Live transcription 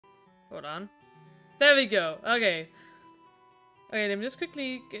Hold on. There we go. Okay. Okay, let me just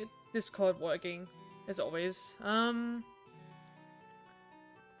quickly get Discord working, as always. Hold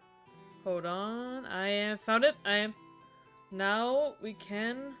on. I have found it. Now we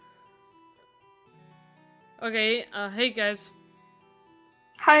can... Okay, hey guys.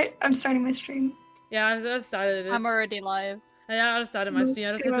 Hi, I'm starting my stream. Yeah, I started it. I'm already live. Yeah, I started my stream.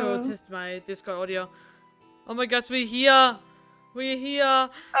 I just had to test my Discord audio. Oh my gosh, we're here! We're here!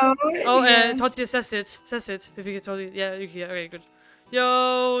 Oh, yeah. Torteal says it. If you can Torteal. Yeah, you can hear. Okay, good.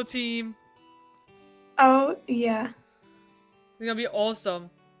 Yo, team! Oh, yeah. It's gonna be awesome.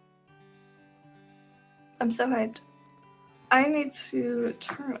 I'm so hyped. I need to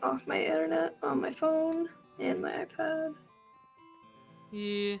turn off my internet on my phone and my iPad.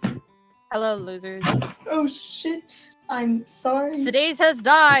 Yeah. Hello, losers. Oh shit. I'm sorry. Sadaze has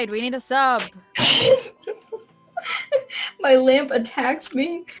died. We need a sub. My lamp attacked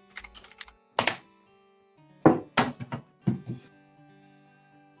me.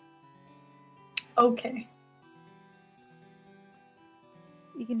 Okay.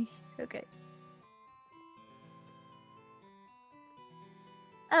 You can. Okay.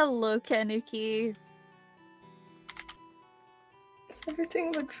 Hello, Kanuki. Does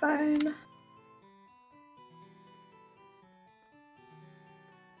everything look fine?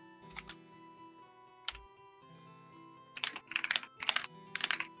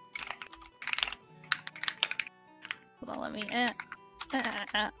 Hold on, let me.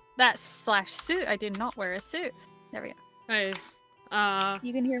 That slash suit. I did not wear a suit. There we go. Hey.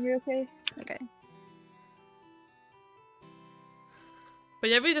 You can hear me okay? Okay. But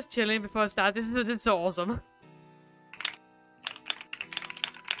yeah, we're just chilling before it starts. This is so awesome.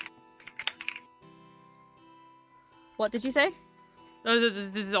 What did you say? No, this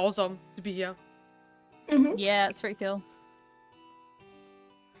is awesome to be here. Mm-hmm. Yeah, it's pretty cool.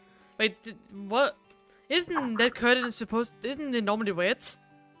 Wait, what? Isn't that curtain isn't it normally red?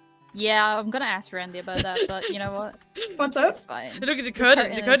 Yeah, I'm gonna ask Randy about that, but you know what? What's up? It's fine. Look at the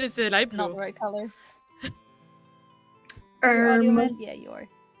curtain. The curtain is light Not the blue. right color. You're audio man? Yeah, you are.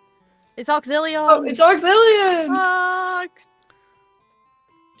 It's Auxilium! Oh, it's Auxilium! Fuck!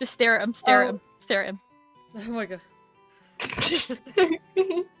 Just stare at him, stare at him, stare at him. Oh my god.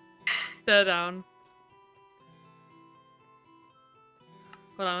 Stare down.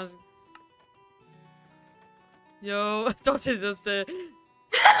 Hold on. Yo, don't say this. I'm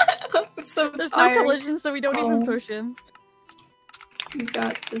so There's tired. no collision, so we don't even push him. You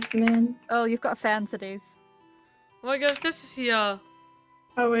got this, man. Oh, you've got a fan today. Oh my gosh, this is here.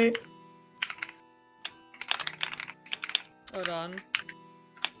 Oh, wait. Hold on.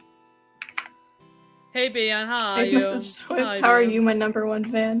 Hey, Bayan, how are I you? messaged Swift. How are you, my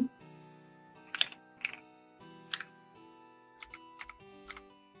 #1 fan?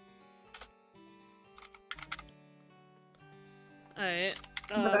 Alright.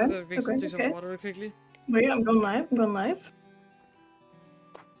 Okay, I'm gonna drink okay. some water real quickly. Wait, I'm going live. I'm going live.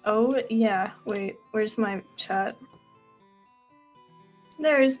 Oh, yeah. Wait, where's my chat?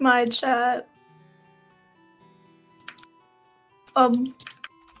 There's my chat. Oh,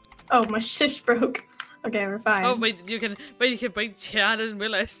 my shift broke. Okay, we're fine. Oh, wait, you can break chat. I didn't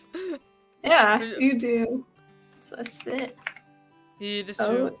realize. Yeah, you do. So that's it. Yeah, that's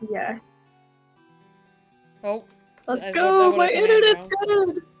Oh, true. yeah. Oh. Let's I go! thought My that would internet's happen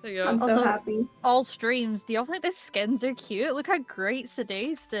good! There you go. I'm so Also, happy. All streams, do y'all think the skins are cute? Look how great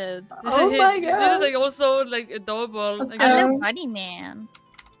Sadaze did. Oh my This god! is like also like adorable. Let's Like, go. Hello, bunny man.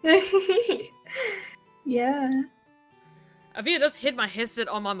 Yeah. I think I just hit my headset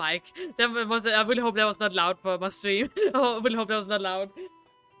on my mic. I really hope that was not loud for my stream. I really hope that was not loud.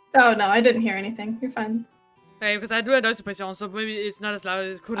 Oh no, I didn't hear anything. You're fine. Okay, because I do have noise suppression, so maybe it's not as loud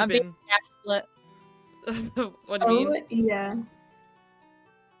as it could have I'm been. being gaslit. What do you mean? Yeah.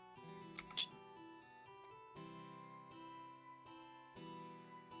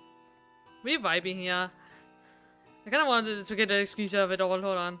 We're vibing here. I kind of wanted to get a screenshot of it all.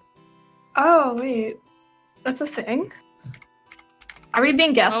 Hold on. Oh wait, that's a thing. Are we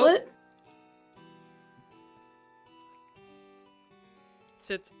being gaslit?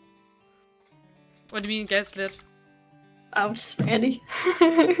 Sit. What do you mean gaslit? Oh, just Randy.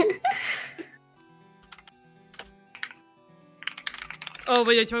 Oh,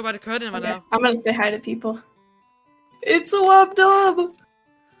 wait, you're talking about the curtain right Okay, now. I'm gonna say hi to people. It's a Wubdub!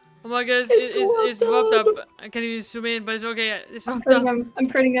 Oh my gosh, it's Wubdub! rubbed up. Can you zoom in? But it's okay. It's I'm rubbed critting up. him. I'm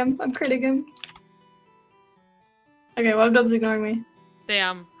critting him. I'm critting him. Okay, Wubdub's ignoring me.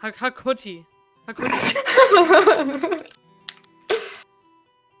 Damn. How could he? How could he?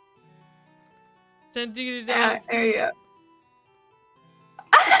 Then diggity down. Yeah, there you go.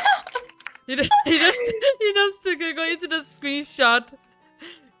 He just to go into the screenshot.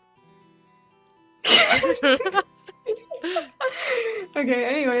 Okay,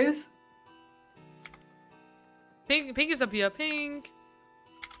 anyways. Pink is up here. Pink.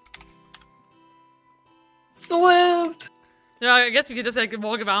 Swift. Yeah, I guess we could just like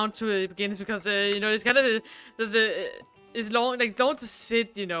walk around to the beginnings because you know it's kind of it's long long to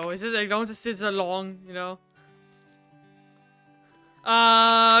sit, you know. It's just like long to sit so long, you know.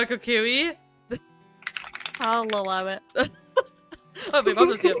 Kokirri. I'll allow it. Oh wait,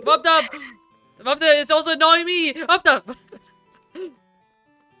 Bob's here. Bob is also annoying me. Bob.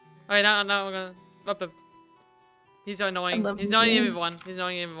 Alright, now we're gonna Bob. He's so annoying. He's annoying everyone. He's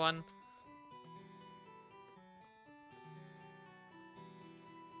annoying everyone.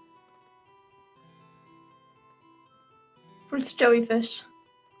 Where's Jellyfish?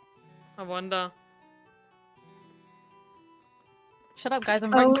 I wonder. Shut up, guys.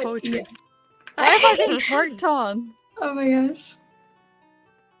 I'm writing poetry. Yeah. Why have I been worked on? Oh my gosh.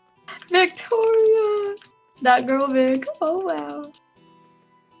 Victoria! That girl Vic. Oh wow.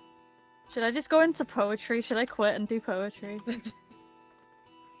 Should I just go into poetry? Should I quit and do poetry? But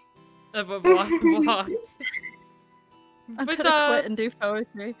what? I'm gonna quit and do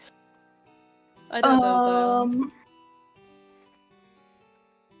poetry. I don't know.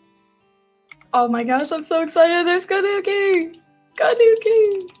 Oh my gosh, I'm so excited. There's Kanuki!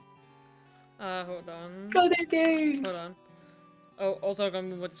 Kanuki! Hold on. Kanuki! Hold on. Oh, also I'm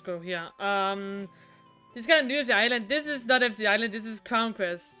gonna let's go here. This kind of new FC Island. This is not FC Island. This is Crown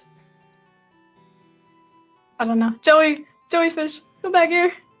Quest. I don't know. Jellyfish, come back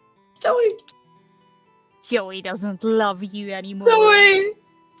here. Joey doesn't love you anymore. Joey!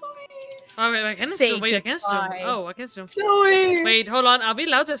 Oh wait, I can Say zoom. Wait, I can zoom. goodbye. Oh, I can zoom. Joey! Wait, hold on. Are we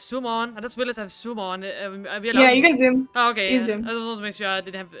allowed to zoom on? I just realized I have zoom on. Are we allowed? Yeah, you can zoom. Oh, okay. You can zoom. I just want to make sure I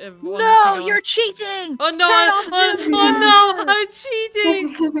didn't have. No, you're cheating! Oh no! Turn off zoom. Oh no! I'm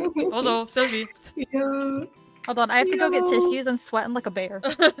cheating. Also, selfie. Yeah. Hold on, I have to go get tissues. I'm sweating like a bear.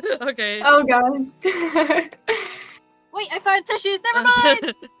 Okay. Oh gosh. Wait, I found tissues. Never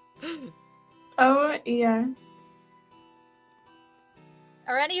mind. Oh yeah.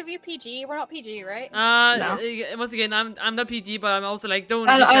 Are any of you PG? We're not PG, right? No. Once again, I'm not PG, but I'm also like don't.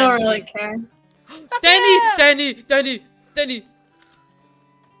 I don't really care. Danny.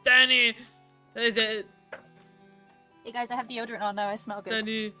 Is it? Hey guys, I have deodorant on now. I smell good.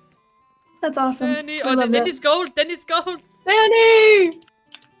 Danny. That's awesome. Danny. I Oh, love Danny's it. gold. Danny's gold. Danny!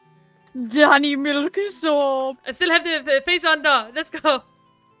 Danny milk soap. I still have the face under. Let's go.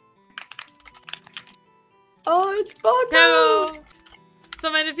 Oh, it's Bono! Hello.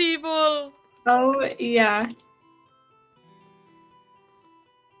 So many people. Oh yeah.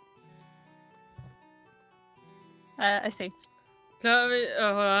 I see. Clovish,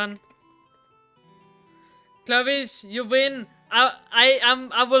 hold on. Clovish, you win.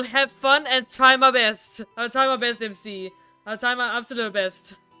 I will have fun and try my best. I'll try my best, MC. I'll try my absolute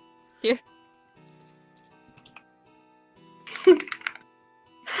best. Here.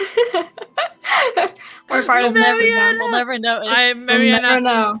 We're part of this. We'll never notice. I'm We'll never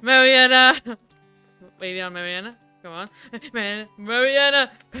know. Mariana. Waiting on Mariana. Come on. Mariana.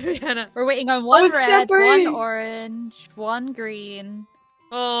 We're waiting on one it's red, Jeffrey. one orange, one green,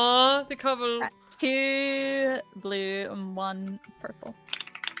 Oh, the couple. 2 blue, and 1 purple.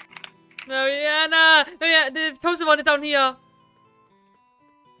 Mariana. The toasted one is down here.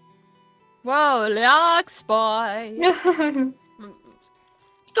 Whoa, Lux boy.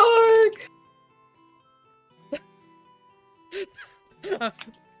 Dark!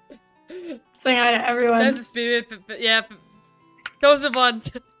 Saying hi to everyone. That's the spirit. Yeah. Toasted one.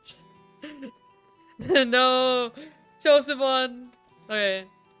 No. Toasted one. Okay.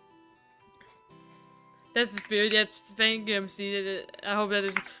 That's the spirit. Yeah, thank you, MC. I hope that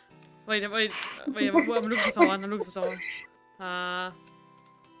is. Wait. I'm looking for someone.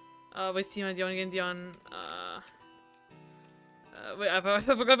 Where's Team and Dion again? Dion. Wait, I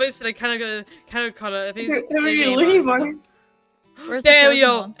forgot what it's like kind of color. I think it's Who are you looking for? Where's there the we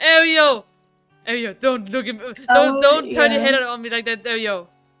go. Ariel, don't look at me. Don't turn your head on me like that. There we go.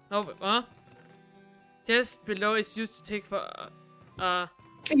 No, huh? Just below is used to take for.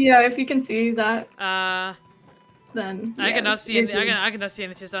 Yeah, if you can see that, then I yeah, cannot see you're any. good. I cannot see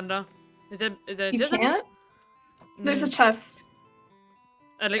any chest under. Is there a You chest can't? There's a chest.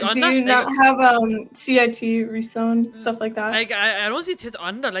 like Do under? you not have CIT rezone stuff like that? Like I don't see chest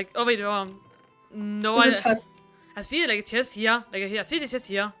under. Like no, There's a chest. I see like a chest here. Like here, I see the chest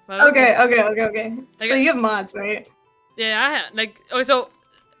here. But I don't Okay. see- So Like, you have mods, right? Yeah, I have, like okay. So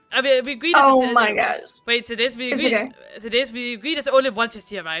I mean, we agreed. Oh my gosh. Wait, to this we It's agreed. okay. To this we agreed. There's only one chest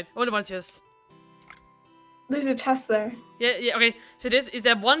here, right? Only one chest. There's a chest there. Yeah. Okay. So this is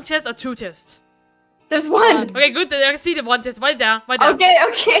there one chest or two chests? There's one. Okay, good. I can see the one chest right there. Right there.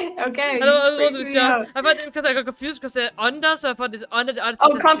 Okay. I don't know sure. I thought because I got confused because they're under, so I thought it's under the other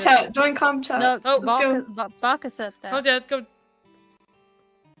chest. Oh, comp chat. Join comp chat. No, Oh, Baka said that. Come chat, go.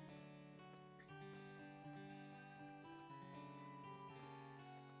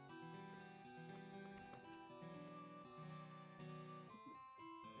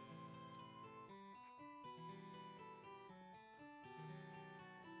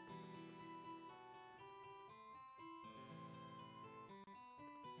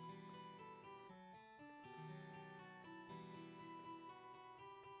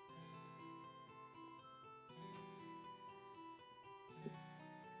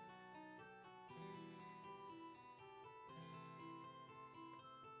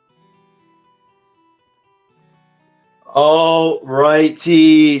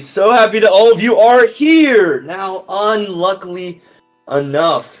 Alrighty, so happy that all of you are here. Now, unluckily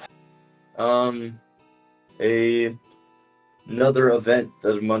enough, another event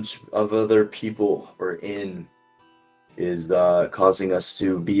that a bunch of other people were in is causing us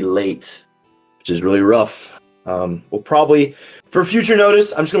to be late, which is really rough. We'll probably, for future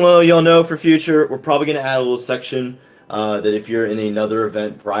notice, I'm just gonna let y'all know for future, we're probably gonna add a little section that if you're in another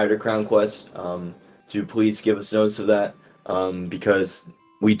event prior to Crown Quest, to please give us notice of that, because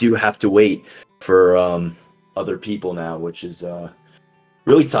we do have to wait for other people now, which is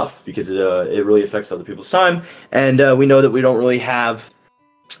really tough because it really affects other people's time, and we know that we don't really have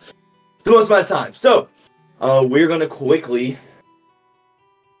the most amount of time. So we're gonna quickly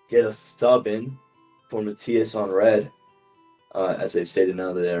get a sub in for Matthias on red, as they've stated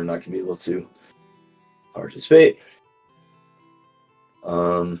now that they're not gonna be able to participate.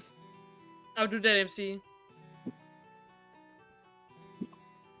 I'll do that, MC.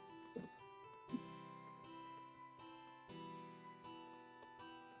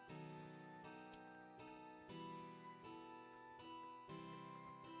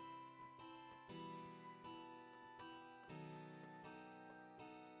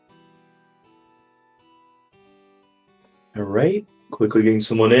 All right, quickly getting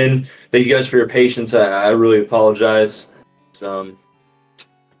someone in. Thank you guys for your patience. I really apologize. It's,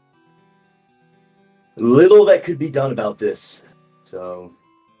 little that could be done about this. So,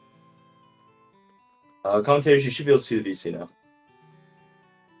 commentators, you should be able to see the VC now.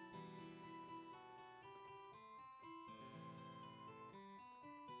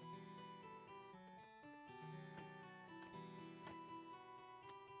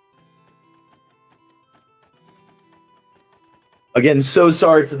 Again, so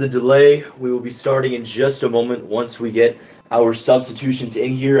sorry for the delay. We will be starting in just a moment once we get our substitutions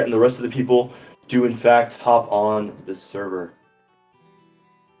in here and the rest of the people do in fact hop on the server.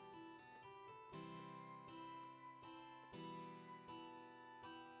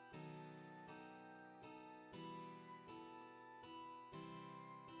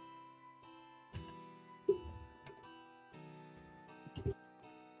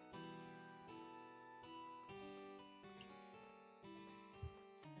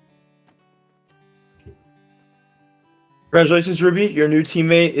 Congratulations, Ruby. Your new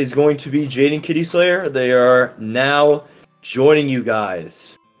teammate is going to be Jaden Kitty Slayer. They are now joining you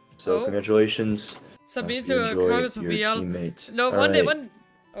guys. So congratulations. Submit to Icarus for BL. No, hold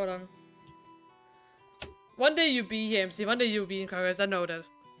on. One day you'll be here, MC. One day you'll be in Icarus. I know that.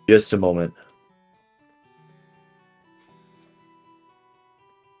 Just a moment.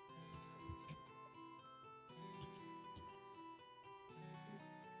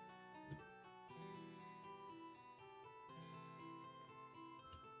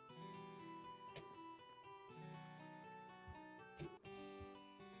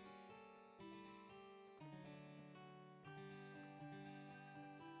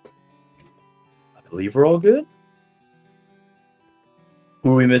 I believe we're all good.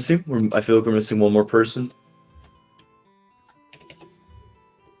 Who are we missing? I feel like we're missing one more person.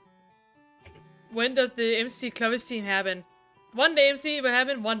 When does the MC Clovish scene happen? One day, MC, it will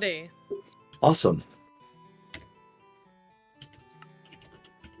happen one day. Awesome.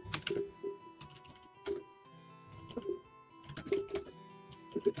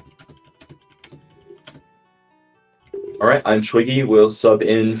 All right, I'm Twiggy. We'll sub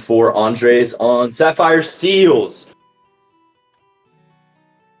in for Andres on Sapphire Seals.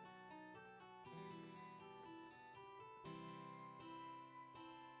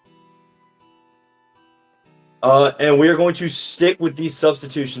 And we are going to stick with these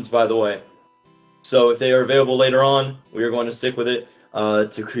substitutions, by the way. So if they are available later on, we are going to stick with it.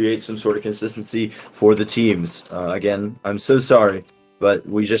 to create some sort of consistency for the teams. Again, I'm so sorry, but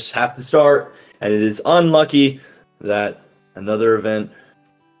we just have to start, and it is unlucky that another event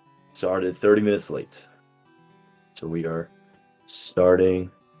started 30 minutes late. So we are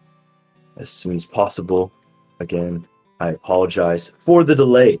starting as soon as possible. Again, I apologize for the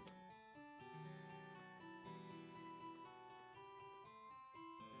delay.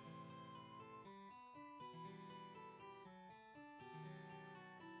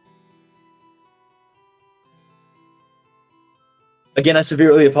 Again, I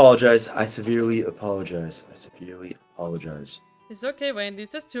severely apologize. I severely apologize. I severely apologize. It's okay, Wendy.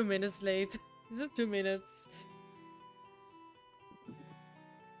 It's just 2 minutes late. It's just 2 minutes.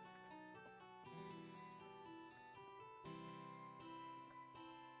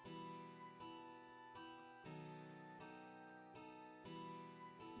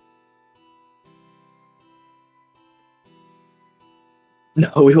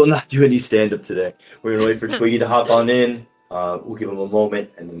 No, we will not do any stand-up today. We're going to wait for Twiggy to hop on in. We'll give him a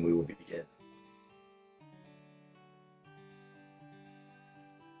moment, and then we will begin.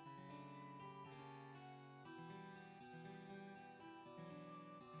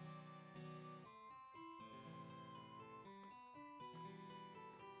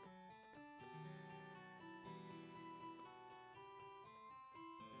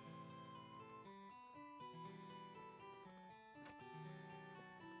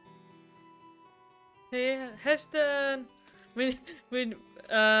 Hey, Heston.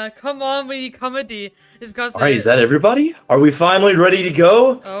 Come on, we need comedy. It's because. All right, is that everybody? Are we finally ready to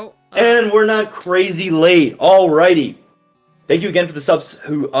go? Oh. And we're not crazy late. Alrighty. Thank you again for the subs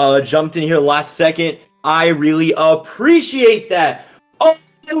who jumped in here last second. I really appreciate that.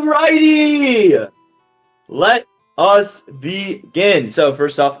 Alrighty. Let us begin. So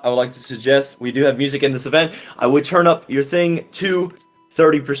first off, I would like to suggest we do have music in this event. I would turn up your thing to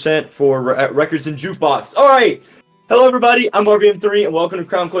 30% for records and jukebox. Alright. Hello everybody, I'm RVM3 and welcome to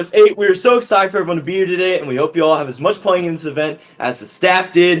Crown Quest 8. We are so excited for everyone to be here today, and we hope you all have as much playing in this event as the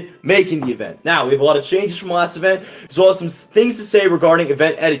staff did making the event. Now, we have a lot of changes from last event, as well as some things to say regarding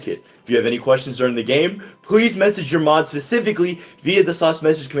event etiquette. If you have any questions during the game, please message your mod specifically via the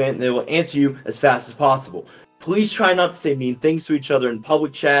 /message command, and they will answer you as fast as possible. Please try not to say mean things to each other in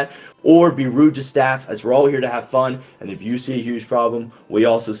public chat or be rude to staff, as we're all here to have fun, and if you see a huge problem, we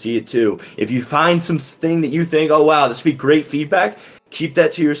also see it too. If you find something that you think, oh wow, this would be great feedback, keep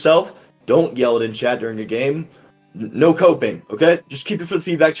that to yourself. Don't yell it in chat during a game. No coping, okay? Just keep it for the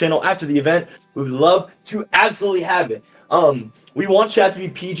feedback channel after the event. We would love to absolutely have it. We want chat to be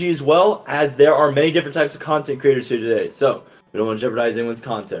PG as well, as there are many different types of content creators here today, so we don't want to jeopardize anyone's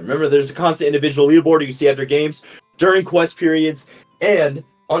content. Remember, there's a constant individual leaderboard you can see after games, during quest periods, and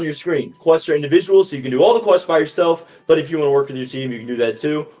on your screen. Quests are individual, so you can do all the quests by yourself, but if you want to work with your team, you can do that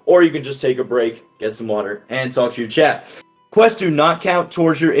too. Or you can just take a break, get some water, and talk to your chat. Quests do not count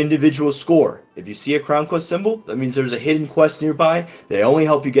towards your individual score. If you see a Crown Quest symbol, that means there's a hidden quest nearby. They only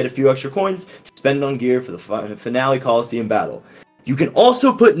help you get a few extra coins to spend on gear for the finale Colosseum battle. You can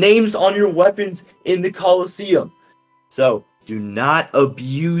also put names on your weapons in the Colosseum. So, do not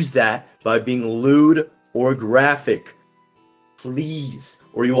abuse that by being lewd or graphic. Please.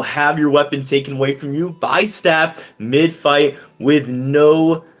 Or you will have your weapon taken away from you by staff mid-fight with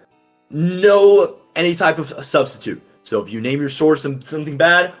no any type of substitute. So if you name your sword something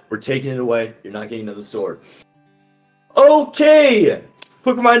bad, we're taking it away. You're not getting another sword. Okay!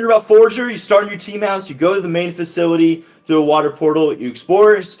 Quick reminder about Forger. You start in your team house, you go to the main facility through a water portal, you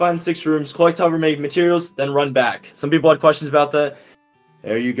explore, find 6 rooms, collect however many materials, then run back. Some people had questions about that.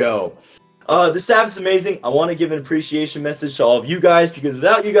 There you go. The staff is amazing. I want to give an appreciation message to all of you guys, because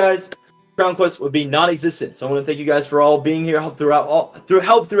without you guys, Crown Quest would be non-existent. So I want to thank you guys for all being here, help throughout all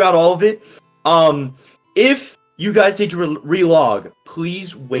of it. If you guys need to relog,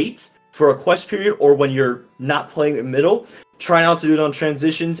 please wait for a quest period or when you're not playing in the middle. Try not to do it on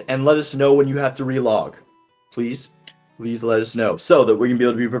transitions, and let us know when you have to relog. Please let us know so that we're going to be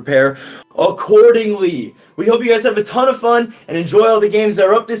able to be prepared accordingly. We hope you guys have a ton of fun and enjoy all the games that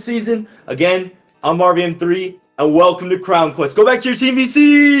are up this season. Again, I'm RVM3, and welcome to Crown Quest. Go back to your Team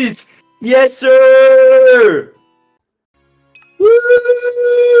VCs! Yes, sir! Woo!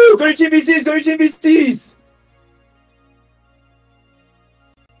 Go to your Team VCs! Go to your Team VCs!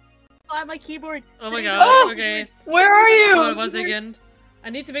 On my keyboard. Oh my god, okay. Where are you? Oh, one second. I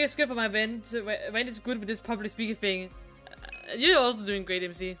need to make a script for my event. When is good with this public speaker thing. You're also doing great,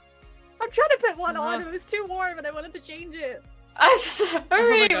 MC. I'm trying to put one on. It was too warm and I wanted to change it.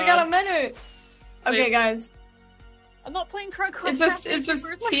 Hurry, we got a minute. Okay, Wait. guys. I'm not playing Crown Quest. It's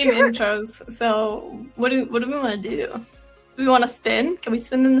just team intros. So what do we want to do? we want to spin? Can we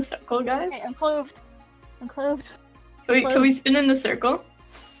spin in the circle, guys? Okay, I'm cloved. I'm cloved. Can we spin in the circle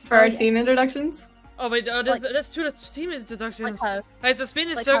for our team introductions? Oh wait, that's two team introductions. Like Alright, so spin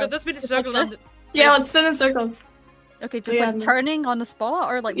in circle. Let's spin in circle. this? Yeah, let's spin in circles. Okay, just like turning on the spot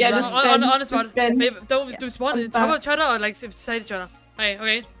or like just spin. on the spot. Just spin. Wait, don't do spot. Top of each other or like beside each other.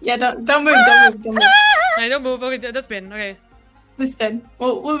 Okay. Yeah, don't move. Don't move. Hey, don't move. Okay, that's spin. Okay. We spin.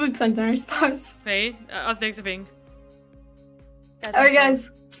 We'll be put in our spots. Hey, us next, I think. Alright,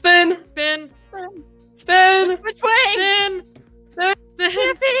 guys. Spin. Spin. Spin. Which way? Spin. Spin.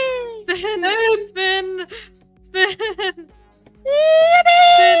 Spin. Spin. Spin. Spin. Spin.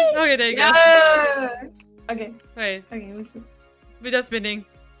 Okay, there you go. Yeah. Okay. Wait, Okay, let's see. we're just spinning.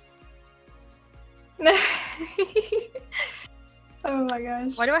 Oh my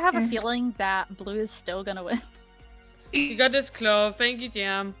gosh. Why do I have a feeling that blue is still gonna win? You got this, Clove. Thank you,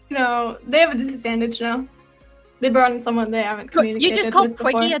 Jam. No, they have a disadvantage now. They brought in someone they haven't communicated You just called with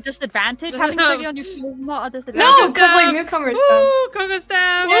before. Quiggy a disadvantage? Having Quiggy on your team is not a disadvantage. No, Coco because like Stab! newcomers stuff. Woo! Coco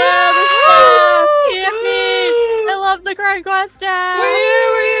Stab! Yeah, this Woo! Yippee! I love the Grand Quest Stab! We're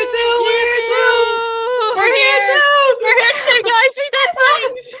here too! We're here too! We're here too! We're here too, guys! We did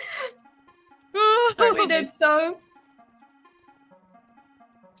things! Woo! Sorry, We did so.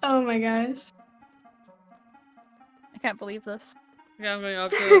 Oh my gosh. I can't believe this. Yeah, I'm going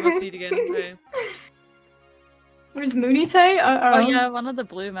up to my seat again. Okay. Where's Mooney Tay? Oh yeah, one of the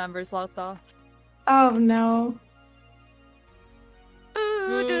blue members logged off. Oh no.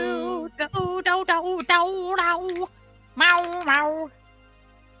 Ooh. Meow, meow.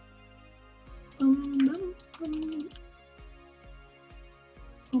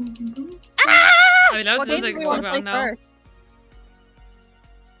 I mean, let's What just game like do we walk want to play around now. first?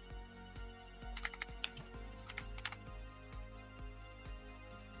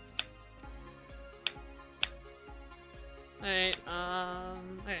 Alright,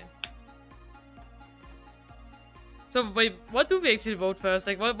 okay. So wait, what do we actually vote first?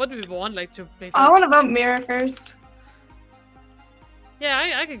 Like, what do we want like to play first? I want to vote Mirror first.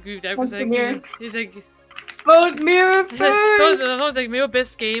 Yeah, I can agree with that What's because the like mirror? he's like Vote Mirror first! sounds like Mirror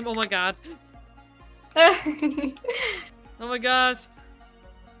best game. Oh my god. Oh my gosh.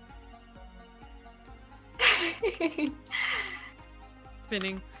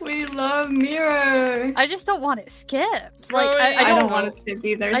 Spinning. We love Mirror. I just don't want it skipped. Bro, Like I I don't don't want it to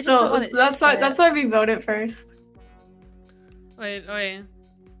either. I just don't So want it that's why we voted first. Wait.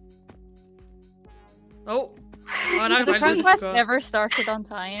 Oh. Oh, now Has the I Grand lose Quest score. ever started on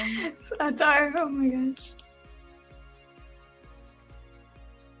time? Satire. Oh my gosh.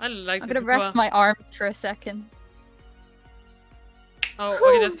 I like I'm the gonna rest Kukua. my arms for a second. Oh,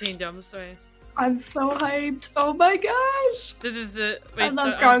 okay, that's team jumps. Sorry. I'm so hyped. Oh my gosh. This is I wait.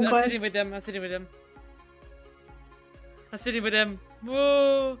 love I'm sitting Conquest. with them. I'm sitting with them.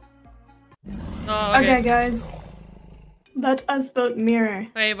 Whoa. Oh, Okay, guys. Let us vote Mirror.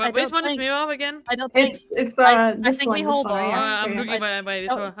 Wait, I but which don't one is think- Mirror up again? I don't think It's I this think we one. hold this one, on. yeah. I'm Okay. looking by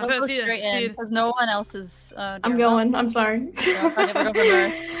this one. I Don't go see it. straight See in it. because no one else is. I'm going. I'm sorry. Yeah, okay, we're going for Mirror.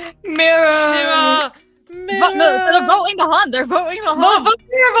 Mirror. Mirror. Mirror. No, they're voting the hunt. They're voting the Vote, hunt. vote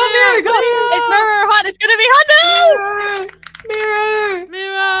Mirror. Vote Mirror. Go It's Mirror or hunt. It's gonna be hunt. No! Mirror.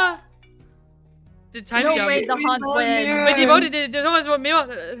 Mirror. The time No jump. way, the We hunt vote win. Mirror. Wait, they voted. They almost vote Mirror.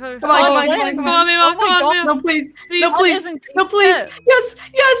 Come on, Oh, Come on, Mirror. Oh my Come on, God. Mirror. No, please. Please. No, Hunt please. isn't No, please. good. Yes.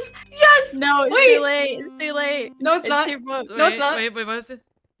 Yes. Yes. No, it's Wait. too late. It's too late. No, it's not. too much. No, it's not. Wait, what is it?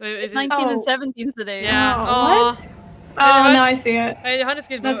 Wait, is It's it? 19 and Oh. 17 today. Yeah. Oh, what? Oh, Hunt- now I see it. Hey, the hunt is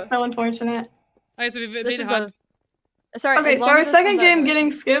getting. That's so unfortunate. Alright, so we This made the is hunt. Sorry. Okay, as so long our as it's second on the- game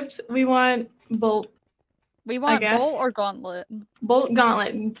getting skipped. We want Bolt. We want guess. Bolt or Gauntlet. Bolt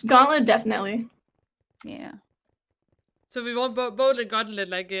Gauntlet. Gauntlet definitely. Yeah. So we want both and Gauntlet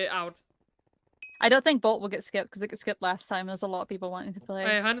like out. I don't think Bolt will get skipped because it got skipped last time. There's a lot of people wanting to play.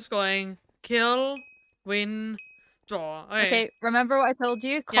 Alright, hunt is going. Kill, win, draw. Okay, remember what I told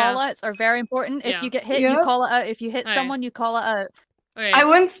you? Yeah. Call-outs are very important. If Yeah. you get hit, Yeah. you call it out. If you hit Alright. someone, you call it out. Okay. I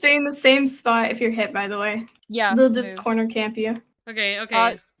wouldn't stay in the same spot if you're hit, by the way. Yeah. They'll just move. corner camp you.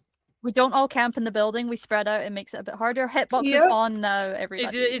 Okay. We don't all camp in the building. We spread out. It makes it a bit harder. Hitbox is Yep. on now,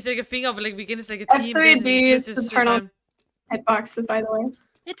 everybody. Is it like a thing of like begins like a team? F3B then is switches to turn on time? hitboxes, by the way.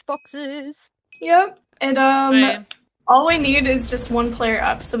 Hitboxes. Yep. And Okay. all we need is just one player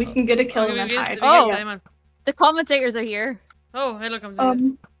up, so we can get a kill Okay, and we then against- hide. we against Oh. Diamond. The commentators are here. Oh, hey, look, I'm doing it.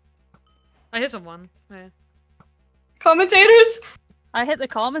 Um, I hit someone. Yeah. commentators. I hit the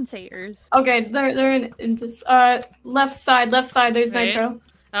commentators. Okay, they're in this left side. There's Okay. Nitro.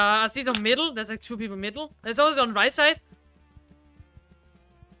 I see some middle. There's like 2 people middle. There's also on the right side.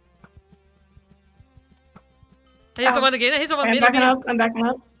 I hit someone again. I hit someone I'm middle. backing up. I'm backing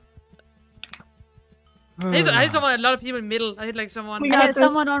up. I hit someone. A lot of people in middle. I hit like someone. We I got hit this.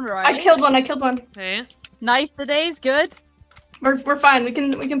 someone on right. I killed one. I killed one. Okay. Nice, today's good. We're fine. We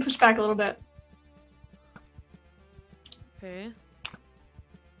can push back a little bit. Okay.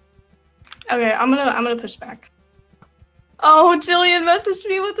 Okay, I'm gonna push back. Oh, Jillian messaged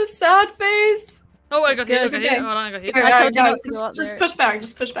me with a sad face. Oh, I got hit. It's I got okay. hit. Hold on, I got hit. Here, I told you not guys, to go up just there. push back.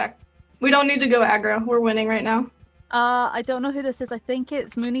 Just push back. We don't need to go aggro. We're winning right now. I don't know who this is. I think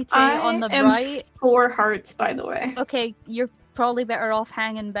it's Munite on the I am right. 4 hearts, by the way. Okay, you're probably better off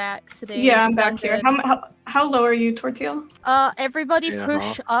hanging back today. Yeah, I'm back here. How low are you, Torteal? Everybody Yeah.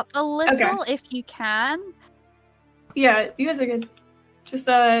 push up a little if you can. Yeah, you guys are good. Just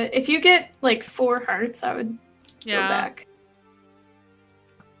if you get like 4 hearts, I would go back.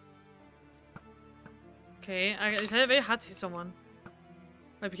 Okay, it's very hard to hit someone.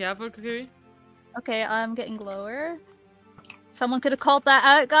 Be careful, Kokirri. Okay, I'm getting lower. Someone could have called that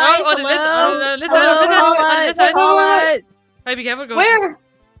out, guys. Oh, on the left Hello? side. Call out. Hey, be careful, go. Where?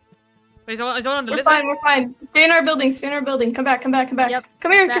 Wait, someone on the We're left side? fine. We're fine. Stay in our building. Stay in our building. Come back. Come back. Come back. Yep.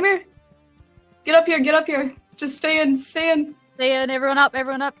 Come here. Back. Come here. Get up here. Get up here. Just stay in. Stay in. Stay in, everyone up,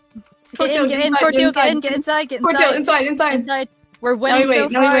 everyone up. Torteal, Get in, inside, Torteal, inside. get inside. Torteal, inside. Inside. Inside. We're winning so No,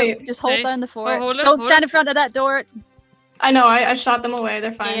 we far. wait. Just hold Okay. down the fort. hold it, Don't hold stand it. in front of that door. I know. I shot them away.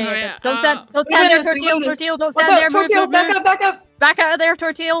 They're fine. Yeah. Don't stand We there, win this, we Torteal, win this. Torteal, don't Watch stand out, there, Torteal. move, Back move. up. Back up. Back out of there,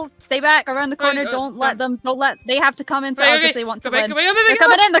 Torteal. Stay back around the corner. Wait, Don't let them. Don't let. They have to come into Okay, us okay. if they want to Go back, win. go back, go back, They're go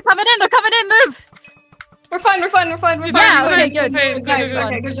back. coming in. They're coming in. They're coming in. Move. We're fine. We're fine. We're fine. We're fine. Yeah, We're okay, fine. good. Hey, Nice. good.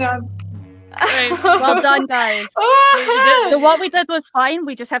 Okay. Good job. Hey. Well done, guys. Ah! So what we did was fine.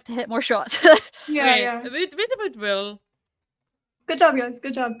 We just have to hit more shots. Yeah. Wait a bit, Will. Good job, guys.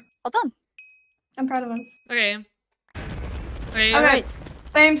 Good job. Well done. I'm proud of us. Okay. Okay. All right.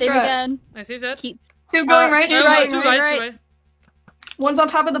 Same Save strat. again. I see that. Keep. 2 going right, 2 Two right. right. One's on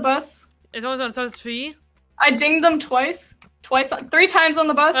top of the bus. It's almost on top 3. I dinged them twice. 3 times on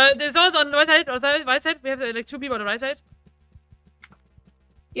the bus. There's also on the right side, right side. We have like 2 people on the right side.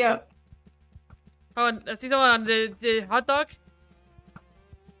 Yeah. Oh, and I see someone on the hot dog.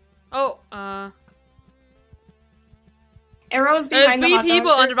 Oh, Arrows there's behind the 3 hot dog.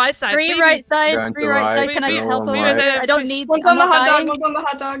 people on the right side. Three right side. Going Three to right right, side. Can I three get help on over right. there? I don't need. One's I'm on the not hot dog. dying. One's on the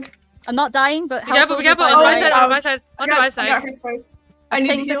hot dog. I'm not dying, but Be careful, help be careful. over On the there. right side, on the right side. On the right I got side. hurt twice. I need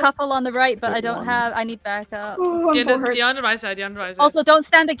to Pinged a heal. couple on the right, but I Good don't one. have. I need backup. Ooh, I'm full The on the hurts. right side, the on the right side. Also, don't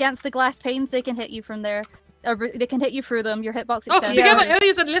stand against the glass panes. They can hit you from there. Or they can hit you through them. Your hitbox Oh, extends. be careful. Yeah.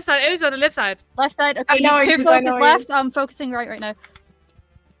 Area's on the left side. Area's on the left side. Left side. Okay, I know you it, 2 'cause I know focus it left. is. I'm focusing right now.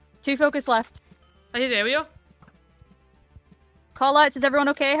 2 focus left. I hit Area. Call outs. Is everyone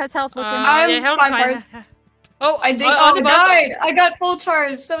okay? How's health looking? I'm yeah, hell, 5 fine. hearts. Oh, I did. on the bus. died. I got full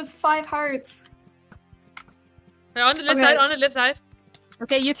charge. So it's 5 hearts. On the left Okay. side, on the left side.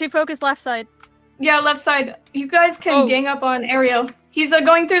 Okay, you 2 focus left side. Yeah, left side. You guys can Oh. gang up on Ario. He's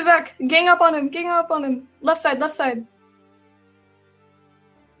going through the back. Gang up on him. Gang up on him. Left side. Left side.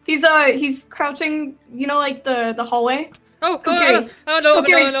 He's crouching. You know, like the hallway. Oh, Kokirri. no,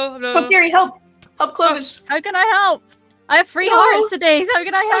 Kokirri. no. Kokirri, help! Help Clovish. How can I help? I have 3 No. hearts today. So how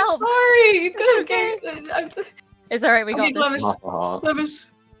can I I'm help? sorry. You could have Okay. It's alright. We got Okay, this. Clovish. Uh-huh. Clovish.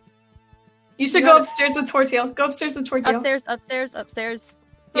 You should You go got it. upstairs with Torteal. Go upstairs with Torteal. Upstairs.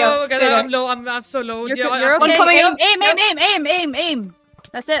 Yeah, Oh, okay, stay there. I'm low. I'm so low. You're, Yeah, you're One okay. coming up. Aim.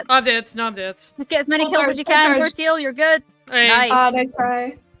 That's it. I'm dead. No, I'm dead. Just get as many Full kills charge, as you full can, charge. Torteal. You're good. Hey, Nice. Nice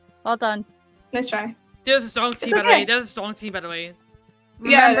try. Well done. Nice try. there's a strong team, It's by the way. okay. There's a strong team, by the way.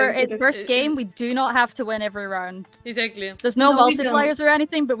 Yeah, Remember, it is, it's it is. first game. We do not have to win every round. Exactly. There's no, No, we don't. multipliers or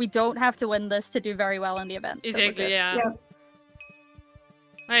anything, but we don't have to win this to do very well in the event. so we're Exactly, good. yeah. Yeah.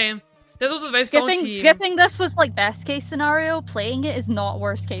 Hey, there's also a very strong team. Skipping this was like best case scenario. Playing it is not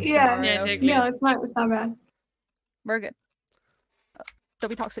worst case Yeah. scenario. Yeah, exactly. No, it's not bad. We're good. Don't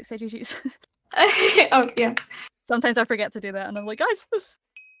be toxic, say GG's. Oh yeah. Sometimes I forget to do that, and I'm like, guys.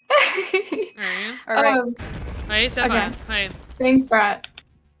 Alright. All right, Hey, Sapphire. Hey. Same strat.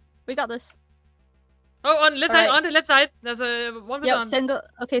 we got this. Oh, on the left side. Alright. On the left side. There's a one person. Yep, single.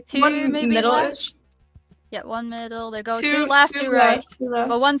 Okay, 2 One maybe left. middle-ish. Yeah, 1 middle. There go 2 Two left, 2 right. left, 2 left.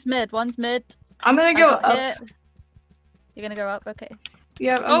 Well, one's mid. I'm gonna I go got up. hit. You're gonna go up. Okay.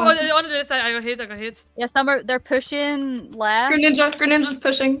 Yeah. Oh, on the left side. I got hit. Yeah, they're pushing left. Greninja's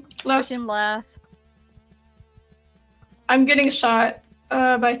pushing left. Pushing left. I'm getting shot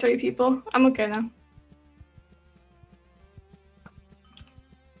by 3 people. I'm okay now.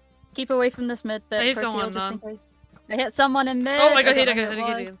 Keep away from this mid bit. I hit for someone, shield, just in man. case. I hit someone in mid. Oh, I got don't hit. know I who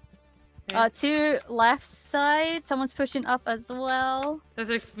got it hit. was. 2 left side. Someone's pushing up as well. There's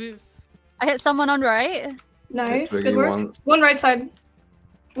like I hit someone on right. Nice. Twiggy Good work. once. One right side.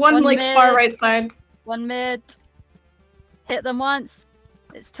 One One like mid. far right side. One mid. Hit them once.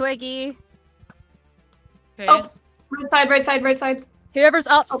 It's Twiggy. Okay. Oh, right side, right side, right side. Whoever's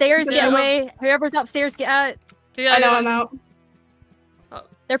upstairs, good get job. away. Whoever's upstairs, get out. Yeah, I know I'm out.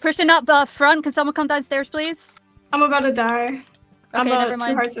 They're pushing up front. Can someone come downstairs, please? I'm about to die. I'm Okay, about never 2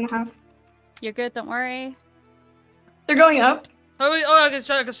 mind. hearts and a half. You're good, don't worry. They're going up. Oh, wait, oh, I can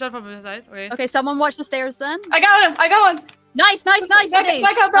shot from the side. Okay. Okay, someone watch the stairs then. I got him. I got one. Nice, nice, nice, Back up, Sadaze.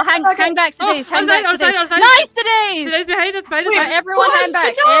 back up, Oh, hang back up. back, Oh, Sadaze. Hang outside, back, outside, Sadaze. outside. Nice, Sadaze. Today's behind us, behind us. Wait, Right, everyone Clovish, hang back.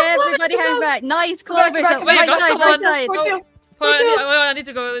 good job, Clovish, Everybody good hang job. back. Nice, Go back, Clovish. back, Wait, Right got side, someone. right side. Torteal. Hold on, Torteal. I need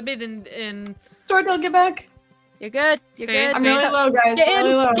to go mid in. Torteal, get back. You're good. You're Okay, good. I'm really low, guys. Get in,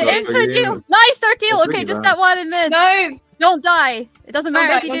 really low. get in, Good for you. Torteal. Nice, Torteal. Good for Okay, you, just man. that one in mid. Nice. Don't die. It doesn't Don't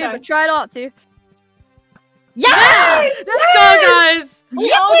matter die, if you don't do, die. but try not to. Nice. Yeah! Let's go, guys!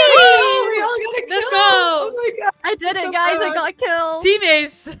 We all got a kill. Let's go. Oh my god. I did it, So guys. I proud. got a kill.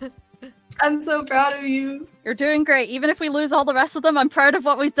 Teammates! I'm so proud of you. You're doing great. Even if we lose all the rest of them, I'm proud of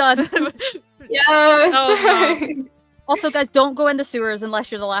what we've done. Yes. Oh, Also, guys, don't go into sewers unless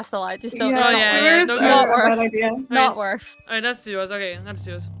you're the last alive. Just don't. Yeah, Oh, yeah, sewers don't go. are a bad idea. Not worth. Alright, that's yours. Okay, that's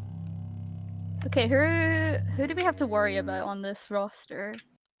yours. Okay, who do we have to worry about on this roster?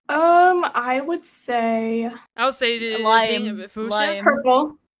 I would say I'll say the Lime, fuchsia. lime.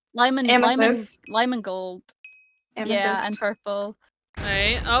 purple, Lime Amethyst. and gold. amethyst. Yeah, and purple.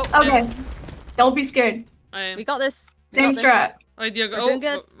 Alright, oh. Okay. Don't be scared. Alright. We got this. We Same got this. strat. Alright, you We're go. doing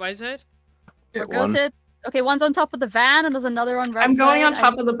good. Right side? We're Get one. goated. Okay, one's on top of the van, and there's another on right I'm going on side,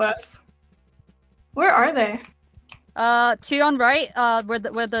 top of the bus. Where are they? two on right. Where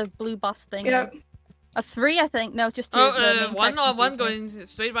the blue bus thing Yep. is. A 3, I think. No, just 2. Oh, the main one section on one people. going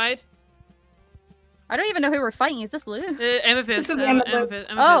straight right. I don't even know who we're fighting. Is this blue? Amethyst. This is Amethyst.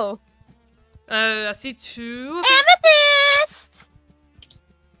 Oh. I see 2. Amethyst!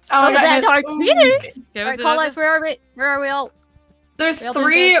 Oh, I got that hit. dark Ooh. Phoenix! Okay, Alright, call us. Where are we? Where are we all? There's We all doing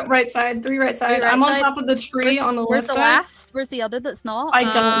 3 right side. 3 right side. right I'm on side. top of the tree on the Where's left the side. last? Where's the other that's not? I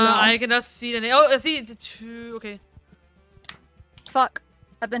don't know. I cannot see the name. Oh, I see it's 2. Okay. Fuck.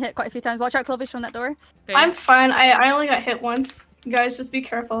 I've been hit quite a few times. Watch out, Clovish, from that door. Okay. I'm fine. I only got hit once. You guys, just be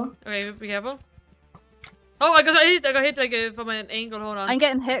careful. Okay, be careful. Oh, I got hit like from an angle. Hold on. I'm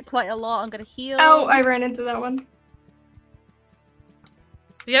getting hit quite a lot. I'm gonna heal. Oh, I ran into that one.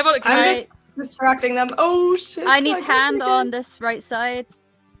 Be careful. I'm Right. just distracting them. Oh shit. I need got hand hit on again. this right side.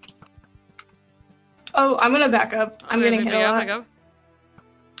 Oh, I'm gonna back up. I'm getting hit a lot. Back up.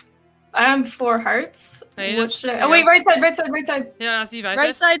 I have 4 hearts. Hey, What just- should I? yeah. Oh wait, right side, right side, right side. Yeah, I see right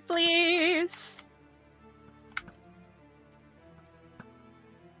Right side. side, please.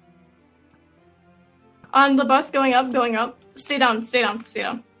 On the bus, going up, going up. Stay down, stay down, stay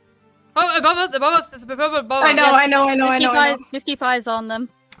down. Oh, above us, above us. There's a purple above I us. know, Yes. I know, I know, I know, I know. Just keep eyes on them.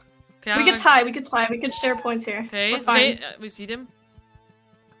 Okay, We could tie, we could tie, we could share points here. Okay, We're fine. okay, we see them.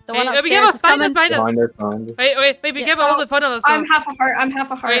 The Hey, one be upstairs careful, is behind us, coming. behind us. Behind us, behind us. Wait, be Yeah. careful. Also in front of us. I'm half a heart, I'm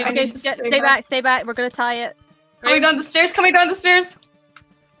half a heart. Wait, I Okay, need to stay stay back, stay back. We're gonna tie it. Coming down the stairs, coming down the stairs.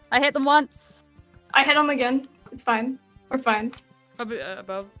 I hit them once. I hit him again. It's fine. We're fine. Probably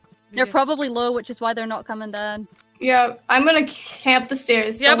above. They're probably low, which is why they're not coming down. Yeah, I'm gonna camp the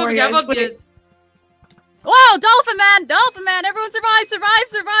stairs. Yeah, Don't but worry, be guys. careful. Wait. Whoa, Dolphin Man! Dolphin Man! Everyone survive! Survive!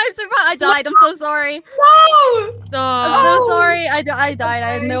 Survive! Survive! I died. I'm so sorry. No! No, I'm Oh! so sorry. I died. I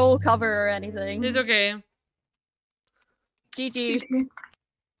had no cover or anything. it's okay. GG.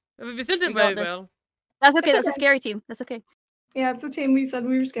 We still did We got very this. well. That's okay. It's That's a okay. scary team. That's okay. Yeah, it's a team we said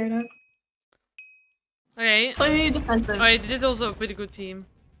we were scared of. Okay. Play defensive. Alright, this is also a pretty good team.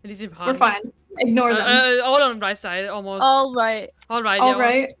 At least in We're Hunt. fine. Ignore them. All on the right side, almost. All right. All right, All yeah.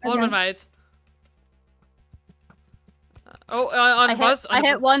 right, All okay. on right. On I the bus. hit, I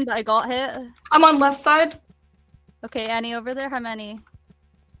hit one, but I got hit. I'm on left side. Okay, any over there? How many?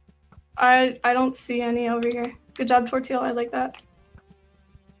 I don't see any over here. Good job, Torteal. I like that.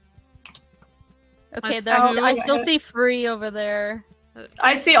 Okay, That's there's, two. I still see 3 over there.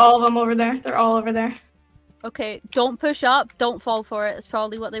 I see all of them over there. They're all over there. Okay, don't push up. Don't fall for it. It's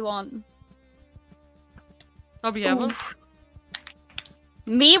probably what they want. I'll be careful. Oof.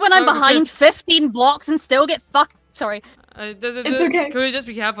 Me when I'm Oh, okay. behind 15 blocks and still get fucked. Sorry. It's okay. Can we just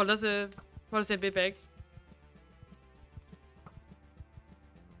be careful? That's a what is a bit big.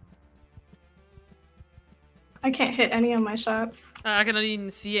 I can't hit any of my shots. I cannot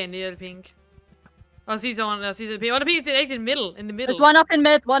even see any of the pink. I see someone. I see the pink. Oh, the pink is actually in the middle. In the middle. There's one up in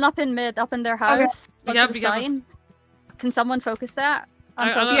mid. One up in mid. Up in their house. Look Yeah, at the be careful. sign. Can someone focus that? I'm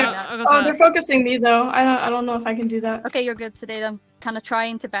I- focusing I- that. I- Oh, they're focusing me though. I don't know if I can do that. Okay, you're good today. I'm kind of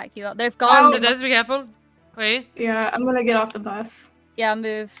trying to back you up. They've Oh, gone. so let's be careful. Okay. Yeah, I'm gonna get off the bus. Yeah,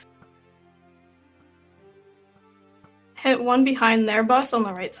 move. Hit one behind their bus on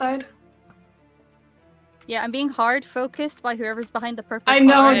the right side. Yeah, I'm being hard focused by whoever's behind the purple I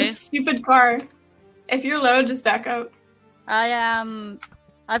know, car. this stupid car. If you're low, just back up. I am.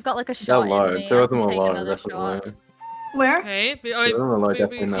 I've got like a They're shot low. in me. Two I of them can are take low, another shot. definitely. Where? Okay. Two of them are low, We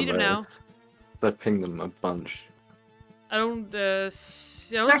definitely can see in them their now. base. They've pinged them a bunch. I don't I They're don't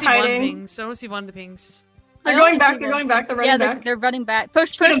see one hiding. pings. I don't see one of the pings. They're I going only back, see they're them. going back, they're Yeah, running back. they're running back.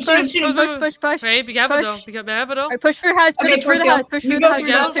 Push, Shoot 'em, push, shoot 'em, push, shoot 'em. push. Okay, be careful Push. though. Be careful though. Alright, push through the house, put Okay, it through the Torteal, house, push you through the go house, through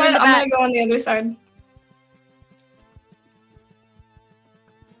get that us through in side, the I'm back. gonna go on the other side.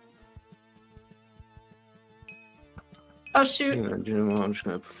 Oh shoot. You know, do you know what? I'm just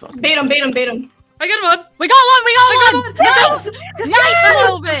gonna fucking. Bait him, bait him, bait him. I got one. We got one! Nice! Nice,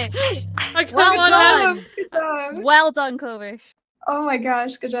 Clovish! I got Well one. done. Man. Good job. Well done, Clovish. Oh my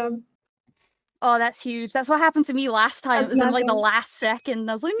gosh, good job. Oh, that's huge. That's what happened to me last time. That's It was in like the massive. last second.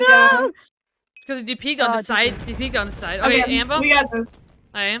 I was like, Yeah. no! Because they peeked on Oh, the side. They peeked on the side. Okay, Amber. we got this.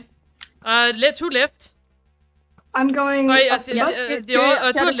 I am. Two left. I'm going Oh, yeah, up the bus. two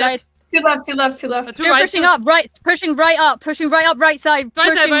on left. Two left, two left, two left. Two They're right. pushing up, right, pushing right up, right side, Right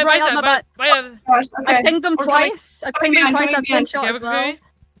side, pushing right right up side, my butt. Gosh, okay. I pinged them We're coming. twice. I pinged them behind, twice. coming I've been behind. shot Careful, as well. Kokirri.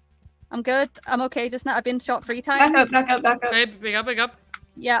 I'm good. I'm okay just now. I've been shot 3 Back times. up, back up, back up. Okay, big up, big up.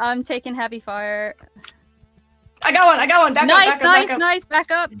 Yeah, I'm taking heavy fire. I got one. Back Nice, up, back up, nice,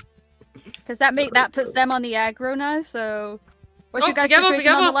 back up. Because that puts them on the aggro now. So, what's your guys' be careful,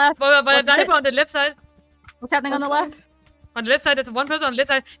 situation on the left? But What's the it? hyper on the left side. What's happening on the left? On the left side, there's one person on the left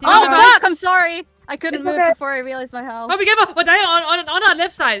side. He Oh got the fuck! I'm sorry. I couldn't It's move okay. before I realized my health. Oh, be careful! But on our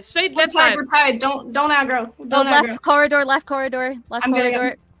left side, straight left side. We're tied. Don't aggro. Oh, Don't aggro. left corridor, left corridor, left I'm getting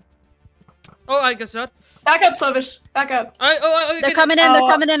corridor. Oh, I got shot. Back up, Clovish. Back up. They're coming in. They're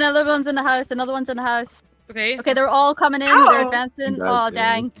coming in. Another one's in the house. Another one's in the house. Okay. Okay, they're all coming in. Ow. They're advancing. Oh Advancing.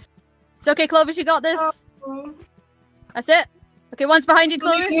 dang. It's okay, Clovish. You got this. Oh. That's it. Okay, one's behind you,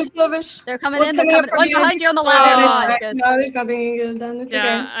 Clovish. Clovish. They're coming What's in. They're coming up coming. from One's you? behind you on the Oh, left. Yeah, Oh, there's, good. no, there's nothing you could have done. It's Yeah,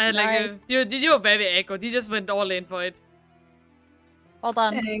 okay. I like Nice. you were very echoed. You just went all in for it. Well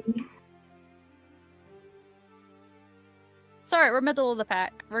done. Dang. Sorry, we're middle of the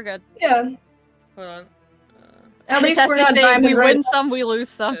pack. We're good. Yeah. Hold on. At least As we're they not say, diamond we right win now. some, we lose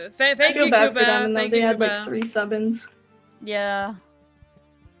some. Thank I feel you, bad for Cuba. them, and Thank they you, had like Cuba. 3 sub-ins. Yeah.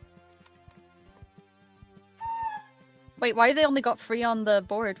 Wait, why they only got 3 on the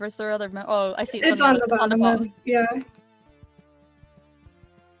board? Where's their other? Oh, I see. It's on the bottom. Yeah.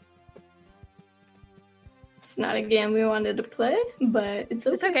 It's not a game we wanted to play, but it's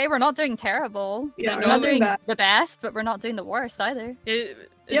okay. It's okay. We're not doing terrible. Yeah, we're we're not not doing bad. the best, but we're not doing the worst either. We're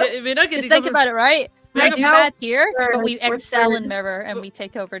not getting Just think about it, right? We Right do now, bad here, we're- but we we're excel third. in mirror and we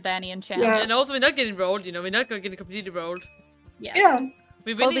take over Danny and Chan. Yeah. And also, we're not getting rolled. You know, we're not getting completely rolled. Yeah. Yeah.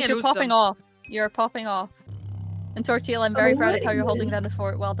 We're Clovish, winning and you're losing. popping off. You're popping off. And Torteal, I'm very proud of how you're holding Alright. down the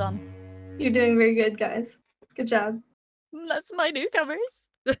fort. Well done. You're doing very good, guys. Good job. That's my newcomers.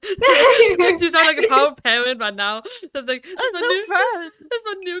 You sound like a power parent right now. That's like I'm that's my so new, proud. that's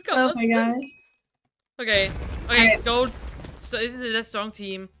my Oh newcomers. my gosh. Okay, Alright. gold. So this is a strong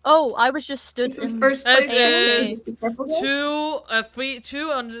team. Oh, I was just stood This is in... first place. Okay. Just be careful, guys.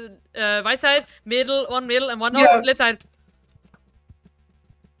 Two on the right side, one middle, and one Yeah. left side.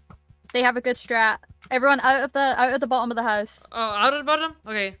 They have a good strat. Everyone out of the bottom of the house. Oh, out of the bottom.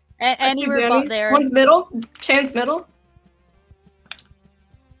 Okay. I see Anywhere Danny. but there. One's middle. Chan's middle.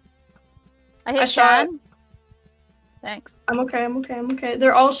 I hit I shot. Shan. Thanks. I'm okay.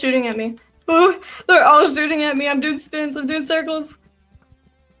 They're all shooting at me. Ooh, they're all shooting at me. I'm doing spins. I'm doing circles.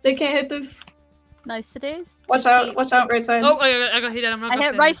 They can't hit this. Nice today's. Watch out, right side. Oh, I got hit. I'm not. I gonna hit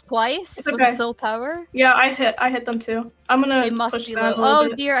stand. Rice twice It's with okay. full power. Yeah, I hit them too. I'm They gonna must push be down low. a little Oh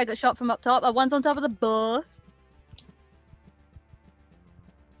bit. dear, I got shot from up top. One's on top of the bus.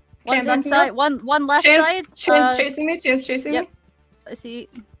 One's backing inside. up. One left Chan's side. chasing me. Chan's chasing yep. me. I see.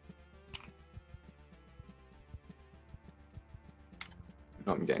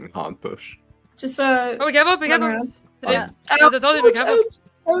 I'm getting hard push. Just Oh, be careful! Be Run careful! around. It Yeah. is. I told you, be careful.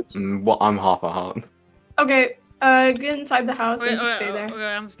 ouch. Well, I'm half a heart. Okay, get inside the house and just stay there.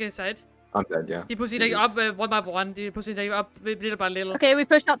 Okay, I'm just getting inside. I'm dead, yeah. You push it like up one by one. You push it like up little by little. Okay, we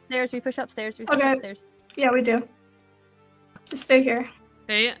push upstairs. We push upstairs. We push Okay. upstairs. Yeah, we do. Just stay here.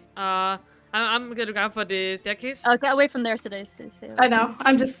 Hey, I'm gonna go for the staircase. Oh, get away from there today. I know.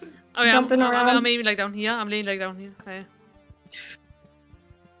 I'm just Okay, jumping I'm around. aiming like down here. I'm laying like down here. Okay.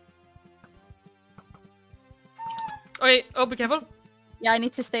 Okay, oh, be careful. Yeah, I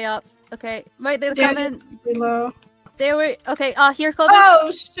need to stay up. Okay. Wait, they're Yeah. coming. Stay low. Stay away. Okay, here, Clovish.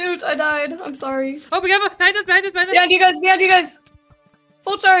 Oh shoot! I died. I'm sorry. Oh, be careful! Behind us! Behind us! Behind us! Behind you guys! Behind you guys!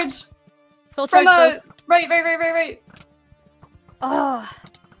 Full charge. Full From charge, go. right. Oh.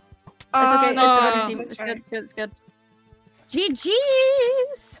 It's okay. no. It's good. Team. That's It's fine. good. It's good.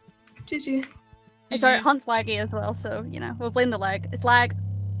 GG's. GG. It's our hunt's laggy as well, so you know we'll blame the lag. It's lag.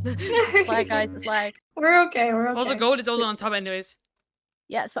 It's lag, guys. It's lag. We're okay. We're okay. Also, gold is also on top, anyways.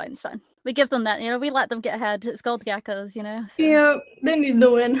 Yeah, it's fine. It's fine. We give them that. You know, we let them get ahead. It's gold geckos. You know. So. Yeah, they need the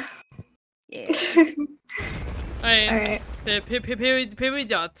win. Yeah. Alright. Period.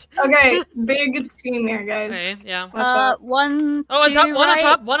 Okay, big team here, guys. Okay, yeah. Watch out. One. Oh, on two top, one on right,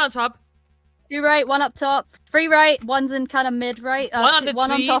 top, one on top. 2 right, 1 up top, 3 right, 1's in kind of mid right, One on the one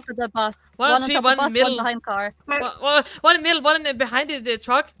tree. on top of the bus, One on on tree, top one of the bus, middle. 1 behind car. One in the middle, one in behind the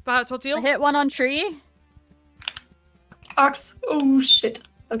truck, behind I Torteal. hit 1 on tree. Ox. Oh shit.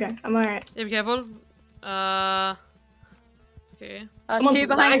 Okay, I'm alright. Yeah, be careful. Okay. 2 behind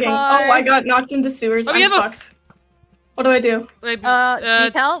lagging. car. Oh, I got knocked into sewers. Oh, I'm careful. fucked. What do I do? Wait,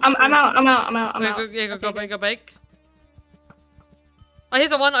 Need help? I'm out. I'm out. Yeah, go back. Oh,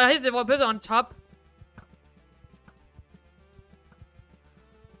 here's the one person on top.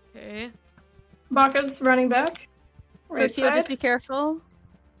 Okay. Baka's running back. Right Torteal, side. just be careful.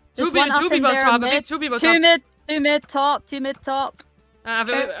 Two There's one up people in on there, top. I mid. think 2 people on 2 top. mid, 2 mid top, 2 mid top. I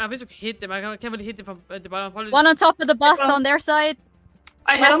wish I could hit them. I can't really hit them from the bottom. Apologies. 1 on top of the bus Oh. on their side.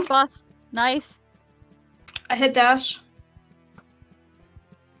 I hit Left him. bus. Nice. I hit dash.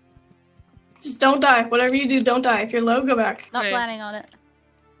 Just don't die. Whatever you do, don't die. If you're low, go back. Not Okay. planning on it.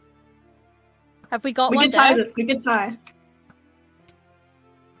 Have we got We one could tie down? this. We could tie.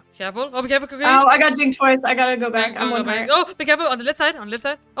 Careful. Oh, be careful, Kokirri. Oh, I got dinged twice. I gotta go back. I'm Go one back. heart. Oh, be careful on the left side.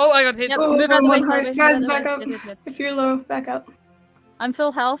 Oh, I got hit. Yep, Oh, move out I'm the way, one heart. Clovish, Guys, move out back the up. way. Good. If you're low, back up. I'm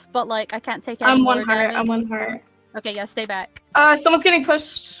full health, but like I can't take any I'm more one heart. damage. I'm one heart. Okay, yeah, stay back. Someone's getting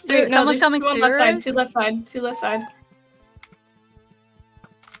pushed. Dude, Wait, no, someone's there's coming two on left side. sewers. Two left side. Two left side.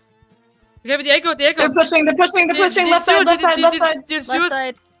 Be careful, the echo. They're pushing. They're pushing. They're pushing. Left side. Left side. Left side. Left Sewers.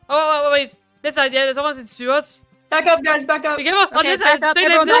 side. Oh, wait. Left side, yeah, there's someone in sewers. Back up, guys. Back up. Be careful, on the Okay, left side, back up, straight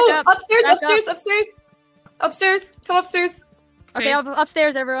everyone left. back No, up. upstairs. Back Upstairs. up. Upstairs. Upstairs. Come upstairs. Okay,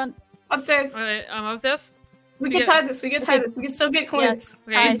 upstairs, everyone. Upstairs. Alright, I'm upstairs. We can Yeah. tie this. We can tie this. We can still get coins.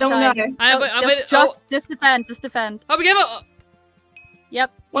 Okay. Guys, don't Tie. die. I'm waiting. Just defend. Just defend. Oh, be careful.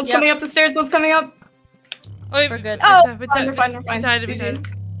 Yep. One's Yep. coming up the stairs. One's coming up. Oh, We're good. Oh, we we're fine. We're fine. tied.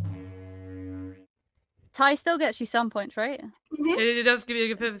 GG. Tie still gets you some points, right? Mhm. It does give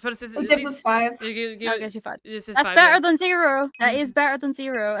you first. It gives us 5. That gives you 5. This is That's 5, better yeah. than 0. That is better than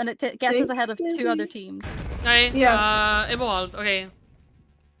 0, and it gets us ahead of 2 other teams. Okay, Yeah. Emerald, okay.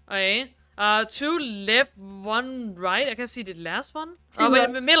 Okay. 2 left, 1 right. I can see the last one. Two Oh, wait,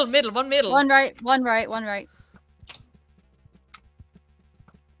 left. middle, 1 middle. 1 right, 1 right, 1 right.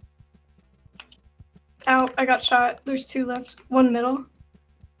 Ow, I got shot. There's 2 left. 1 middle.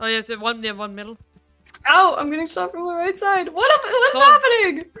 Oh, yeah, it's 1 middle. Ow, I'm getting shot from the right side. What's Go.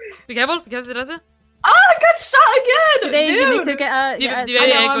 happening? Be careful, because it does it. Ah, I got shot again! Today you need to Dude! get I'm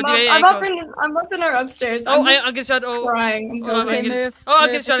up in our upstairs. Oh, I'm just I'll get shot. Oh, crying. I'm Oh, going. I get- move. oh, I'll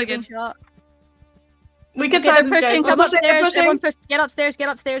move, get shot if you're again. getting shot. We can Okay, tie they're this, guys. pushing, They're come pushing, they're upstairs, everyone pushing. push, get upstairs, get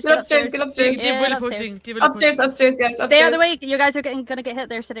upstairs, Get upstairs, get keep upstairs. really Yeah, pushing. Keep really Upstairs, pushing. upstairs, guys. Stay out Upstairs. of the way, you guys are gonna get hit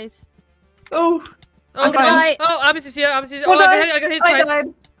there, Sadaze. Oh, Oh, I'm come fine. on. Oh, Abis is here. Abis is. Oh, Oh, no, I got hit I twice. died.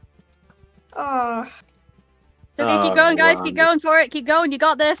 Ah, So okay, keep going, guys, keep going for it, keep going, you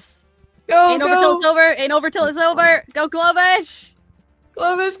got this. go, Ain't over till it's go. over, ain't over till it's over. Go, Clovish!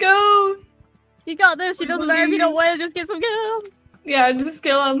 Clovish, go. You got this, it doesn't matter if you don't win, just get some kills. Yeah, just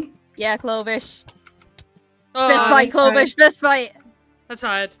kill him. Yeah, Clovish. Oh, Fist fight, that's fine. Clovish, fist fight. that's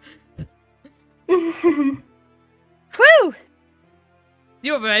hard. Whew!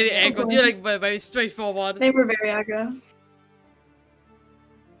 You were very aggro. You're like very straightforward. They were very aggro.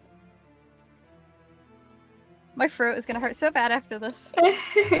 My throat is gonna hurt so bad after this.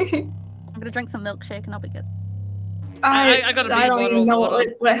 I'm gonna drink some milkshake and I'll be good. I got a big I don't bottle even of know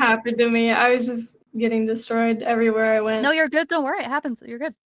water. what happened to me. I was just getting destroyed everywhere I went. No, you're good, don't worry, it happens, you're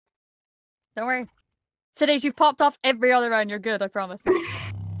good. Don't worry. Sadaze, you've popped off every other round, you're good, I promise.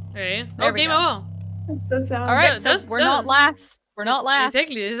 Okay. There Oh, we game go. over. It's so sad. Alright, so that's- we're not last. We're not last.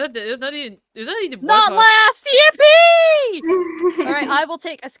 Exactly. It's not even. It's not even. Not boycott. last! Yippee! Alright, I will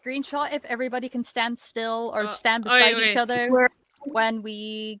take a screenshot if everybody can stand still or stand beside okay. each other Where- when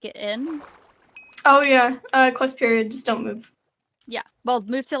we get in. Oh yeah, quest period. Just don't move. Yeah, well,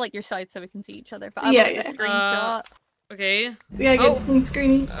 move to like your side so we can see each other. But I Yeah, will take a yeah. screenshot. Okay. We gotta Oh. get some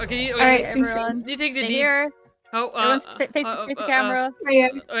screening. Okay. Alright, Okay. team everyone. You take the Stay lead. here. Oh, Everyone's face the camera. Right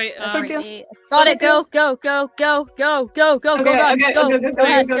here. wait, Torteal. Got it. Go, go, go, go, go, go, go, Okay, go, run, okay, go, go, go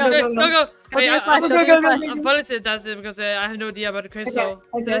ahead, go, go. go, go, go. Go Wait, to your quest, go, go to go, your go, quest. go. I'm following it does it because I have no idea about the quest. Okay, So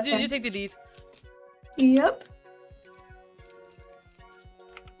okay, let's you okay. take the lead. Yep.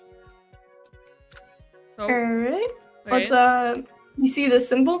 Oh, Alright. okay. Let's you see the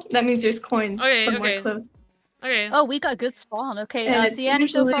symbol? That means there's coins Okay, somewhere okay. close. Okay. Oh, we got a good spawn. Okay, And it's see any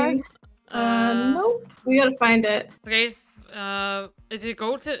so far? usually nope. We gotta find it. Okay. Is it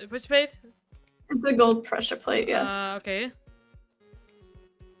gold? Which plate? It's a gold pressure plate, yes. Okay.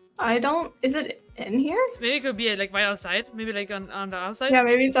 I don't is it in here? Maybe it could be like right outside. Maybe like on the outside. Yeah,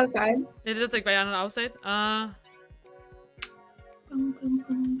 maybe it's outside. It is like right on the outside.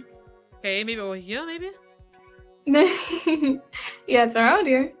 Okay, maybe over here. Maybe. Yeah, it's around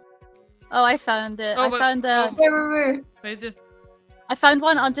here. Oh, I found it. Oh, I found Where? Where is it? I found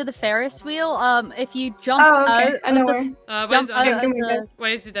one under the Ferris wheel. If you jump Oh, okay. out, I know of the, where. Where is jump it? out Okay, of come here, the. guys.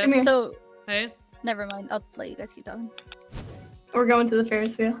 Where is it Come then? here. So Hey. never mind. I'll let you guys keep going. We're going to the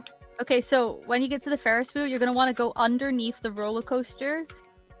Ferris wheel. Okay, so when you get to the Ferris wheel, you're gonna want to go underneath the roller coaster.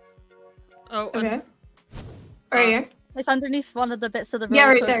 Oh. Okay. Right here. It's underneath one of the bits of the roller Yeah,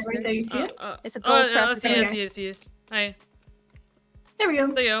 right coaster. there, right there. You see it? It's a gold I pressure see it. I plate. see it. I see it. Hey. There we go.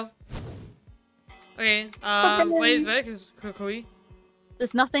 There you go. Okay. Where is Kokirri?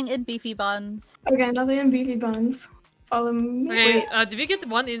 There's nothing in beefy buns. Okay, nothing in beefy buns. Follow me. Okay. Wait. Did we get the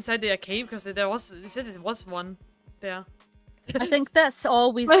one inside the arcade? Because there was. They said there was one there. I think that's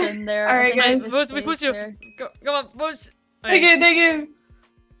always been there. I Alright, think it guys. was We push you. there. Go, come on, push. Thank you, thank you.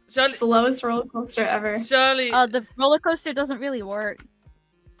 Surely. Slowest roller coaster ever. Surely. The roller coaster doesn't really work.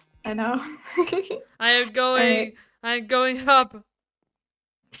 I know. I am going. Alright. I am going up.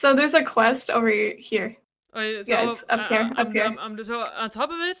 So there's a quest over here. Okay, Yeah, it's up here, up here. I'm so on top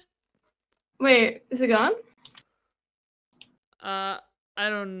of it. Wait, is it gone? I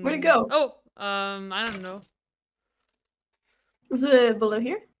don't. Where'd it go? Oh, I don't know. Is it below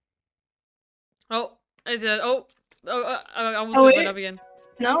here? Oh, is it? Oh, I almost Oh, went wait. up again.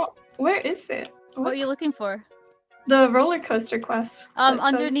 No. Where is it? What are you looking for? The roller coaster quest. that says-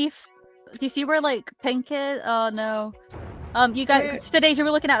 Underneath. Do you see where like pink is? Oh no. You got Where- Sadaze, you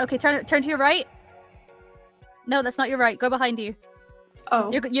were looking at. Okay, turn to your right. No, that's not your right. Go behind you.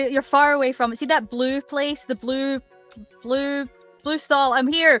 Oh. You're far away from it. See that blue place? The blue stall. I'm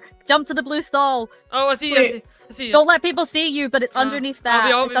here. Jump to the blue stall. Oh, I see. I Wait. see. I see. Don't let people see you, but it's underneath that.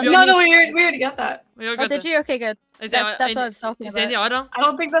 we all- It's we all- underneath- No, we already got that. We all Oh, got did the- you? Okay, good. Is That's what I was talking Is there any about. other? I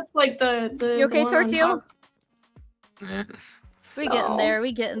don't think that's like the You okay, one on Torteal? top. We getting Oh, there.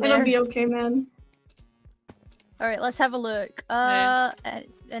 We getting It'll there. be okay, man. All right, let's have a look.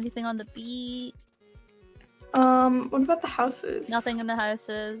 Anything on the beat? What about the houses? Nothing in the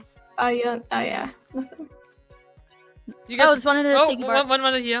houses. Yeah, nothing. You Oh, there's one in the oh, tiki bar.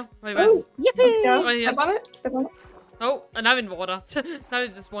 one here. Wait, Oh, where's? let's Yippee! go. Right here. Step on it. Step on it. Oh, and I'm in water. Now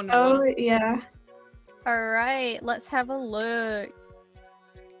it's just one in Oh, water. yeah. All right, let's have a look.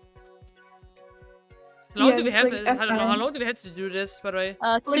 How long Yeah, do we just have? like I don't know. How F9. long do we have to do this? By the way. 2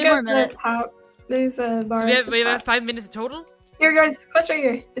 Look more at minutes. the top. There's a bar. So we at have the we have top. 5 minutes in total. Here, guys. Quest right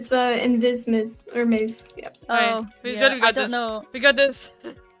here. It's Invis Maze or Maze. Yep. Oh, we yeah, surely got I don't this. know. We got this.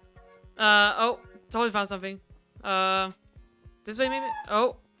 Oh, totally found something. This way maybe.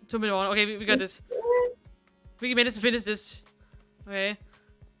 Oh, 2 minute one. Okay, we got this. We managed to finish this. Okay.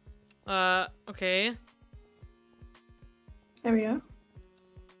 Okay. There we go.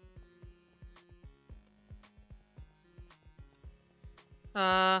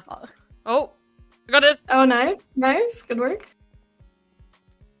 Oh, I got it. Oh, nice. Nice. Good work.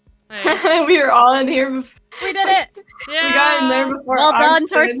 Hey. We were all in here before. We did it! Yeah. We got in there before. Well done,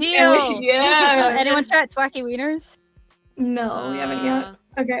 Ox did, and Torteal! yeah. Anyone try Twacky Wieners? No, we haven't yet.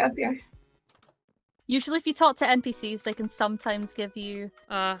 Okay, up here. Usually if you talk to NPCs, they can sometimes give you... Is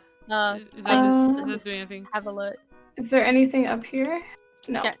that Uh, doing anything? Have a look. Is there anything up here?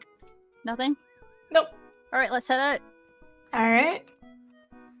 No. Check. Nothing? Nope. Alright, let's head out. Alright.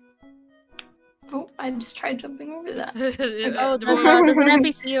 Oh, I just tried jumping over that. Oh, The there's, more- there's an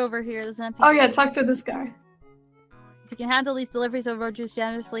NPC over here. There's an NPC. Oh yeah, talk to this guy. If you can handle these deliveries of Rogers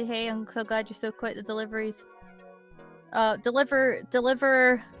generously, hey, I'm so glad you're so quick at deliveries.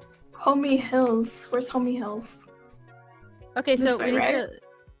 Deliver... Homie Hills. Where's Homie Hills? Okay, This so way, we need right? to...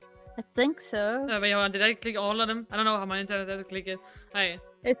 I think so. Wait, hold on. Did I click all of them? I don't know how my internet had to click it. Hey,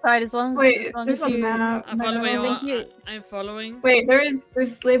 It's fine, as long as, Wait, as, long there's as a you... map. I'm following. Wait, No. hold Thank on. you. I'm following. Wait, there's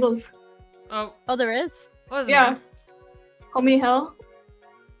labels. Oh, Oh, there is? what is Yeah. that? Homie Hill.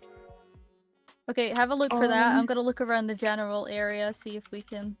 Okay, have a look for that. Um, I'm gonna look around the general area, see if we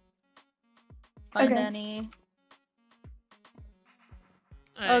can find Okay. any.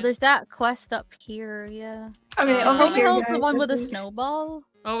 Oh, there's that quest up here, yeah. Okay, over Home here, Hill's guys, the one I with a think. snowball.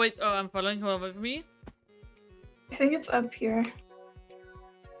 Oh wait, oh I'm following her with me. I think it's up here.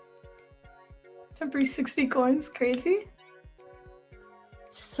 Temporary 60 coins, crazy.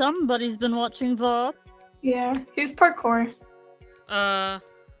 Somebody's been watching VOD. Yeah, here's parkour.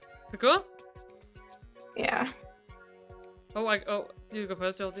 Go? Yeah. Oh, you go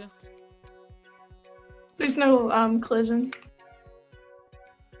first, Jordi. There's no collision.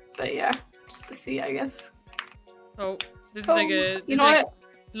 But yeah, just to see, I guess. Oh, this is Oh, like a you know what?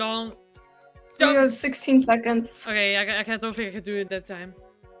 long. It goes 16 seconds. Okay, I don't think I can do it that time.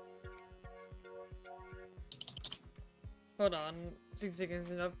 Hold on, 6 seconds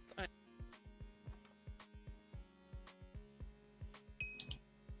is enough.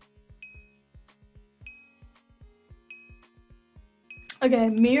 Okay,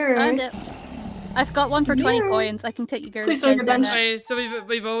 mirror. Found it. I've got one for 20 Mirror. coins. I can take you guys. Please don't get down benched. there. Okay, so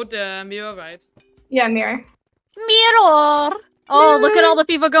we vote mirror, right? Yeah, mirror. Mirror! Oh, look at all the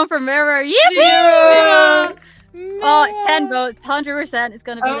people going for mirror. Yippee! Mirror! Oh, it's 10 votes. 100% it's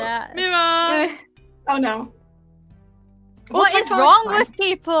gonna be Oh, that. Mirror! Eh. Oh no. What Well, is Tectonic's wrong fine. with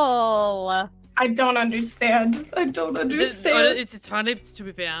people? I don't understand. I don't understand. It's Tectonic, to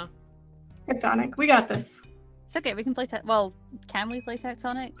be fair. Tectonic, we got this. It's okay, we can play well, can we play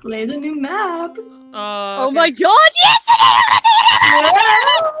Tectonic? Play the new map. Oh Okay. my god, yes!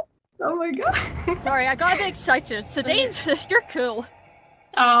 Oh my god. Sorry, I got a bit excited. Today's you're cool.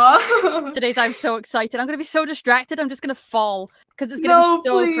 Aw. Today's I'm so excited. I'm gonna be so distracted. I'm just gonna fall because it's gonna be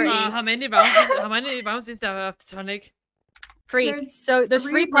so please. pretty. How many rounds is there of Tectonic? 3. There's There's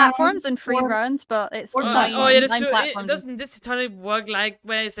 3 3 platforms rounds, and 3 4 rounds, but it's four 9, platforms. Oh yeah, 9 that's true. platforms. Doesn't this Tectonic work like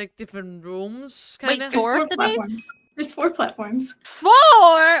where it's like different rooms, kind Wait, of? There's 4 4 today's? platforms. There's 4 platforms. 4!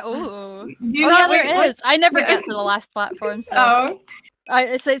 Ooh. Do you Oh not yeah, wait, there what? is. I never Yeah. get to the last platform, so Oh.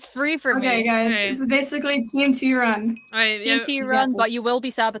 it's free for Okay, me. guys. Okay. This is basically TNT run. Alright, yeah. TNT you run, got but this. you will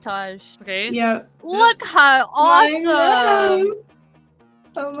be sabotaged. Okay. Yep. Look how My awesome! God.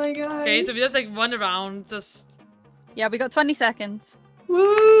 Oh my god. Okay, so we just like run around, just Yeah, we got 20 seconds.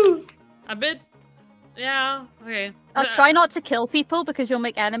 Woo! a bit. Yeah. Okay. Try not to kill people because you'll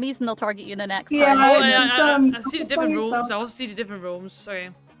make enemies and they'll target you the next Yeah, time. Oh, just, I see the focus on different rooms. yourself. I also see the different rooms. Okay.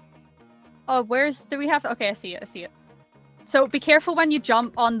 Oh, do we have? Okay, I see it. So be careful when you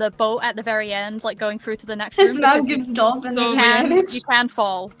jump on the boat at the very end, like going through to the next His room. map because gives dolphin So advantage. you can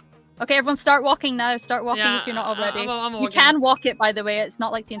fall. Okay, everyone start walking now. Start walking Yeah, if you're not already. I'm You walking. can walk it, by the way. It's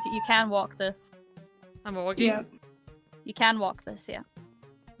not like TNT. You can walk this. I'm walking. Yeah. You can walk this, yeah.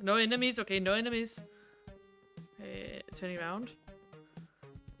 No enemies. Okay, no enemies. Okay, turning around.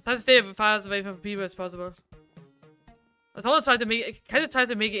 Try to stay as far away from people as possible. I always try to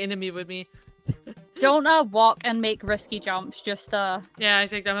make an enemy with me. Don't walk and make risky jumps. Just Yeah, I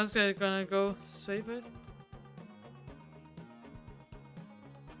think I'm just gonna go straight for it.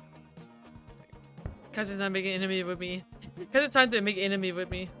 Cause it's not making an enemy with me. Cause it's trying to make an enemy with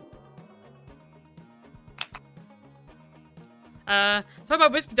me. Talk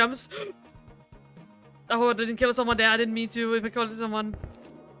about risky jumps. I hope I didn't kill someone there. I didn't mean to. If I killed someone,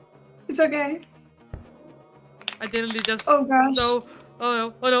 It's okay. I didn't just. Oh gosh. No. Oh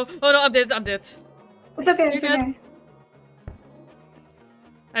no. Oh no. Oh no. I'm dead. I'm dead. It's okay. It's You're good. okay.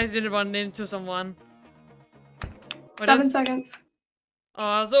 I just didn't run into someone. What 7 is- seconds.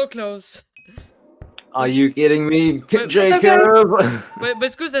 Oh, so close. Are you kidding me, Wait, Jacob? But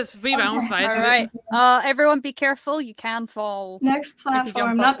it's good there's 3 rounds, right? So we- Alright. Everyone be careful. You can fall. Next jump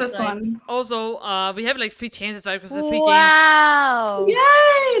platform, off not the this side. one. Also, we have like 3 chances, right? Because the 3 Wow!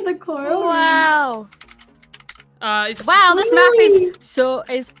 Yay! The coral. Wow! games. It's Wow, this map Whee!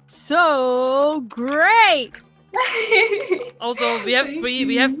 is so great! also we have Thank 3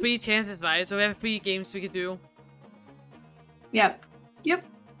 you. chances, right? So we have 3 games we could do. Yep.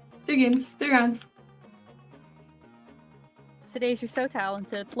 3 games, 3 rounds. Today's you're so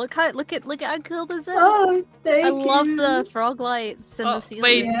talented. Look at how cool this is. Oh, thank you. I love the frog lights in the ceiling.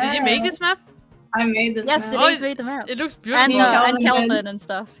 Wait, did you make Yeah. this map? I made this Yes, map. today's Oh, made them out. It looks And beautiful. Kelvin and did. Kelvin and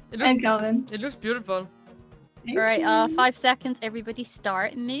stuff. And Calvin. It looks beautiful. Thank Alright, you. 5 seconds, everybody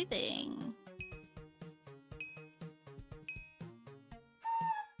start moving.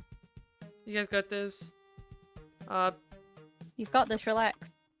 You guys got this. You've got this, relax.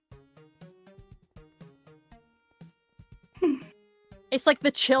 It's like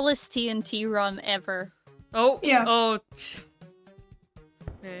the chillest TNT run ever. Oh. Yeah. Oh.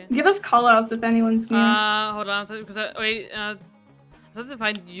 Okay. Give us callouts if anyone's new. Hold on, because wait. I have to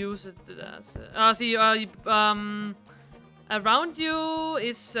find use it. See. Around you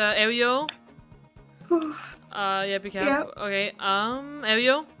is Ario. Yeah, be careful. Yeah. Okay,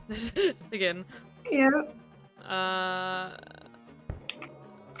 Avio? Again. Yeah.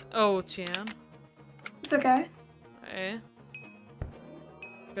 Oh, Tian. It's okay. Okay.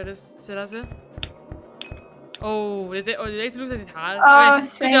 Gør det Sadaze. Oh, det er ikke så lus af sit hard. Oh, Okay,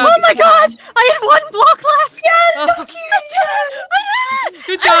 thank good Oh job. my god! I had one block left! Yes! Oh. I did it!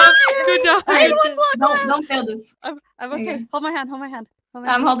 Good job! Good job! I had one block left! Don't fail this. I'm There you okay. go. Hold my hand, hold my hand. Hold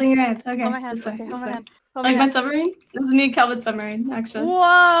my I'm hand. holding your hand. Okay. Hold my hand. This way. Okay, This hold my way. hand. Hold my Like my hand. submarine? This is me, Calvin's submarine, actually.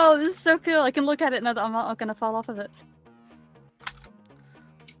 Whoa, this is so cool. I can look at it now that I'm not gonna fall off of it.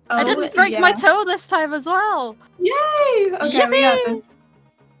 I didn't break my toe this time as well. Yay! Okay, we got this.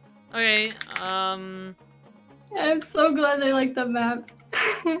 Okay, I'm so glad they like the map.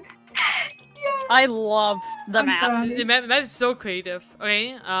 Yeah. I love the I'm map. sorry. the map is so creative.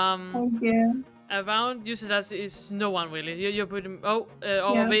 Okay, Thank you. around you Sadaze is no one really. You're pretty. Oh,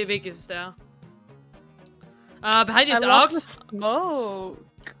 Yeah. Vig is there. Behind you I is love the Ox. smoke.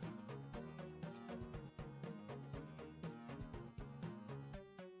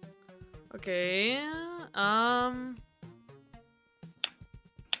 Okay.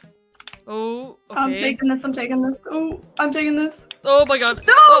 Oh, okay. I'm taking this. I'm taking this. Oh, I'm taking this. Oh my god.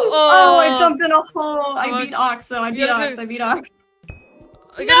 No! Oh, I jumped in a hole. I Oh, beat Ox, though. I beat yeah, Ox. I beat Ox.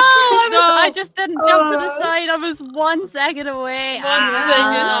 I No, gotta- I just didn't jump to the Oh. side. I was 1 second away. One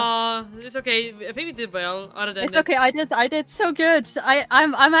Ah. second. Oh, it's okay. I think we did well. Other than It's okay. I did so good.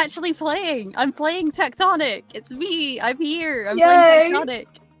 I'm actually playing. I'm playing Tectonic. It's me. I'm here. I'm Yay. playing Tectonic.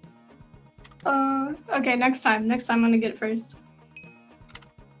 Okay, next time. Next time I'm gonna get it first.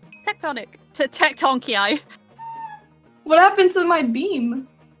 Tectonic. Tectonki. What happened to my beam?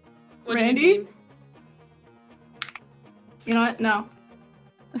 What do you Randy? mean? You know what? No.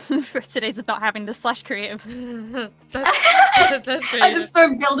 Today's is not having the slash creative. That's I crazy. just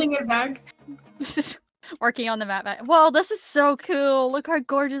started building it back. Working on the map. Whoa, this is so cool. Look how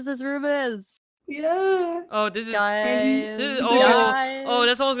gorgeous this room is. Yeah. Oh, this is. Guys. This is. Guys. Oh,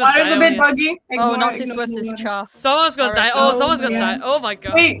 that's someone's gonna Water's die. a over bit here. buggy. Oh, Ignore- not too ignore swift the is water. chuff. Someone's gonna Alright. die. Oh, Oh someone's gonna my die. Oh my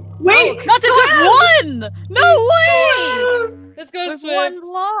god. Wait! Not just with one! No way! Let's go With Swift. one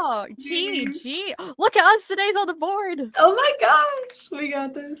block. GG. Look at us. Today's on the board. Oh my gosh! We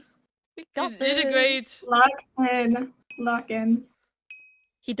got this. We You got did it this. great. Lock in. Lock in.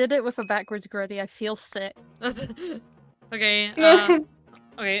 He did it with a backwards gritty. I feel sick. Okay.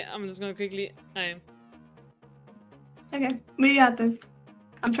 Okay. I'm just gonna quickly. Okay, we got this.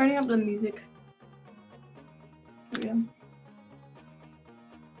 I'm turning up the music. There we go.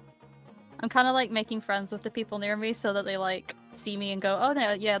 I'm kind of like making friends with the people near me so that they like see me and go, oh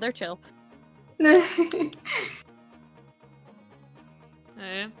no, yeah, they're chill.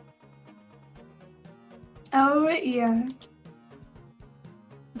 Oh yeah.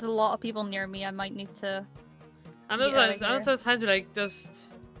 There's a lot of people near me. I might need to. I'm Yeah, just trying to like just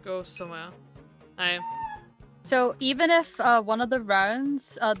go somewhere. So even if one of the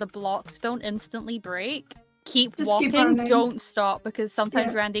rounds, the blocks don't instantly break, keep Just keep walking. running. Don't stop because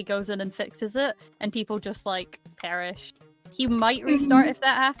sometimes Yeah. Randy goes in and fixes it, and people just like perish. He might restart if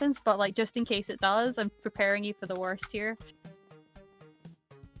that happens, but like just in case it does, I'm preparing you for the worst here.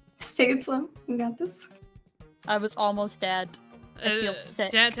 Just take it slow. We got this. I was almost dead. I feel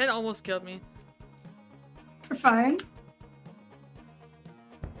sick. 10 almost killed me. We're fine.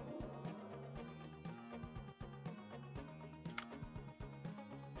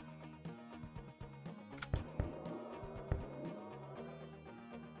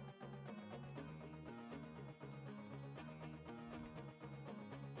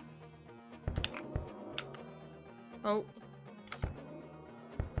 Oh.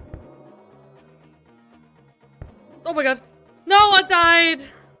 Oh my god. No, I died!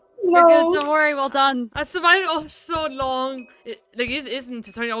 You're good. No. Don't worry. Well done. I survived oh so long. Isn't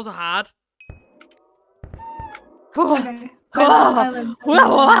Tectonic also hard? Okay. Ah. I live. We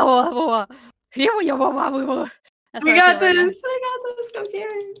We got this. We got this.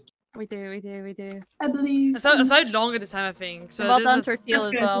 Kokirri. We do. I believe. I survived longer this time, I think. So Well this done, was- Torteal, That's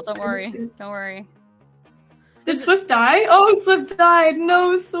as good, well. that's Don't good, worry. that's good. Don't worry. Did Swift die? Oh, Swift died.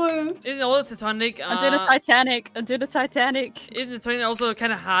 No, Swift. Isn't also Tectonic? I'm doing a Titanic. I'm doing a Titanic. Isn't Tectonic also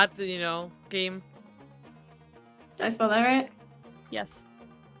kind of hard, game? Did I spell that right? Yes.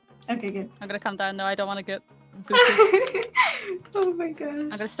 Okay, good. I'm gonna come down though. I don't want to get booted. Oh my I'm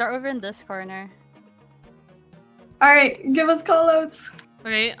gosh. gonna start over in this corner. Alright, give us callouts.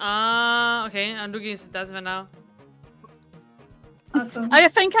 Okay, okay, I'm looking at that right now. Awesome. I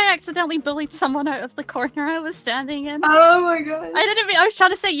think I accidentally bullied someone out of the corner I was standing in. Oh my god. I didn't mean. I was trying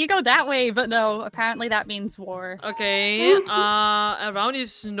to say you go that way, but no. Apparently that means war. Okay. Around you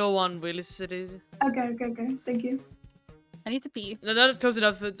is no one really. Sadaze. Okay. Thank you. I need to pee. No, not close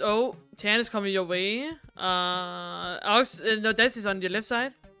enough. Oh, Tian is coming your way. Alex, no, Des is on your left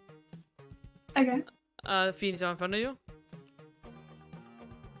side. Okay. Fiend is in front of you.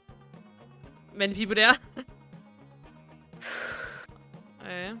 Many people there.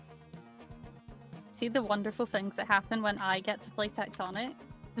 Okay. See the wonderful things that happen when I get to play Tectonic.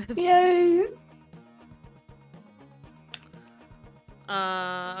 Yay.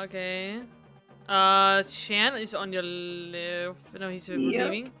 Okay. Chan is on your left. No, he's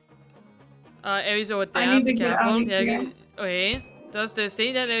leaving. Aries over there. need Be to get out careful. of here. Okay. Just stay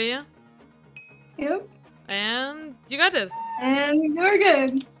in that area. Yep. And you got it. And we're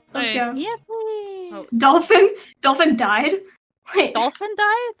good. Let's Hey. go. Yippee! Oh. Dolphin died? Wait, Dolphin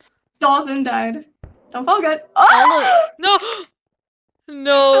died? Dolphin died. Don't fall, guys. Oh! No!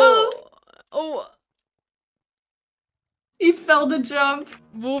 No! Oh, He fell the jump.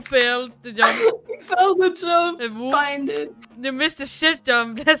 Wu failed the jump. He fell the jump. Wu, Find it. you missed the shit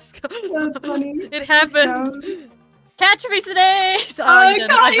jump. Let's go. That's funny. It happened. Catch me today! Oh, I you didn't.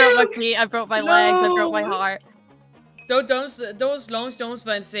 got I broke my you! feet, I broke my legs, I broke my No. heart. Those long stones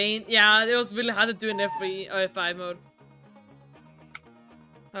were insane. Yeah, it was really hard to do in F3 or F5 mode.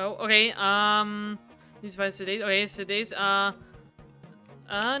 Oh, okay. Need to find Sadaze. Okay, Sadaze. No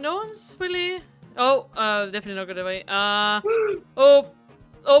one's really. Oh, definitely not good away. Oh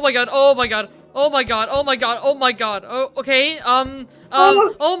my god. Oh my god. Oh my god. Oh my god. Oh my god. Oh, okay.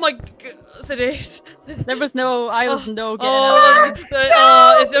 Oh my. Sadaze. There was no, I was no getting Oh,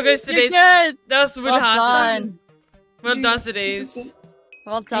 out. it's okay, You're Sadaze. good! That was really Well hard. done. Well done, Jesus. Sadaze.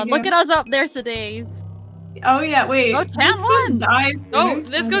 Well done. you Look go. at us up there, Sadaze. Oh yeah, wait. Oh, Chan This one won. dies Oh, sooner.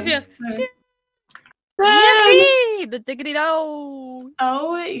 let's go, Okay. Tian. Alright. Yippee! The diggity do.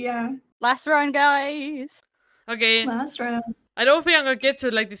 Oh yeah. Last round, guys. Okay. Last round. I don't think I'm gonna get to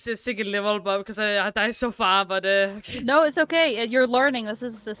like this second level, but because I died so far. But okay. No, it's okay. You're learning. This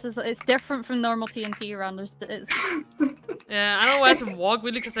is it's different from normal TNT run. It's Yeah, I don't know where to walk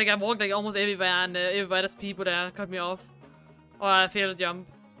really, because like I walked like almost everywhere, and everywhere there's people that cut me off, or I failed to jump.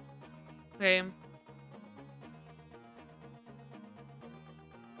 Okay.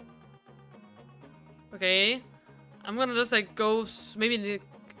 Okay. I'm gonna just like go maybe in the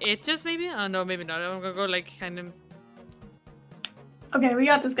edges, maybe. No, maybe not. I'm gonna go like kind of. Okay, we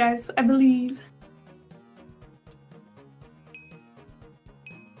got this, guys. I believe.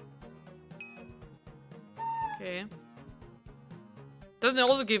 Okay. Doesn't it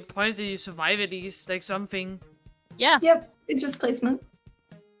also give points that you survive at least, like something? yeah. Yep. It's just placement.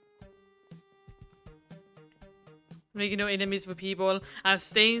 Making no enemies for people. I'm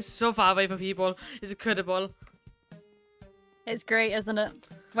staying so far away from people. It's incredible. It's great, isn't it?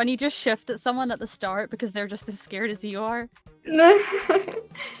 When you just shift at someone at the start because they're just as scared as you are.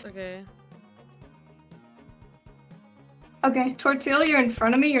 Okay. Okay, Torteal, you're in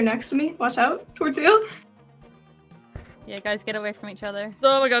front of me. You're next to me. Watch out, Torteal. Yeah, guys, get away from each other.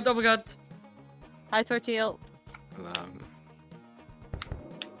 Oh my god, oh my god. Hi, Torteal.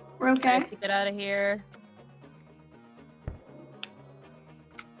 We're okay. Get out of here.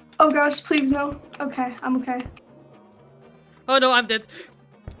 Oh gosh, please no. Okay, I'm okay. Oh no, I'm dead.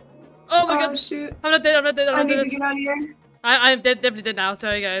 Oh my Oh god. shoot. I'm not dead, I'm not dead, I I'm need not to dead. get out of here. I'm dead, definitely dead now.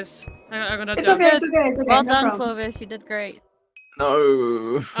 Sorry guys. I'm gonna It's jump. okay, it's okay, it's okay. Well no done, problem. Clovish. You did great.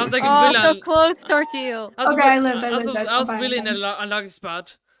 No. I was like Oh, really so close, Torteal. Okay, I lived, I I'm was fine, really I'm in fine. a unlucky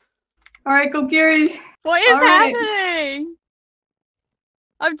spot. Alright, Kokirri. What is All right. happening?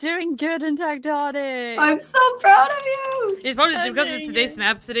 I'm doing good in Tectonic. I'm so proud of you. It's probably because it's Amazing. today's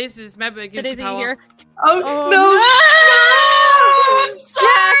map. Today's map gives Today's you power. here. Oh, Oh, no. I'm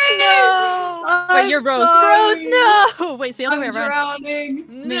Jack, sorry. no! I'm Wait, you're Rose. sorry. Rose, no! Wait, it's the other way I'm around.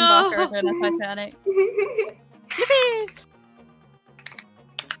 drowning. Me and Buck are No. in a Titanic. Yippee!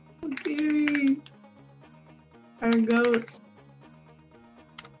 Kokirri. Our goat.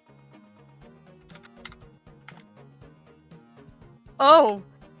 Oh!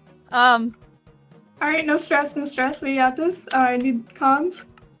 Alright, no stress, no stress. We got this. I need comms.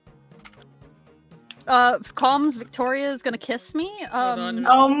 Comms, Victoria's gonna kiss me. on.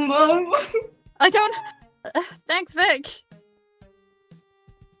 I don't. Thanks, Vic.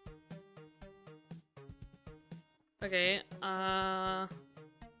 Okay.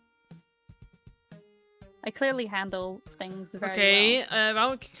 I clearly handle things very Okay. well.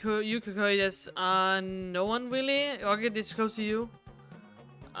 Around you, Kokirri, there's no one really. Rocket is close to you.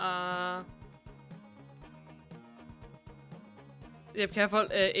 Yep, careful.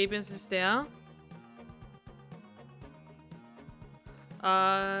 Abians is there.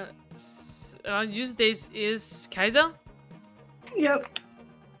 Use days is Kaiser. Yep.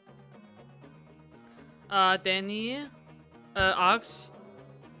 Danny. Arx.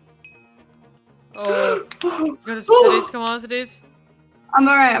 Oh. Good as today's. Come on, today's. I'm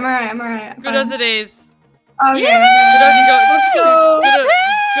alright. I'm Good as today's. Okay. Let's go.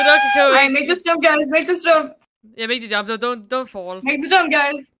 Good luck, Kiko. Alright, make this jump, guys. Make this jump. Yeah, make the jump. Don't fall. Make the jump,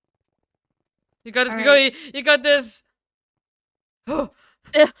 guys. You got this, All Kiko. You got this. Oh.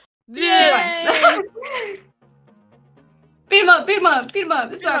 Yeah. Beat him up.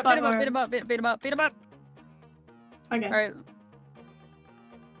 This is our platform. Beat him up. Okay. Alright.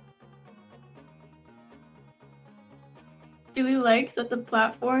 Do we like that the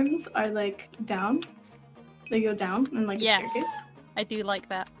platforms are like down? They go down in like a Yes. staircase? I do like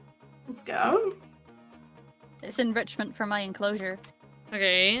that. Let's go. It's enrichment for my enclosure.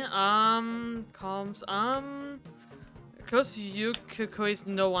 Okay, comms, close to you, Kiko is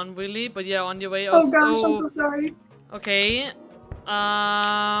no one really, but yeah, on your way. Oh gosh, I'm so sorry. Okay,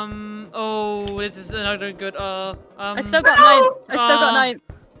 oh, this is another good, I still got 9. I still got 9.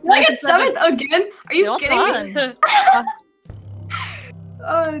 Did I get 7th again? Are you Well kidding me? done.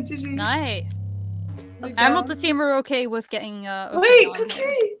 Oh, GG. Nice. Let's Emerald go. the team are okay with getting okay Wait, on.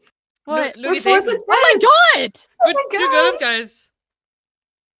 Kokirri! What? Look We're at 4th this. and 5th! Oh my god! Good, my good job, gosh. guys.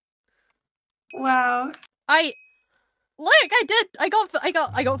 Wow. Look,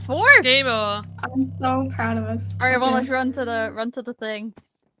 I got 4. Game over. I'm so proud of us. Alright, well Okay. let's run to the thing.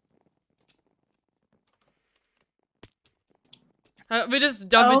 We just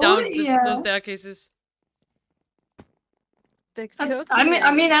dump it down yeah. those staircases. Big That's, cookie.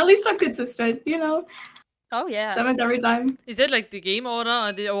 I mean, at least I'm consistent, you know? Oh yeah. 7th every time. Is that like the game order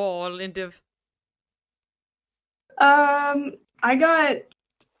or the overall in div? I got...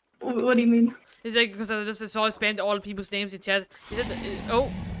 What do you mean? Is that because I just saw spend all people's names in chat? Is it?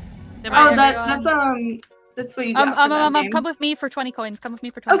 Oh, never Oh, mind. that's what you got for that game. Come with me for 20 coins. Come with me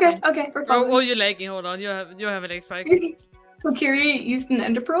for 20 Okay, coins. okay, we're Oh, following. you're lagging. Hold on. You have an X spike. Kokirri used an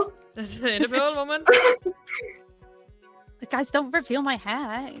ender pearl? That's an interval moment. Guys, don't reveal my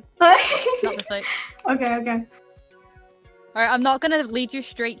hat. Not this way. Okay. Alright, I'm not gonna lead you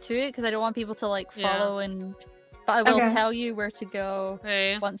straight to it because I don't want people to like follow and. But I will Okay. tell you where to go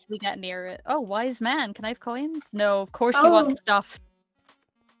Hey. once we get near it. Oh, wise man, can I have coins? No, of course you Oh. want stuff.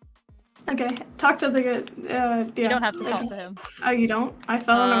 Okay, talk to the yeah. You don't have to talk to him. Oh, you don't? I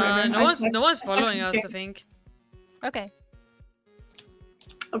fell in a river. No one's following us, I think. Okay,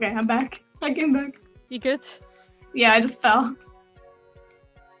 Okay, I'm back. I came back. you good? Yeah, I just fell.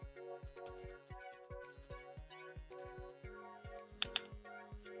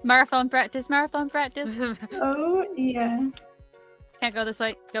 Marathon practice. Oh, yeah. Can't go this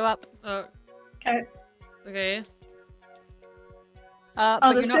way. Go up. Okay. Okay.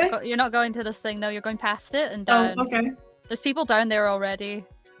 But this way? you're not going to this thing. No, you're going past it and Oh, down. okay. There's people down there already.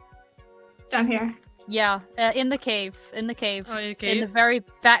 Down here. Yeah, in the cave. Oh, in the In cave. the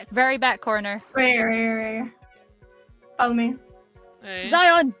very back corner. Right. Follow me. Hey.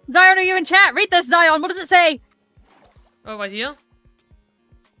 Zion, are you in chat? Read this, Zion. What does it say? Oh, right here.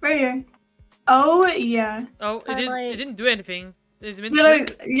 Right here. Oh, yeah. Oh, I it like- didn't do anything. It's meant You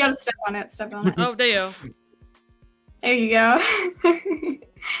to. gotta step on it. Oh, there you go. There you go.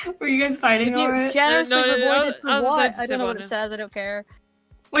 Were you guys fighting If you over it? generously No, rewarded I was for what? decided to I don't know step what on it it. says. I don't care.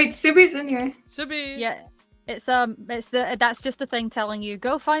 Wait, Subi's in here. Should be. Yeah, it's that's just the thing telling you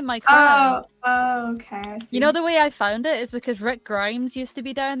go find my crown. Oh, okay. I see. You know the way I found it is because Rick Grimes used to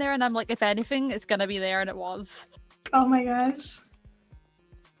be down there, and I'm like, if anything, it's gonna be there, and it was. Oh my gosh.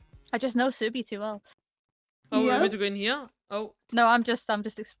 I just know Subi too well. Oh, Yeah. we're meant to go in here. Oh. No, I'm just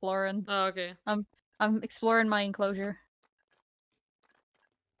exploring. Oh, okay. I'm exploring my enclosure.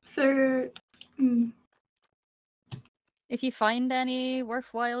 Sir. If you find any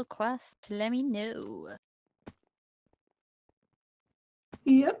worthwhile quests, let me know.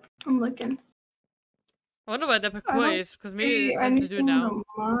 Yep, I'm looking. I wonder where the I parkour don't is, because maybe See it's something to do anything in now. the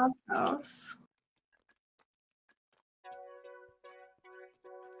mob house.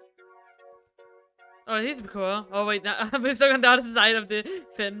 Oh, here's the parkour. Oh wait, now I'm stuck on the other side of the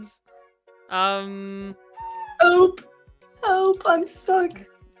fins. Help! Help! I'm stuck.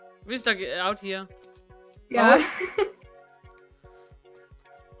 We're stuck out here. Yeah.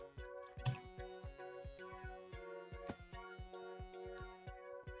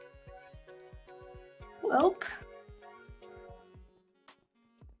 Welp.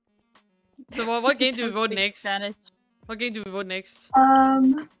 So what game do we vote Speak next? Spanish. What game do we vote next?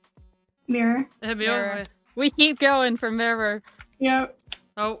 Mirror. Mirror? Mirror. We keep going for Mirror. Yep.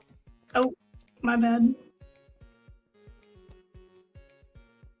 Oh. Oh, my bad.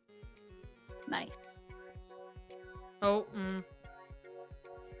 Nice. Oh.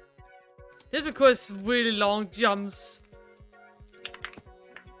 Just because really long jumps.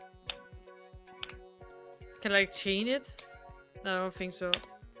 Can I like chain it? No, I don't think so.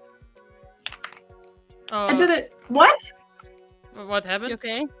 Oh. I did it. What? What happened? You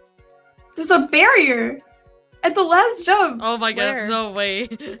okay? There's a barrier at the last jump. Oh my god, Where? no way.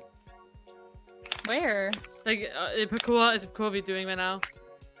 Where? Like, parkour is Kokirri doing right now.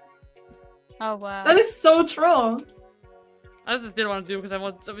 Oh wow. That is so troll. I just didn't want to do because I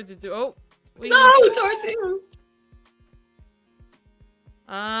want something to do. Oh. Wait. No, Torteal.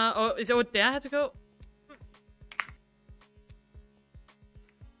 Oh, is it over there I had to go?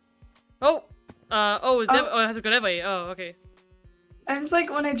 Oh! Oh, it's oh, I have to go that way. Oh, okay. I was like,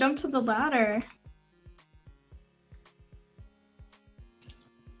 when I jumped to the ladder.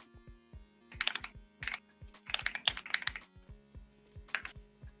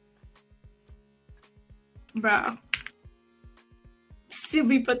 Bro. See,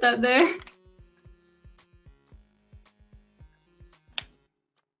 we put that there.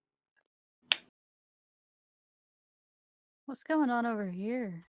 What's going on over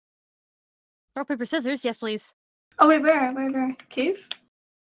here? Rock, paper, scissors. Yes, please. Oh, wait, where? Cave?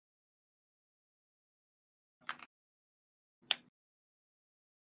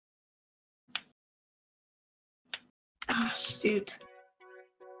 Ah, shoot.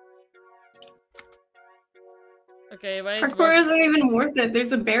 Okay, why is Parkour isn't even worth it.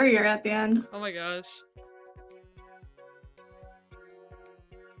 There's a barrier at the end. Oh my gosh.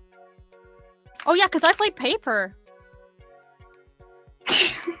 Oh yeah, because I played paper.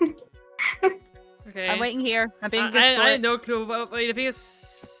 Okay. I'm waiting here. I'm being a good I sport. had no clue. Wait, I think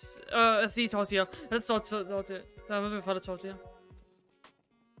it's a sea tortilla. Let's sort it. I'm looking for the tortilla.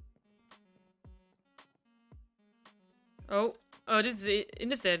 Oh, this is in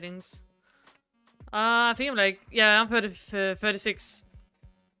the standings. I think I'm like, yeah, I'm 36.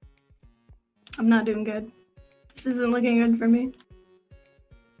 I'm not doing good. This isn't looking good for me.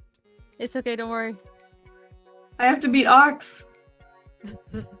 It's okay, don't worry. I have to beat Ox.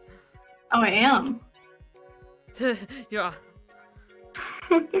 Oh, I am. Yeah.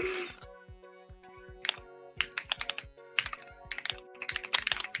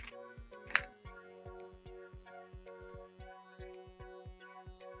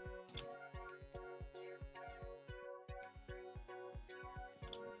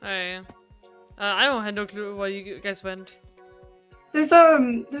 Alright. I don't have no clue where you guys went. There's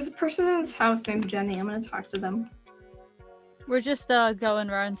a person in this house named Jenny. I'm gonna talk to them. We're just going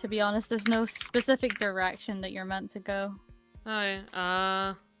around, to be honest. There's no specific direction that you're meant to go. Alright,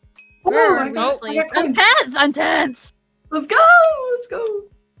 Where I are got- we, I please? got I'm coins. tense! I'm tense! Let's go! Let's go!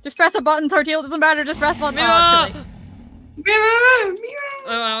 Just press a button, Torteal. Doesn't matter. Just press one. Mirror! Oh,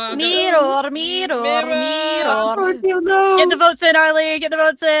 Mirror! mirror, mirror. Torteal, no! Get the votes in, Arlie. Get the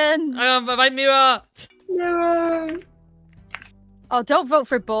votes in. Right mirror! Mirror! Oh, don't vote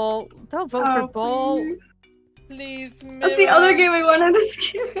for Bull. Don't vote for Bull. Please. Please, mirror! That's the other game we wanted this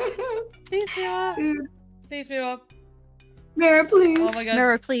game. Please, mirror! Dude. Please, mirror! Mirror, please. Oh my god.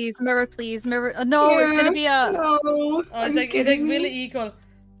 Mirror, please. Mirror, please. Mirror. No, it's gonna be a. No. Oh, it's like really equal.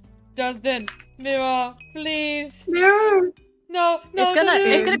 Justin, mirror, please. Mirror. No, It's gonna. no,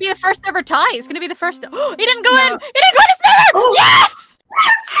 It's gonna be the first ever tie. It's gonna be the first. Oh, he didn't go No. in. He didn't go in his mirror. Oh. Yes.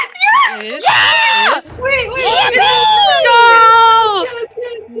 It is. Yes! It is. Wait. Yippee! Let's go!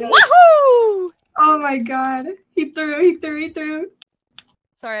 Yes. Woohoo! Oh my god. He threw.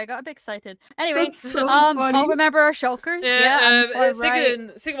 Sorry, I got a bit excited. Anyway, That's so I'll funny. remember our shulkers. Yeah, and far right.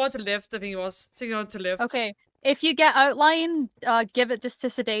 second one to left, I think it was. Second one to left. Okay, if you get outline, give it just to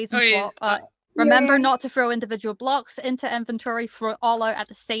Sadaze and Okay, swap. Remember Yeah. not to throw individual blocks into inventory. Throw it all out at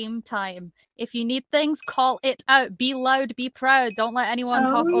the same time. If you need things, call it out. Be loud, be proud. Don't let anyone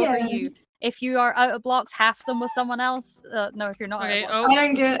talk over yeah. you. If you are out of blocks, half them with someone else. No, if you're not. Okay, out of blocks. I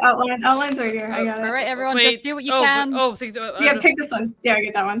didn't get outline. Outline's right here. I got it. All right, everyone, Wait, just do what you oh, can. Oh, second, Yeah, pick this one. Yeah, I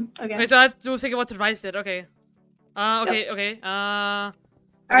get that one. Okay. Wait, so I have to do second one to the right instead. Okay. Okay.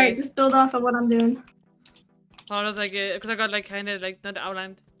 Alright, just build off of what I'm doing. I was like, because I got like kind of like not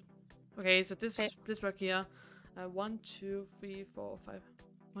outlined. Okay, so this block here. 1, 2, 3, 4, 5.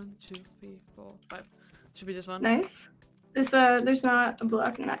 1, 2, 3, 4, 5. Should be this one. Nice. This there's not a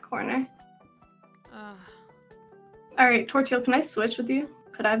block in that corner. Alright, Torteal, can I switch with you?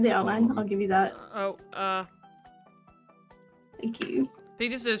 Could I have the outline? I'll give you that. Thank you. I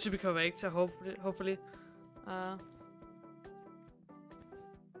think this should be correct. I hope, hopefully.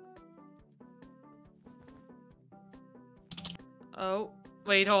 Oh,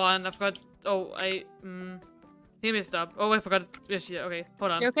 wait, hold on. I forgot. Oh, I he messed up. Oh, I forgot. Yes, yeah. Okay,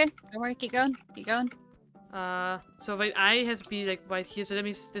 hold on. You're okay. Don't worry. Keep going. Keep going. So wait, I has to be like right here. So that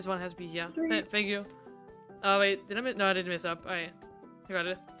means this one has to be here. Thank you. Oh wait, did I miss? No, I didn't mess up. Alright, I got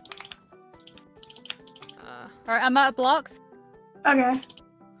it. Alright, I'm out of blocks. Okay.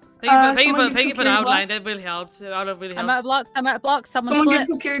 Thank you someone for get the outline. Kokirri That will help. That really I'm out of helps. blocks. I'm out of blocks. Someone Someone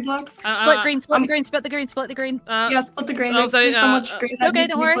split. get Kokirri blocks. Split green. Split the green. Split the green. Split the green. Yeah, split the green. oh, There's, sorry, there's so much green. that Okay, needs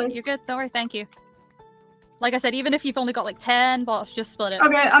to don't be worry. placed. You're good. Don't worry. Thank you. Like I said, even if you've only got like 10 blocks, just split it.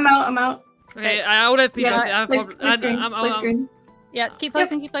 Okay, I'm out. I'm out. Okay, I would have people. Yes, place green. Place green. Yeah, keep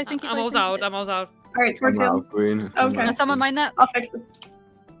placing. Keep placing. Keep I'm placing. also out. I'm also out. All right, I'm out Torteal. of green. Okay. Does someone mind that? I'll fix this.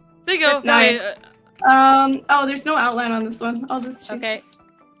 There you go. Nice. Okay, Oh, there's no outline on this one. I'll just choose Okay. this.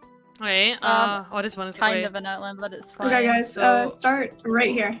 okay. Oh, this one is Kind okay. of an outline, but it's fine. Okay, guys. So- Start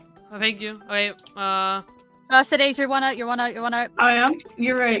right here. Oh, thank you. Okay. Sadaze, you're one out. You're one out. You're one out. I am.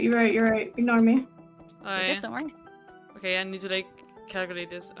 You're right. You're right. You're right. Ignore me. You're Alright. good, don't worry. Okay, I need to like calculate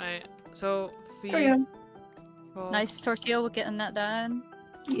this. Alright. So There we 3, go. 4, Nice Torteal, we're getting that down.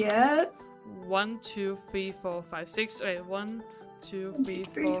 Yeah. 1, 2, 3, 4, 5, 6. Okay, 1, 2, 3,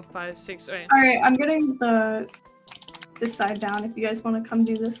 4, 5, 6. Okay. All right. I'm getting this side down. If you guys want to come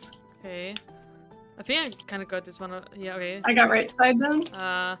do this, Okay. I think I kind of got this one. Yeah. Okay. I got right side down.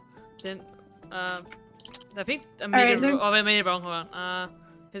 Then I think I Alright, made it. there's- Oh, I made it wrong. Hold on.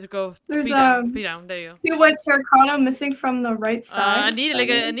 Here's go. There's, 3 down. 3 down. There you go. 2 white terracotta missing from the right side. I need like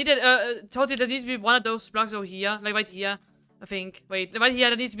I needed totally there needs to be one of those blocks over here, like right here. I think. Wait, right here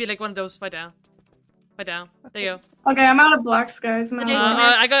there needs to be like one of those right there. Right down. There you go. Okay, I'm out of blocks, guys. I'm out of Jason,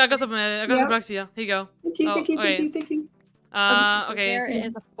 blocks. I got some some Yep. blocks here. Here you go. Thank you, oh, thank you, okay. thank you, thank you. So Okay. there it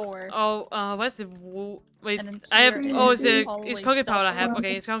is a 4. Oh, where's the wait? And then I have. here Oh, is it's always coconut powder. I have. double.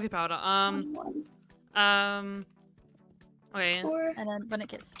 Okay, it's coconut powder. Okay. 4, And then when it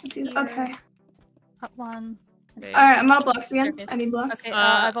gets 2. here, Okay. up 1. Okay. All right, I'm out of blocks again. Okay. I need blocks. Okay,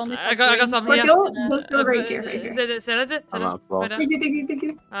 I've only I got some here. Torteal, let's go right here, right here. Say that's it. I'm out of blocks. Thank you, thank you, thank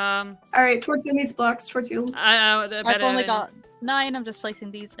you. All right, Torteal needs blocks. Torteal. I've only got 9, I'm just placing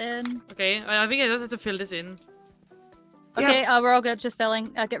these in. Okay, I think I just have to fill this in. Okay, we're all good, just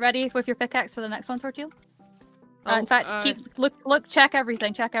filling. Get ready with your pickaxe for the next one, Torteal. In fact, look, check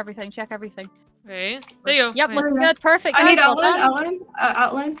everything, check everything, check everything. Okay, there you go. Yep, Okay. looking good, perfect, guys, I need well outline, done.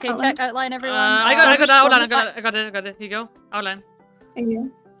 outline. Okay, outline. check outline, everyone. I got the outline. Focus I got it. Here you go. Outline. Thank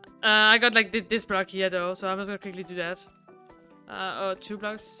you. I got like this block here though, so I'm just gonna quickly do that. 2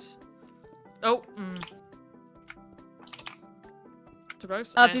 blocks. Oh. 2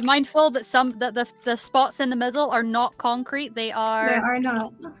 blocks. Be mindful that the spots in the middle are not concrete. They They are are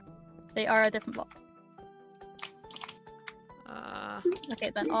not. a different block. Okay,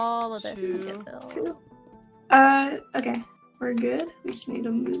 then all of this can 2. get filled. 2. Okay. We're good. We just need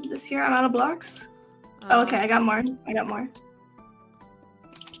to move this here. I'm out of blocks. Oh, okay, I got more. I got more.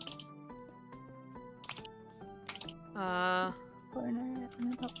 Corner, and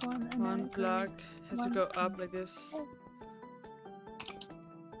then up 1, and then One block has to one, go up like this.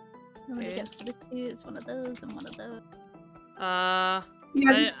 And when it Okay. gets to the 2, it's one of those and one of those.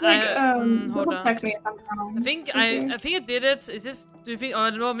 Yeah, just like hold double on. check me if I'm wrong. I think Okay. I did it. Is this? Do you think? Oh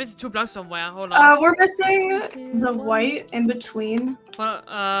no, I'm missing 2 blocks somewhere. Hold on. We're missing the white in between. Well,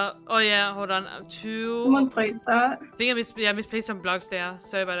 oh yeah, hold on. 2. Someone placed that. I think I misplaced some blocks there.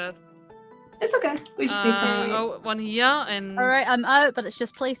 Sorry about that. It's okay. We just need some white. Oh, one here and. Alright, I'm out, but it's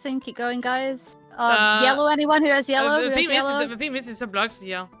just placing. Keep going, guys. Uh, Yellow, anyone who has yellow? I Who has yellow? think missing some blocks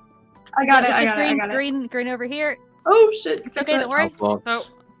here. I got Yeah, it. I it's got it. I green, got it. green over here. Oh shit! Fix Okay, it. don't worry. Out of blocks. Oh,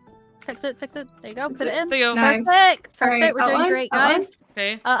 Fix it, fix it. There you go, Fix put it in. there you go. Nice. Perfect, perfect. Alright, We're doing outline, great, outline. guys.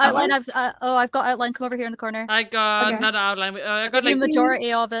 Okay. Outline, Outline? I've got outline. Come over here in the corner. I got Okay. another outline. I I've got given you like. the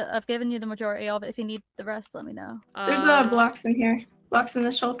majority of it. I've given you the majority of it. If you need the rest, let me know. There's blocks in here. Blocks in the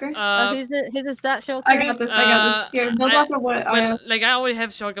shulker. Whose is that shulker? I got this. I got this. Here, build off of what? Well, like I already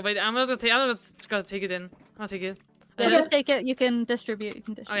have shotgun. Wait, I'm just gonna take it in. I'll take it. Yeah, just take it. You can distribute. You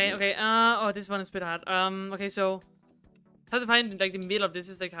can distribute. Okay. Oh, this one is a bit hard. Okay, so it's hard to find like the middle of this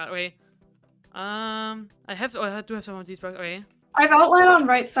is like hard. Okay. I have to. Oh, I do have some of these blocks. Okay. I have outline on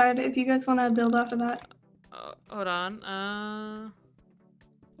right side. If you guys want to build off of that. Hold on.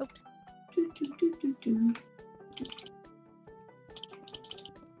 Oops.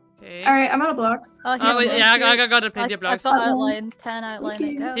 Okay. All right, I'm out of blocks. Oh, Oh wait, here's yeah, yours. I got plenty of blocks. I've got outline. 10 outline. There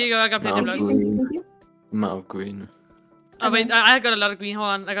you go. Here you go. I got plenty of No, blocks. blue. I'm out of green. Oh wait, I got a lot of green. Hold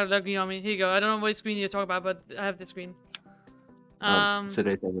on, I got a lot of green on me. Here you go. I don't know which green you're talking about, but I have this green. So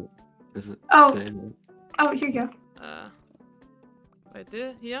they said it. Is it? Oh. Say it. Oh, here you go.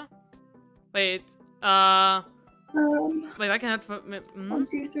 Wait, here? Wait, Wait, I cannot. 1,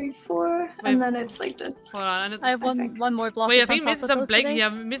 2, 3, 4, Wait. and then it's like this. Hold on. I have one more block. Wait, I that's on think top missing of some those black today. here.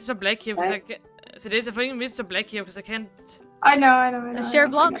 I'm missing some black here because I can't. So there's I think missing some black here because I can't. I know. I Share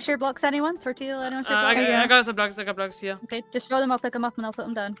know. blocks, share blocks. Anyone? Torteal, anyone? Share blocks? I got some blocks. I got blocks here. Okay, just throw them. I'll pick them up and I'll put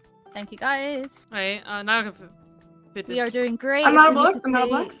them down. Thank you, guys. Okay, now I can fit this. We are doing great. I'm If out of we need blocks. to I'm out of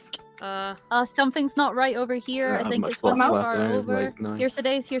take- blocks. Something's not right over here. I I don't think have it's much one blocks far left, I have, over. like, 9. Here's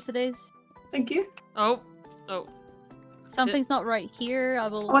Sadaze. Thank you. Oh. Something's not right here. I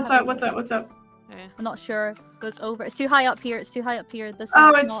will. What's have up? a What's look. up? What's up? Okay. I'm not sure. Goes over. It's too high up here. This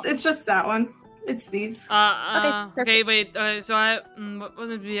Oh, is not... it's just that one. It's these. Okay, wait. So I. What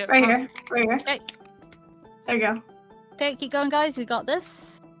would it be? Right here. Okay. There you go. Okay, keep going, guys. We got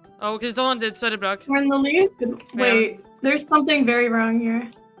this. Oh, okay, someone did study block. We're in the lead. Wait, there's something very wrong here.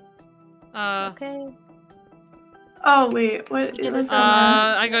 Okay. Oh wait, what? You give What's us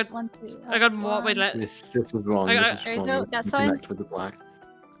that? I got. One, two. I got more. Wait, This is wrong. I- This is there you wrong. go, You that's can fine. connect with the black.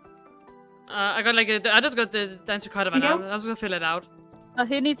 I got like I just got the to cut it You now. go? I'm just gonna fill it out.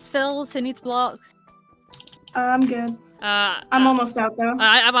 Who needs fills? Who needs blocks? I'm good. I'm I'm almost out though.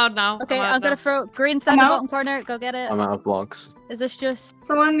 I'm out now. Okay, I'm out I'm gonna now. throw green's down I'm the out. bottom corner. Go get it. I'm out of blocks. Is this just?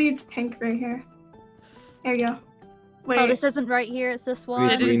 Someone needs pink right here. There you go. Wait. Oh, this isn't right here. It's this one.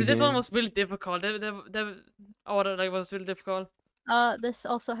 Yeah, Green this here. one was really difficult. The order like was really difficult. This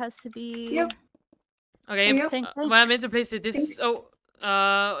also has to be. Yep. Okay, There you go. Pink. when I meant to place it, this. Oh,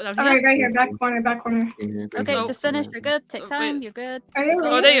 down here. Alright, right here, back corner. Green here, green Okay, here. just finished. You're good. Take Oh, time. wait. You're good. Are you?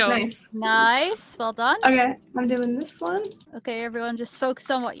 Oh, there you go. Nice. Nice. Well done. Okay, I'm doing this one. Okay, everyone, just focus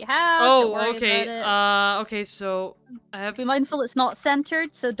on what you have. Don't Oh, worry okay. about it. Okay. So I have. Be mindful it's not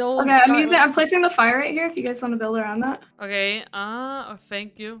centered, so don't. Okay, start I'm placing the fire right here. If you guys want to build around that. Okay.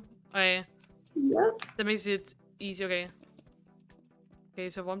 Thank you. Okay, Yep. that makes it easy. Okay. Okay,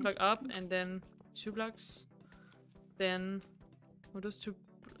 so 1 block up and then 2 blocks. Then what does 2?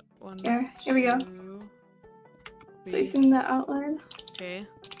 1. Here we go. 2, 3. Placing the outline. Okay.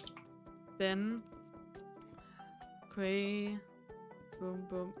 Then. Okay. Boom,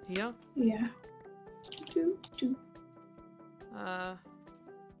 boom. Here. Yeah. Do.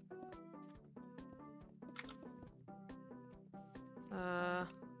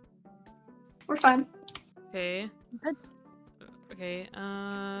 We're fine. Okay. Good. Okay.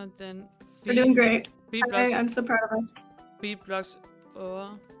 Then. We're doing great. 3 blocks. I'm so proud of us. 3 blocks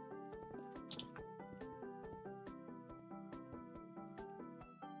over.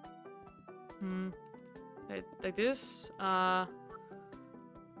 Like this.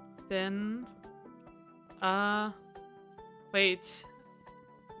 Then. Wait.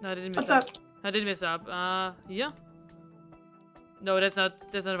 No, I didn't mess What's up. up? I didn't mess up. Here. No, that's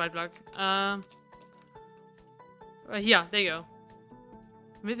not the right block. Here. There you go.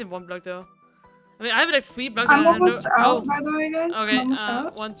 I'm missing 1 block though. I mean, I have like 3 blocks. I'm and I have almost no... out, by the way, guys. Okay. I'm almost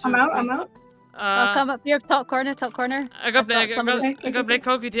out. 1, 2, I'm out. 3. I'm out. I'll come up here, top corner. I got black. I some of got black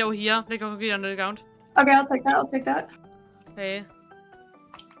Kokirri over here. Black Kokirri on the ground. Okay, I'll take that. I'll take that. Okay.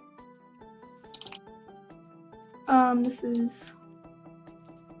 This is.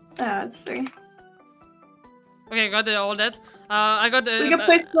 It's 3. Okay, got all that. I got. We can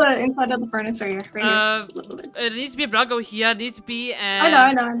place the inside of the furnace right here. Right here. It needs to be a block over here. It needs to be.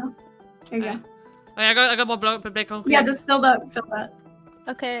 I know. There you go. Okay, I got more black Kokirri. Yeah, just fill that.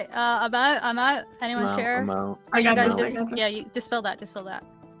 Okay, I'm out. Anyone share? I'm out. I got You guys this. just, yeah, you just fill that.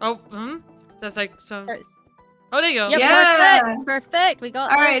 Oh, that's like some. There's- Oh, there you go. Yep, Yeah. perfect. We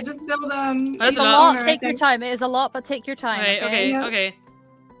got All that. right, just build That's It's a a lot. lot. corner, Take I your think. time. It is a lot, but take your time. Okay. Yeah. Okay.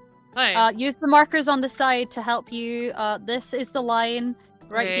 Alright. Use the markers on the side to help you. This is the line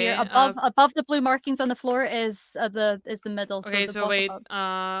right here. Okay, Above the blue markings on the floor is the middle. Okay. the So block wait.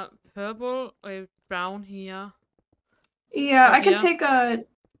 above. Purple. Wait. Brown here. Yeah, I can Yeah. take a.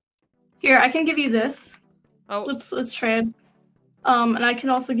 Here, I can give you this. Oh. Let's trade. And I can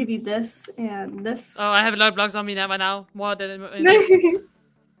also give you this and this. Oh, I have a lot of blocks on me now. By now, more than.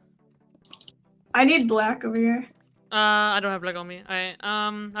 I need black over here. I don't have black on me.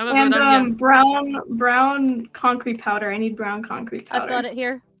 I'm gonna go down And here. brown concrete powder. I need brown concrete powder. I've got it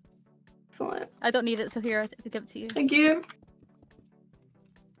here. Excellent. I don't need it, so here I can give it to you. Thank you.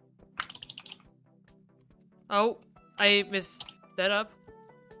 Oh, I messed that up.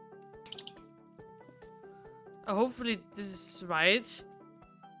 Hopefully this is right.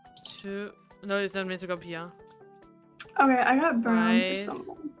 No, it's not meant to go up here. Okay, I got brown Right. for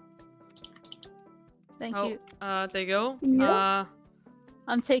someone. Thank Oh, you. there you go. Yep.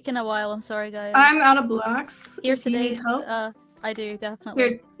 I'm taking a while. I'm sorry, guys. I'm out of blocks. Here if you today. need help. I do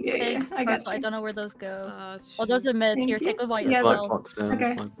definitely. Here, yeah, I got Perfect. I you. don't know where those go. Oh, Two, those are mids. Thank Here, you. take the white Yeah, as Black well. box there.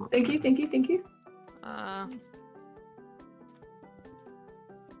 Okay. Black box Thank there. you. uh,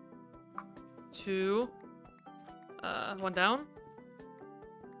 2. 1 down.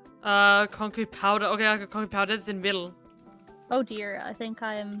 Concrete powder. Okay, I got concrete powder. That's in the middle. Oh dear, I think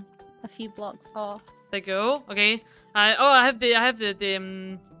I am a few blocks off. There you go. Okay. I have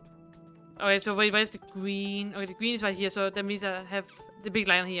the. Okay, so wait, where's the green? Okay, the green is right here, so that means I have the big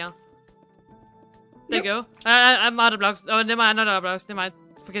line here. There you go. I'm out of blocks. Oh, never mind, not out of blocks. Never mind.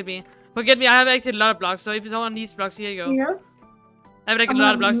 Forget me. Forget me. I have actually a lot of blocks. So if someone needs blocks, here you go. Yeah. I have like a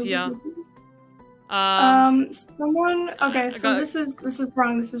lot of blocks here. Someone. Okay, so this is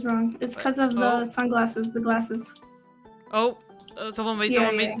wrong. This is wrong. It's because of the sunglasses, the glasses. Oh, someone made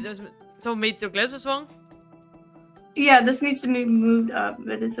someone made the glasses wrong. Yeah, this needs to be moved up,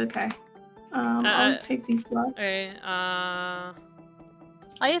 but it's okay. I'll take these blocks. Okay.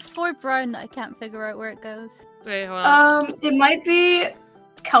 I have 4 brown that I can't figure out where it goes. Okay, hold on. It might be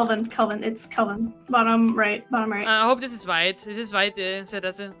Kelvin. Kelvin. It's Kelvin. Bottom right. Bottom right. I hope this is white. Is this white?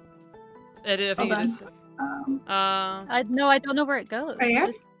 Sadaze? I think it is. I don't know where it goes. Right here?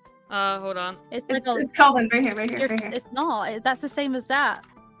 Hold on. It's Kelvin right here. Right here. It's not. That's the same as that.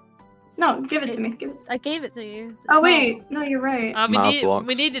 No, give it to me. Give it. I gave it to you. It's Oh not. wait, no, you're right.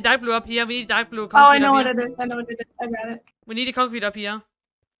 We need the dark blue up here. We need dark blue. Oh, I know what it is. I know what it is. I got it. We need the concrete up here.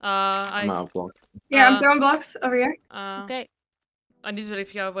 I'm out of blocks. Yeah, I'm throwing blocks over here. Okay. I need to really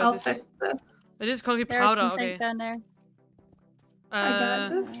figure out what I'll this. fix this. It is concrete There's powder. some Okay. things down there. I got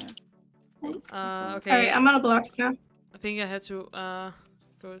this. Okay. Alright, I'm out of blocks now. I think I have to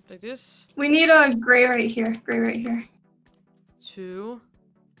go like this. We need a gray right here. Gray right here. 2.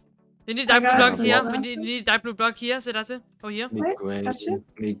 You need dark blue got block it. here. We need dark blue block here. So that's it. Oh here. Need gray.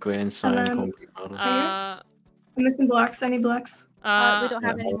 Need gray and cyan then- concrete powder. I'm missing blocks. I need blocks. We don't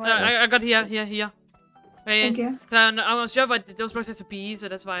have any more. I got here. Hey, Thank you. I'm not sure what those blocks have to be, so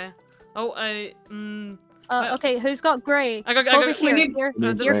that's why. Oh, Okay, who's got grey? I got- Clovish here. we need- Here.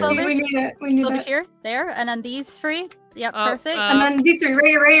 Need Here, gray. We Clovish. need it. We need Clovish it. here. There. And then these 3. Yep, Uh, perfect. And then these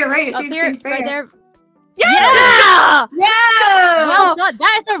three. Right. Up These here. three, Right there. Yeah! Yeah! Yeah! Well done.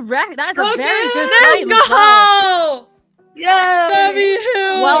 That is a That is a very good let's time as well. go! Yeah!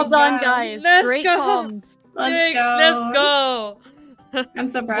 Well my done, God. guys. Let's Great go. comms. Let's go. Let's go! I'm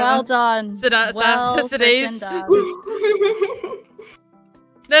so proud. Well done. Well Sadaze. freaking done.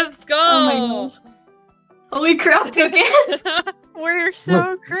 Let's go! Oh my gosh. Holy crap, Toucans! We're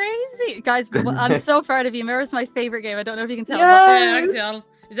so crazy. Guys, I'm so proud of you. Mirror's my favorite game. I don't know if you can tell. Yeah, I Yes. can tell.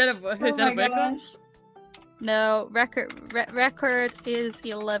 Is that a Oh record? my gosh. No, record is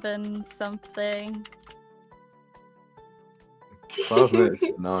 11 something. 12 minutes.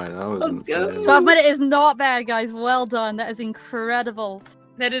 9. That was Let's go. insane. 12 minute is not bad, guys. Well done. That is incredible.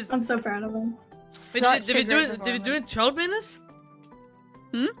 That is. I'm so proud of us. Wait, Such did a we do great it? Did we do performance. it 12 minutes?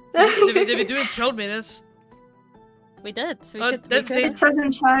 Hmm? Did we do it 12 minutes? We did. Oh, that's could. It says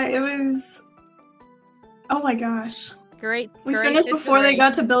in chat it was. Oh my gosh. Great. We great. finished It's before they great.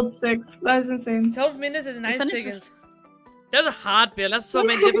 got to build 6. That is insane. 12 minutes and 9 finished seconds. That's a hard build. That's so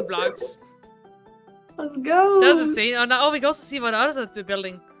many different blocks. Let's go. That's insane. Oh, now we can also see what others are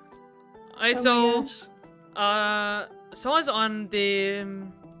building. Alright, Oh my so gosh. someone's on the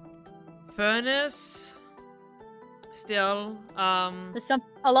furnace still. There's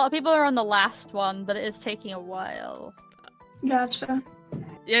a lot of people are on the last one, but it is taking a while. Gotcha.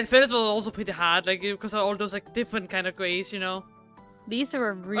 Yeah, the furnace was also pretty hard, like because of all those like different kind of grays, you know. These are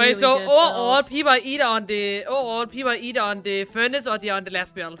a really Alright, so good all build. people are either on the furnace or they're on the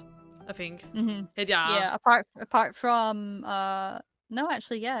last build, I think. Mhm. Yeah. Yeah, apart from no,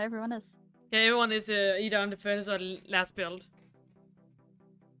 actually, yeah, everyone is. Yeah, everyone is either on the furnace or last build.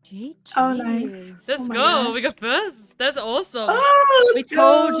 Oh, nice. Let's Oh my go! We gosh. got first! That's awesome! Oh, We let's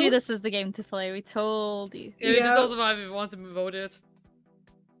told go. you this was the game to play. We told you. Yeah, Yeah. that's also why we want to vote it.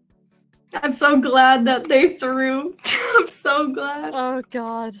 I'm so glad that they threw. I'm so glad. Oh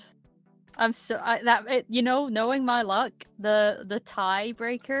god, I'm so knowing my luck, the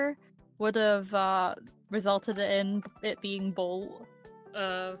tiebreaker would have resulted in it being Bolt.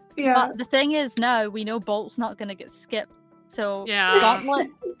 Uh, Yeah. But the thing is, now we know Bolt's not gonna get skipped. So yeah.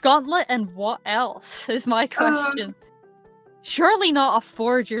 Gauntlet, and what else is my question? Surely not a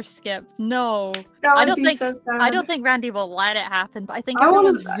Forger skip. No, That I would don't be think- so sad. I don't think Randy will let it happen. But I think I wanna-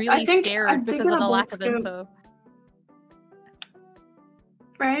 everyone's I really think- scared I'm because thinking of the a lack Bolt of skip. info.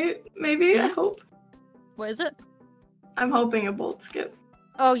 Right? Maybe. I hope. What is it? I'm hoping a bolt skip.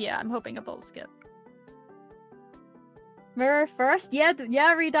 Oh yeah, I'm hoping a Bolt skip. Mirror first? Yeah,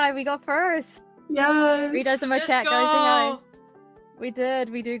 Redye, we got first. Yes. Redye's in my Let's chat, guys. Say hi. go!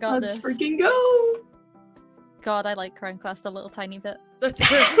 We do got Let's this. freaking go. God, I like Crown Quest a little tiny bit.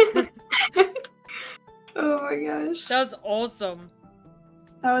 Oh my gosh. That's awesome.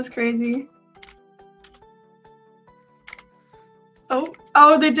 That was crazy.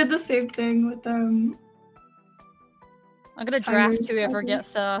 Oh, they did the same thing with I'm gonna draft Timers,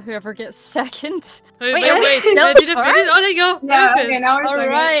 whoever gets second. Wait, Wait, wait, are we wait. still Did it first? finish? Oh, there you go. Yeah, There it okay, is. now we're All second.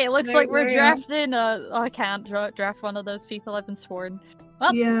 right, looks There- like we're there we go. drafting. I can't draft one of those people. I've been sworn.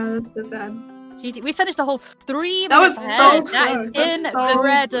 Well, Yeah, that's so sad. GG. We finished a whole 3 That was minutes so ahead. close. That is That's so-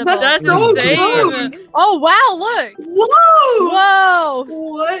 incredible. That's so insane. close. Oh wow! Look. Whoa! Whoa!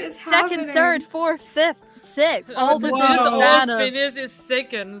 What is happening? Second, third, fourth, fifth, sixth. All the This Whoa. all bananas. finished in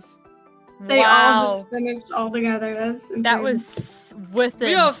seconds. They wow. all just finished all together. That's insane. That was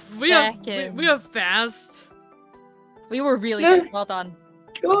within seconds. We are fast. We were really Yeah. good. Well done.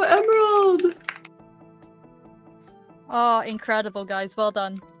 Go Emerald! Oh, incredible, guys. Well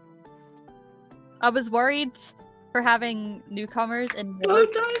done. I was worried for having newcomers in Go such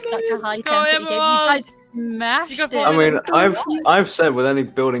a Diamond! high Go intensity game. You Emerald! guys smashed You got it. four I mean, minutes. I've said with any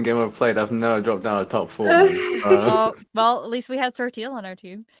building game I've played, I've never dropped down to top 4. Oh, well, at least we had Torteal on our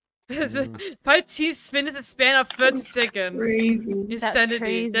team. 5 teams finished a span of 30 seconds. Crazy.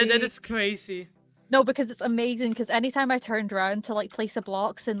 Insanity. That crazy. is crazy. No, because it's amazing. Because anytime I turned around to like place a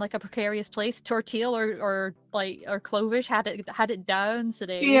blocks in like a precarious place, Torteal or Clovish had it down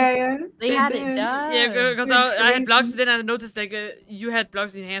today. Yeah. They had did. it down. Yeah, because Good I had blocks, crazy. and then I noticed like you had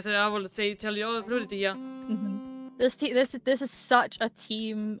blocks in your hand, so I will tell you, oh, put it here. Mhm. This is such a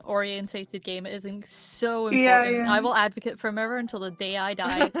team orientated game. It is so Yeah, important. yeah. I will advocate for Mirror until the day I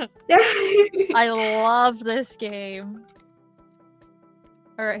die. Yeah. I love this game.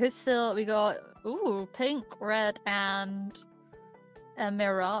 Alright, who's still? We got pink, red, and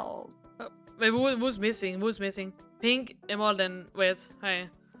emerald. Wait, who's missing? Who's missing? Pink, emerald, and red. Hi.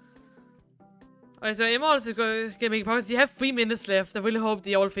 Alright, so emerald is going to make progress. You have 3 minutes left. I really hope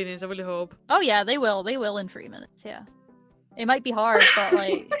they all finish. I really hope. Oh yeah, they will. They will in 3 minutes. Yeah, it might be hard, but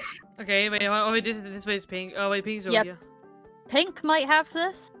like Okay, wait. Oh, wait. This way is pink. Oh, wait, pink's over Yep. here. pink might have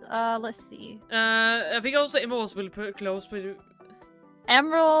this. Let's see. I think also emeralds will put close.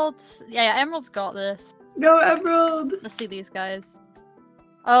 Emerald. Yeah, Emerald's got this. Go Emerald! Let's see these guys.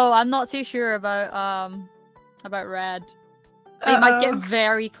 Oh, I'm not too sure about red. They might get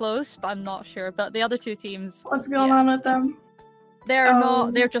very close, but I'm not sure. But the other two teams, What's going yeah. on with them? they're Oh.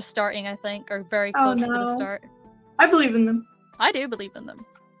 not. They're just starting, I think, or very Oh, close to the no. start. I believe in them. I do believe in them.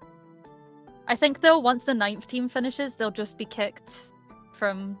 I think though, once the 9th team finishes, they'll just be kicked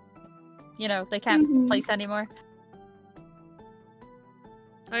from. They can't Mhm. place anymore.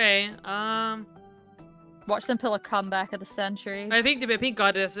 Okay, Watch them pull a comeback of the century. I think the pink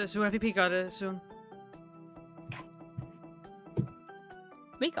got it soon. I think pink got it soon.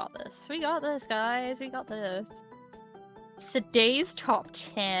 We got this. We got this, guys. We got this. Today's top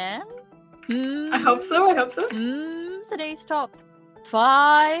 10. I hope so. Today's top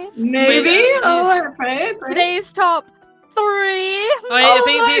 5. Maybe. Wait, Oh, I pray. Today's top 3. I Oh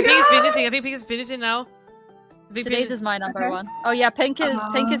think my pink is God. finishing. I think pink is finishing now. I think Today's pink is my number Okay. 1. Oh yeah, pink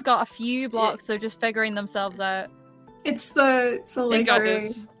has got a few blocks. They're just figuring themselves out. It's the Pink got Lakers.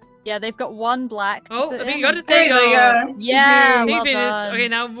 this. Yeah, they've got 1 black. To Oh, put I think in. you got it. There There you they go. go. Yeah, GG. Pink well finished. done. Okay,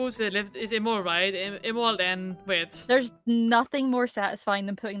 now who's left? Is emerald, right? Emerald and red. There's nothing more satisfying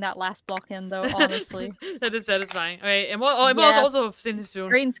than putting that last block in, though. Honestly, That is satisfying. Okay, emerald's Yeah. also finished soon.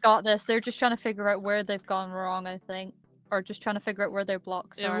 Green's got this. They're just trying to figure out where they've gone wrong, I think, or just trying to figure out where their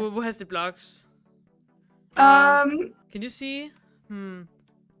blocks Yeah, are. who has the blocks? Um, Can you see? You're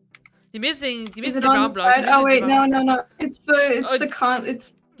missing is the it on brown the block. side? Oh wait, no. It's Oh,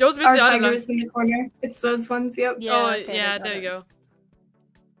 it's Those missing our the other block. tigers in the corner. It's those ones. Yep. Yeah, Oh, okay, yeah, they got there it. we go.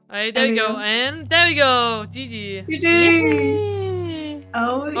 Alright, there we go. And there we go. GG. GG. Yay!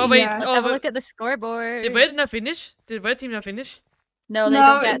 Oh, wait, yeah. Let's have a look at the scoreboard. Did red not finish? Did red team not finish? No, they No,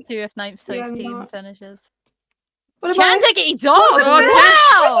 don't get it's- to if 9th place yeah, team no. finishes. What am I? Chanticity dog!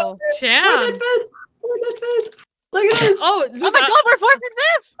 Oh, Wow! Chan! Look at that. Look at this. Oh, Oh look my god, we're 4th and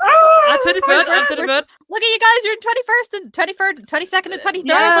 5th! Ah, I'm 23rd, I'm 23rd. Look at you guys, you're in 21st and 23rd, 22nd and 23rd.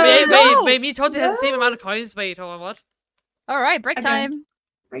 Yeah. Let's Wait, go! me and Toti has the same amount of coins. Wait, hold on, what? Alright, break Okay. time.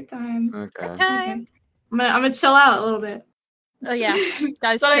 Break time. Okay. Break time. I'm gonna chill out a little bit. Oh yeah,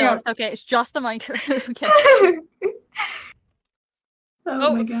 guys, Sorry, chill. guys. It's okay, it's just a Minecraft. Okay.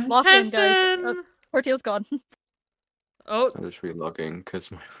 Oh my gosh. Lock in, guys. Heston! Torteal's gone. Oh, I'm just relogging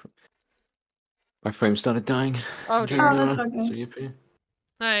because my frame started dying. Oh, during, Oh, that's okay. CP.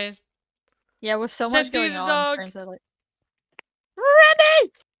 hi. yeah, with so much Chanty going the on. dog. Frames are like,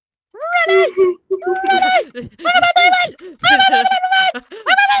 Ready!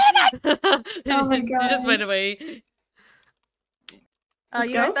 Oh my He just went gosh. away. Let's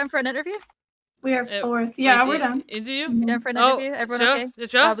You guys go. down for an interview? We are 4th. Yeah, we're done. Into you? You down for an Oh, interview? Everyone sure, okay?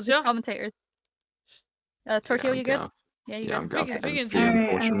 sure, With the sure. commentators. Torteal, you good? Yeah, Yeah, you Yeah, go. I'm got the Big end and stream, alright,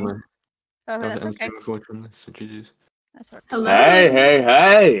 unfortunately. Oh, Got that's the end okay. stream, unfortunately. So GG's. That's okay. Hello.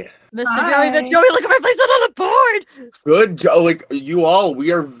 Hey! Mr. Hi. Joey, look at my place on the board! Good, Joe. Like you all,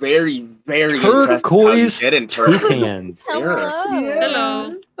 we are very, very impressed with how you Turquoise did in Turkey. Toucans. Hello. Yeah. Hello.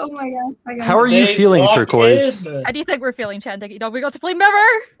 Oh my gosh. Hi guys. How are you feeling, Turquoise? How do you think we're feeling, Chandigi Dog? We got to play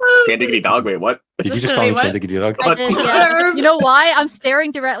Mirror! Can't diggity dog. Wait, what? Did you just call Wait, me what? Chandigarh Dog? I did, yeah. You know why? I'm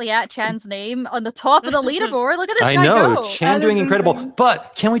staring directly at Chan's name on the top of the leaderboard. Look at this I guy know, go. Chan That doing is incredible. insane.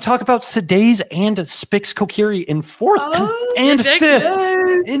 But can we talk about Sadaze and Spix Kokirri in 4th Oh, and ridiculous.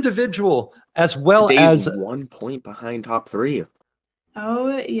 5th individual, as well Days as 1 point behind top 3.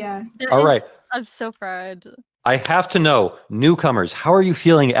 Oh yeah. That all is- right. I'm so proud. I have to know, newcomers, how are you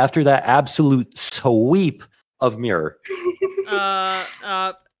feeling after that absolute sweep of Mirror?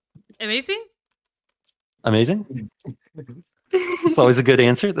 Amazing. Amazing. That's always a good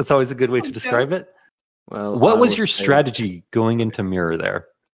answer. That's always a good way to Okay. describe it. Well, What I was will your say- strategy going into Mirror there?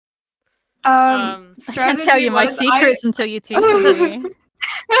 I can't tell you my secrets until you teach me.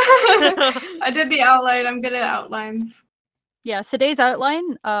 I did the outline. I'm good at outlines, Yeah, today's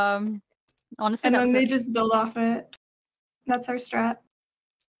outline. Honestly, and that then was they it. just build off it. That's our strat.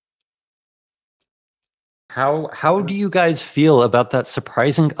 How do you guys feel about that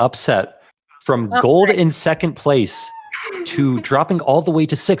surprising upset from Oh, gold great. in 2nd place to dropping all the way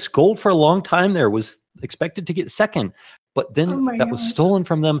to 6th? Gold for a long time there was expected to get 2nd, but then Oh my that was gosh. stolen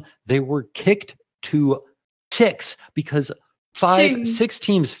from them. They were kicked to 6 because Jeez. 6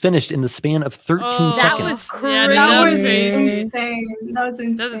 teams finished in the span of 13 Oh, That seconds. was Yeah, crazy. that was insane. crazy. That was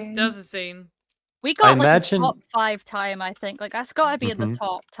insane. That was insane. We got like imagine- the top 5 time, I think. Like that's got to be in the Mhm.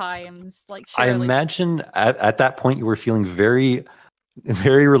 top times. Like I surely. imagine at that point you were feeling very,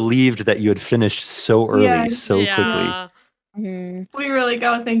 very relieved that you had finished so early, Yeah. so quickly. Yeah. We really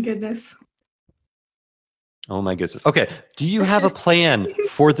go. Thank goodness. Oh my goodness. Okay. Do you have a plan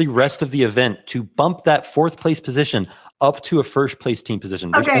for the rest of the event to bump that 4th place position up to a 1st place team position?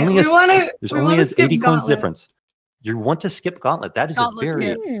 There's Okay, only we a, wanna- there's we only wanna a skip 80 coins Gauntlet. difference. You want to skip Gauntlet. That is Gauntlet a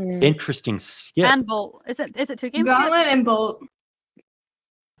very skip. interesting skip. And Bolt. Is it 2 games? Gauntlet and Bolt.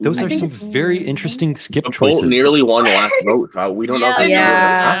 Those I are think some it's- very interesting skip Bolt choices. nearly won the last vote. We don't know if Yeah. they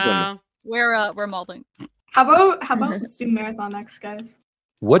Yeah. We're molding. How about let's do marathon next, guys?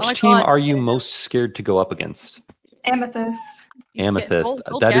 Which Oh my team God. are you most scared to go up against? Amethyst. Amethyst.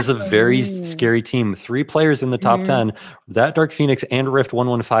 Bolt That is a Jackson. very scary team. 3 players in the top 10. That Dark Phoenix and Rift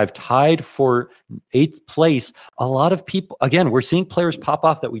 115 tied for 8th place. A lot of people, again, we're seeing players pop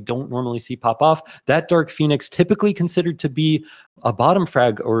off that we don't normally see pop off. That Dark Phoenix typically considered to be a bottom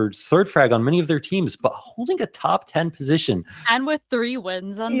frag or 3rd frag on many of their teams, but holding a top 10 position. And with 3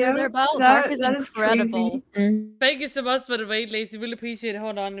 wins under Yeah, their belt, that- Dark is that is incredible. Thank you so much for the raid, Lacey. Really appreciate it.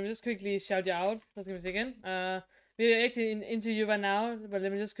 Hold on, let me just quickly shout you out. Just give me a second. We're actually into you right now, but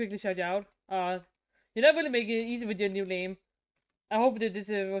let me just quickly shout you out. You're not really making it easy with your new name. I hope that this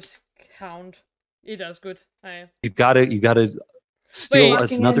was count. It does good. You gotta steal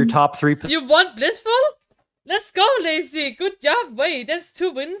Wait. another top 3. You won Blissful? Let's go, Lacey. Good job. Wait, that's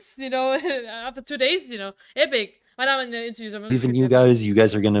 2 wins, after 2 days, Epic. Right now I'm in the interviews. Even you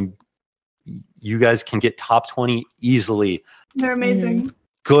guys are gonna, you guys can get top 20 easily. They're amazing.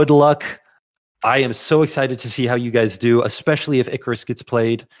 Good luck. I am so excited to see how you guys do, especially if Icarus gets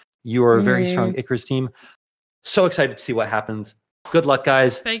played. You are a very strong Icarus team. So excited to see what happens. Good luck,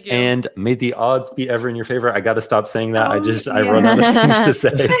 guys. Thank you. And may the odds be ever in your favor. I got to stop saying that. I Oh, run out of things to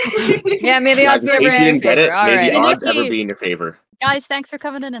say. Yeah, maybe Yeah, odds in be ever case you in didn't get favor. it, All may right. the odds Nikki. ever be in your favor. Guys, thanks for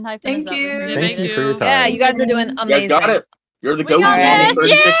coming in and hyping Thank us up. you. Yeah, Thank you for your time. Yeah, you guys are doing You amazing. guys got it. You're the We go-to got among this,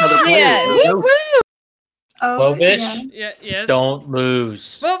 36 other players. Yeah, There you woo go. Oh, Clovish? yeah. Yeah, yes. Don't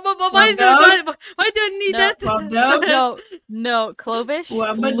lose. But why, Well is done. why do I need No, that? well done. No, Clovish,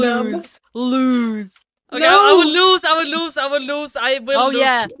 Well, but no. lose. Okay, No. I will lose. I will lose. I will Oh lose.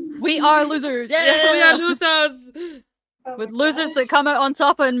 yeah, we are losers. Yeah, Yeah, we are losers. Oh With my losers gosh. that come out on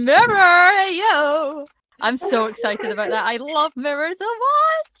top and Mirror, hey, yo! I'm so excited about that. I love Mirror so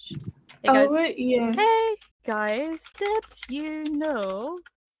much. Hey guys, Oh yeah. hey, guys, did you know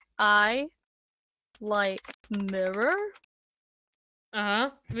I like Mirror? Uh-huh.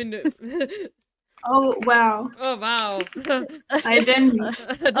 Oh wow. Oh wow. I didn't.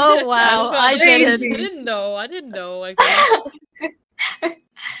 Oh, wow, I didn't. I didn't know. Actually.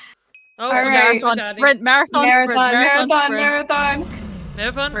 Oh, All right. Marathon starting. sprint, marathon sprint. Marathon.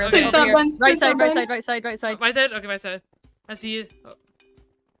 Marathon? Right. Okay. Please stop lunch. Right please side, stop right lunch. side, right side, right side. My side? Okay, my side. I see it. Oh.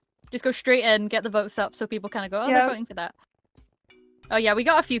 Just go straight in, get the votes up so people kind of go, oh, Yeah. they're voting for that. Oh yeah, we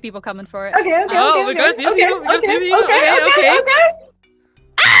got a few people coming for it. Okay, okay, Oh, okay, we okay, got a few okay, people, we got a okay, few people. okay, Okay, okay, okay. okay.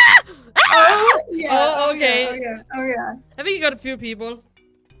 Oh, yeah. Oh, okay. Okay. yeah. I think you got a few people.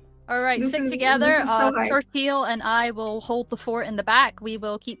 All right, This stick is- together. this is so hard. Torteal and I will hold the fort in the back. We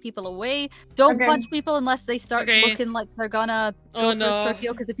will keep people away. Don't Okay. punch people unless they start Okay. looking like they're gonna Oh, go no. for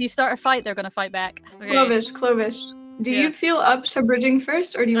Torteal. Because if you start a fight, they're gonna fight back. Okay. Clovish. Do Yeah. you feel up to bridging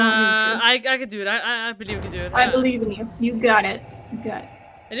first, or do you want me to? I can do it. I believe you can do it. I believe in you. You got it. You got it.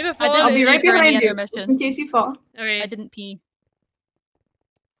 And if I I fall, didn't I'll be leave right for any behind you, intermission. in case you fall. Okay. I didn't pee.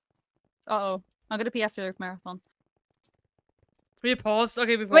 Uh-oh. I'm gonna pee after marathon. We pause.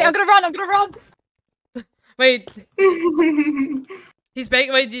 Okay, we pause. Wait, I'm gonna run! I'm gonna run! Wait, he's back.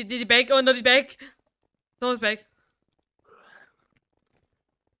 Wait, did he back? Oh, no, he's back. Someone's back.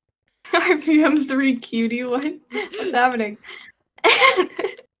 RPM3 cutie one. What's happening?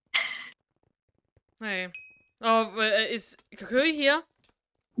 Hey. Oh, is Kokirri here?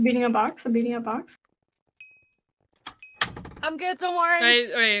 Beating a box. I'm beating a box. I'm good, don't worry.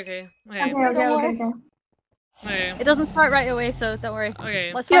 Wait, okay. Okay. Okay. It doesn't start right away, so don't worry.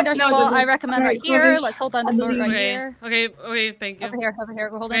 Okay. Let's find Yep, our no, it spot. doesn't. I recommend Alright, right here. Clovish, Let's hold down I the fort believe right you. Okay. here. Okay, thank you. Over here, over here.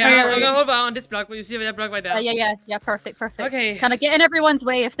 We're holding Okay, down I'm gonna hold on this block, but you see that block right there. yeah, perfect. Okay. Kind of get in everyone's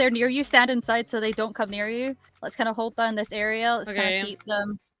way. If they're near you, stand inside so they don't come near you. Let's kind of hold down this area. Let's kind Okay. of keep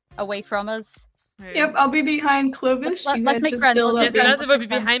them away from us. Okay. Yep, I'll be behind Clovish. Let's You guys make just friends, build let's up Yes, make your- that's will be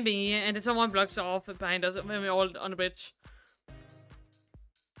behind me, and there's someone blocks off behind us when we're all on the bridge.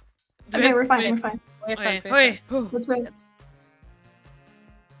 Okay, we're fine. Wait. We're fine. We're fine, Okay. we're Wait. fine. Which way?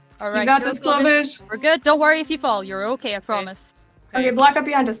 All right, You got go, this, Clovish. Clovish. We're good. Don't worry if you fall. You're okay. I promise. Okay, block up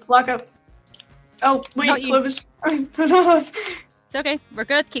behind us. Block up. Oh, wait, Not you. Clovish. It's okay. We're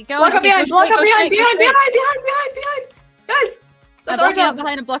good. Keep going. Block up Okay, behind. go Block straight, up go behind. straight, go Behind. straight. Guys, I'm that's our blocking up job.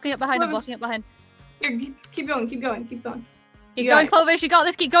 behind him. Blocking up behind him. Clovish. Blocking up behind. Here, keep going. Keep You going, got it. Clovish. You got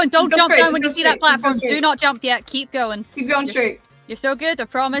this. Keep going. Don't go jump straight, down just when go you see that straight, just go platform. straight. Do not jump yet. Keep going. Keep going straight. You're so good. I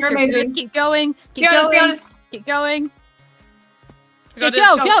promise. You're You're amazing. good. Keep going. Keep Be honest, going. be honest. Keep going. We got Okay, this.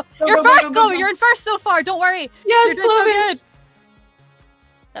 go. Go, You're go, go, first, go, go, Clover. go. You're in first so far. Don't worry. Yes, You're doing so Clovish. good.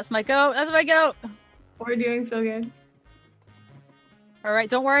 That's my go. That's my go. We're doing so good. All right.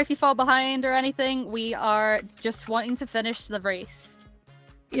 Don't worry if you fall behind or anything. We are just wanting to finish the race.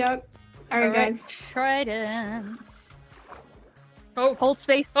 Yep. Alright, All right. guys. Tridents. Oh. Hold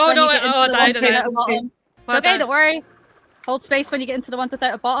space. Oh, when no, you get into I the died, ones I without died. a bottom. Space. It's okay, don't worry. Hold space when you get into the ones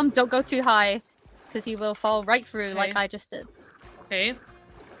without a bottom. Don't go too high, because you will fall right through like Okay. I just did. Okay.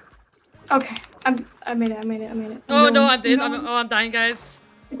 Okay. I made it. Oh no, I did. No. I'm dying, guys.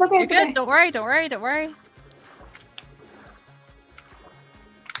 It's okay, You're it's good. okay. Don't worry.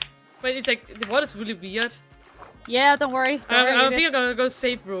 Wait, it's like the water's really weird. Yeah, don't worry. Don't worry, I you're think good. I'm gonna go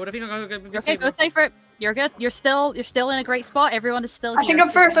safe road. I think I'm gonna go Okay, safe go road. stay for it. You're good. You're still in a great spot. Everyone is still here. I think I'm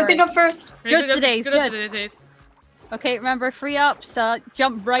so first. don't I think worry. I'm first. Good today, good. Today's. Okay, remember free ups.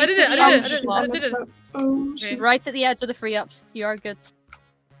 Jump right I did to it, the I edge. did it, Bob. I did it. Oh, Okay. shit. Right at the edge of the free ups. You are good.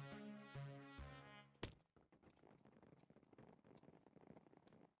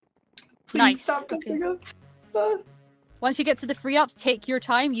 Please Nice. stop Okay. jumping up. Once you get to the free ups, take your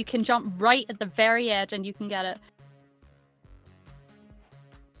time. You can jump right at the very edge and you can get it.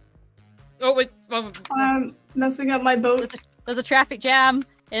 Oh wait. Messing up my boat. There's a traffic jam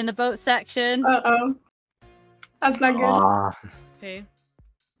in the boat section. Uh-oh. That's not good. Okay.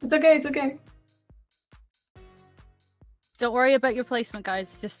 It's okay, it's okay. Don't worry about your placement,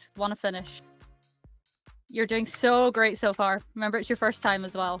 guys. Just want to finish. You're doing so great so far. Remember, it's your first time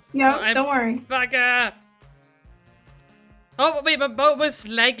as well. Yeah, I'm- don't worry. Back. Oh wait, my boat was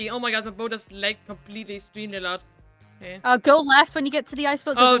lagging. Oh my god, my boat has lagged completely, extremely a lot. Okay. Go left when you get to the ice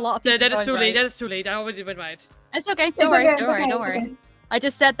boat. There's a lot of people that is going too late. right. That is too late. I already went right. It's okay. It's Don't worry. okay, it's Don't worry. okay, Don't it's worry. okay. I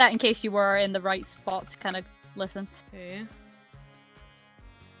just said that in case you were in the right spot to kind of listen. Okay.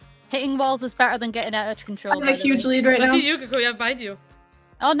 Hitting walls is better than getting out of control. I have by a the huge way. lead right I now. see you, Kokirri. I'm behind you.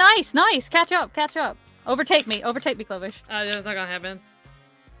 Oh, nice. Catch up. Overtake me, Clovish. That's not gonna happen.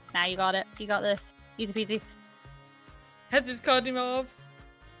 Nah, you got it. You got this. Easy peasy. Has this caught him off?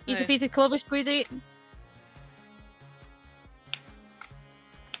 Easy Okay. peasy, Clovish squeezy.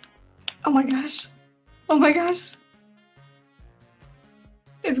 Oh my gosh. Oh my gosh.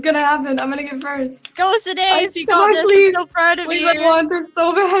 It's gonna happen. I'm gonna get first. Go, Sadaze. You come got on, this. please. I'm so proud of Please, you. I want this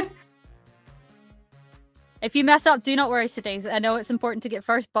so bad. If you mess up, do not worry, Sadaze. I know it's important to get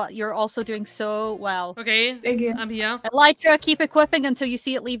first, but you're also doing so well. Okay. Thank you. I'm here. Elytra, keep equipping until you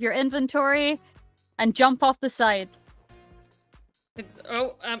see it leave your inventory, and jump off the side.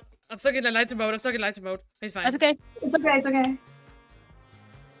 Oh, I'm stuck in the lighter mode. It's fine. That's okay. It's okay, it's okay.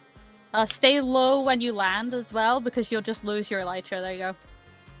 Stay low when you land as well, because you'll just lose your Elytra. There you go.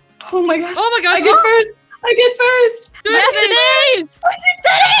 Oh my gosh. Oh my god! I get first! I get first! Do Yes, it, Sadaze!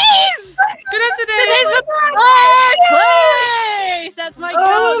 Sadaze! Good, Sadaze Sadaze! with first!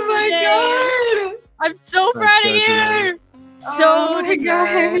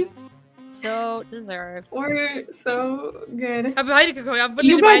 deserve. We're so good. I'm behind you, Kokirri. I'm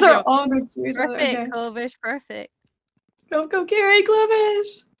You literally guys behind are you. all next to each other. Perfect, Okay. Clovish, perfect. Go, Kokirri,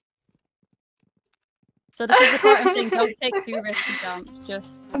 Clovish! So this is the part I'm saying, don't take too risky jumps,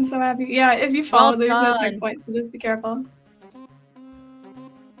 just... I'm so happy. Yeah, if you fall, Well there's no done. checkpoint, so just be careful.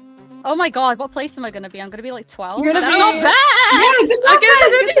 Oh my god, what place am I gonna be? I'm gonna be like 12? You're gonna That's be- not bad! Yeah, good job,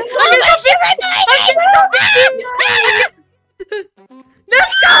 guys! Good job.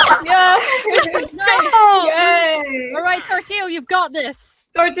 Let's go! Yeah! Nice! Yay! Alright, Torteal, you've got this!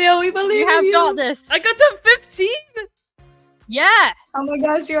 Torteal, we believe You have in you! got this! I got to 15! Yeah! Oh my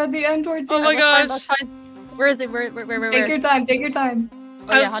gosh, you're at the end, Torteal. Oh my That's fine, gosh. that's fine. Where is it? Where? Take your time, take your time.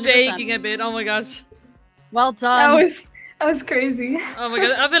 Oh, yeah, I'm 100%. shaking a bit. Oh my gosh. Well done. That was crazy. Oh my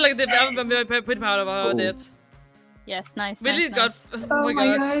god. I feel like I'm pretty proud of how I did. Yes, nice, We nice, really got. nice. Oh my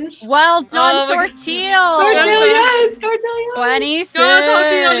gosh. Well done, Oh my god. Torteal! Torteal, yes! Torteal, yes! 26! Go on,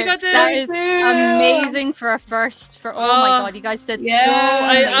 Torteal, you got this! That is amazing for a first. Oh my Oh. god, you guys did Yeah.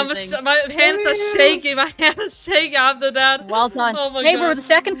 so amazing. My hands are shaking. My hands are shaking after that. Well done. Oh my Hey, god. we're the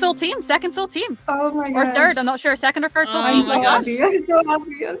second full team. Second full team. Oh my Or gosh. third, I'm not sure. Second or third full Oh I'm team. my so gosh. happy. I'm so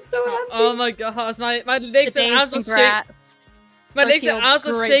happy. I'm so happy. Oh my gosh. My legs and Today, arms are shaking. congrats. My legs and Torteal, arms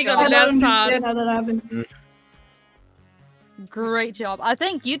are great shaking on I the don't last part. understand how that happened. Great job. I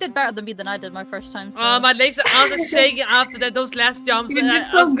think you did better than me than I did my first time. So. My legs and arms are shaking after that. Those last jumps. You did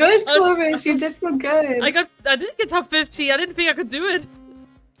so good, I was- Clovish. You did so good. I didn't get top 15. I didn't think I could do it.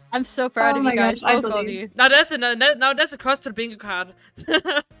 I'm so proud Oh of my you guys, gosh, I both of believe. you. Now that's a cross to the bingo card.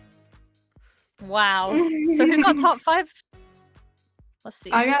 Wow. So who got top 5? Let's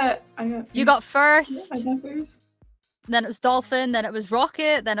see. I got You got first. first. Yeah, I got first. Then it was Dolphin. Then it was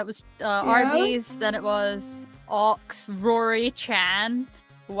Rocket. Then it was Arby's. Then it was Ox, Rory, Chan.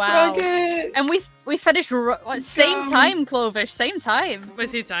 Wow. Rocket. And we finished same job. time, Clovish. Same time. Wait,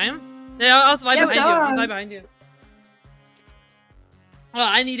 see time? Yeah, I was right Yeah, behind you. good I was job. right behind you. Oh,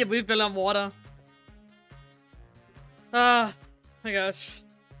 I need a refill on water. Ah, my gosh.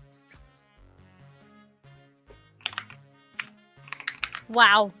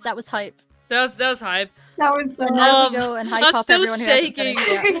 Wow, that was hype. That was hype. That was so. And now Um, we go and hype I'm up still everyone who hasn't shaking.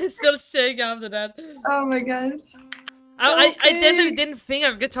 finished yet. I'm still shaking after that. Oh my gosh. I Okay. definitely didn't think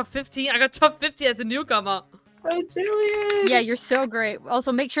I could get top 15. I got top 50 as a newcomer. Oh, Julian. Yeah, you're so great.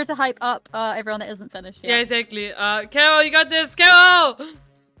 Also, make sure to hype up everyone that isn't finished Yeah, yet. exactly. Carol, you got this. Carol!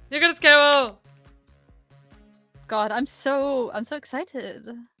 You got this, Carol! God, I'm so excited.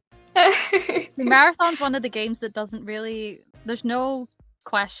 The marathon's one of the games that doesn't really. There's no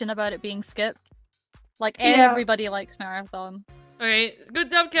question about it being skipped. Like Yeah. everybody likes marathon. Okay, good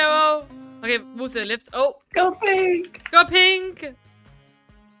job, Carol. Okay, move to the left. Oh, Go pink. go pink!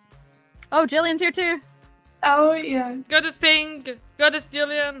 Oh, Jillian's here too. Oh yeah. Got this pink! Got this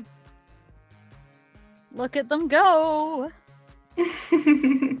Julian! Look at them go.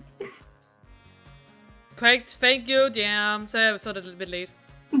 Correct, thank you, damn. Sorry, I was sort of a little bit late.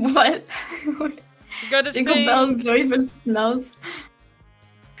 What? You got this Jingle pink! bells, joyful smells.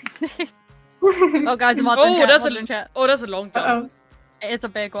 Oh, guys, I'm watching Oh, chat. that's Watching chat. Oh, that's a long jump. Uh-oh. It's a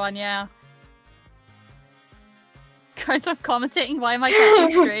big one, yeah. Guys, I'm commentating. Why am I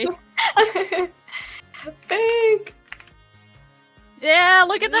catching straight? Pink. Yeah,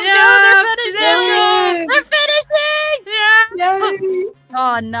 look at them Yeah, go. They're finishing. Yeah! They're finishing. Yay.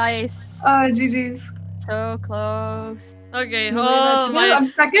 Oh, nice. GG's. So close. Okay, Really oh good. I'm my.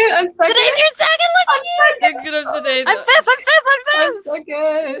 second. I'm second. Today's your second. Look at you. Good of today. I'm fifth. I'm fifth. I'm I'm fifth.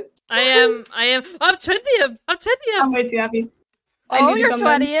 second. I'm 20th! I'm 20th! I'm way too happy. I Oh, need to you're come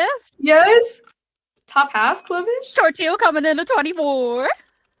back. 20th. Yes. Top half, Clovish. Torteal coming in at 24.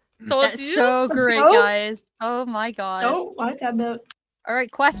 Told That's you. so Let's great, go. guys. Oh my god. Oh, I tabbed out. All right,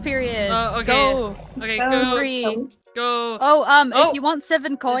 quest period. Okay. Go. Okay, Oh, go. Three. Go. Oh, Oh. if you want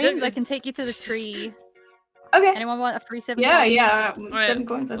 7 coins, Did- I can take you to the tree. Okay. Anyone want a free 7 Yeah, coins? yeah. Alright, 7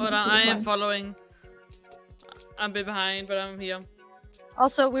 coins. I think Hold is on, good I am fine. following. I'm a bit behind, but I'm here.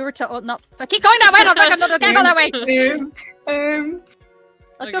 Also, we were told not. Keep going that way. No, can't go that way.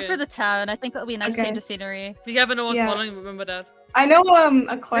 Let's go Okay. through the town. I think it'll be a nice Okay. change of scenery. We have no one's Yeah. following, remember that. I know a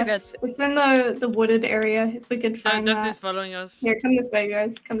good. quest. It's in the wooded area. If we could find Dustin that. is following us. Here, come this way,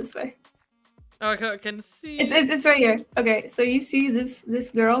 guys. Come this way. Oh, I can see. It's right here. Okay, so you see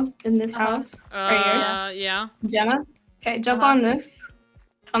this girl in this Uh-huh. house right Yeah. Jenna. Okay, jump Uh-huh. on this.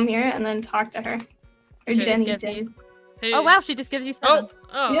 Come here and then talk to her. Or Okay, Jenny. skip Jenny. you. Hey. Oh wow, she just gives you 7.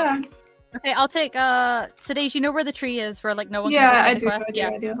 Oh. Yeah. Okay, I'll take Sadaze, you know where the tree is where like no one can Yeah, go I the do. quest? I do. Yeah.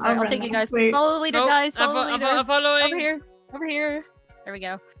 I do. Alright, I'll run take you now. guys. Wait. Follow the leader, Nope, guys. I'm, Follow the leader. I'm following. Over here. Over here. There we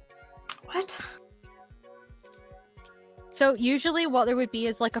go. What? So usually what there would be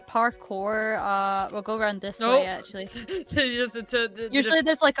is like a parkour, we'll go around this way actually. Usually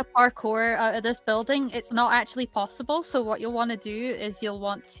there's like a parkour out of this building. It's not actually possible, so what you'll want to do is you'll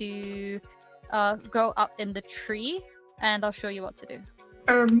want to go up in the tree, and I'll show you what to do.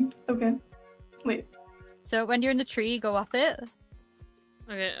 Okay. Wait. So when you're in the tree, go up it.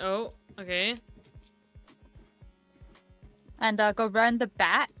 Okay, oh, okay. And go round the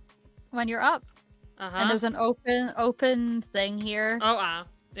back when you're up. And there's an open thing here. Oh,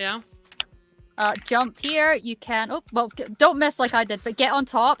 yeah. Jump here. You can. Oh, well, don't miss like I did, but get on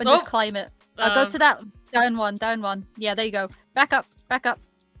top and just climb it. Go to that down one. Yeah, there you go. Back up.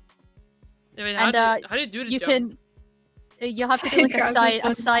 I mean, how do you do the jump? You have to do like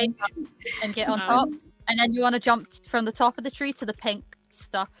a side and get on top, and then you want to jump from the top of the tree to the pink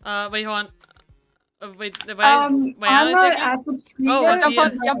stuff. Wait, hold on. Wait, I'm not at the tree. Oh,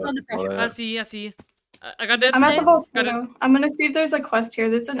 jump on the pressure. I see. I got that. I'm at the volcano. I'm gonna see if there's a quest here.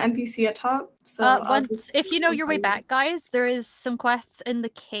 There's an NPC at top. So if you know your way back, guys, there is some quests in the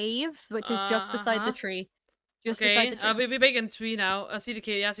cave, which is just beside the tree. Beside the tree. We're back in 3 now. I see the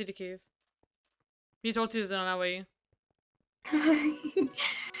cave. Yeah, I see the cave. Me told you is on our way. I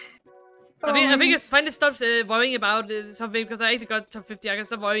think it's finally stops worrying about something because I actually got top 50. I can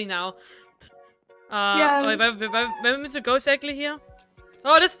stop worrying now. Yeah. Wait, where we to go exactly here?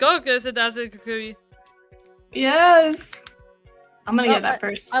 Oh, let's go, because it does it, Kokirri. Yes. I'm gonna get that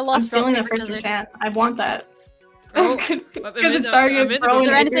first. I'm stealing it first you can. I want that. Oh, is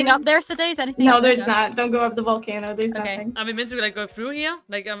there anything up there, Sadaze? Anything? No, there's not. Don't go up the volcano. There's nothing. Are we meant to like go through here?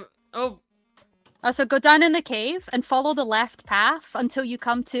 Like so go down in the cave and follow the left path until you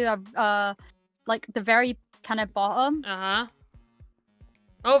come to like the very kind of bottom.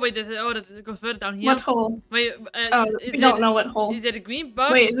 Oh wait, it goes further down here. What hole? Wait, we don't know what hole. Is it a green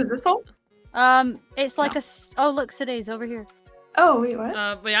box? Wait, is it this hole? It's like oh look, Sadaze over here. Oh wait,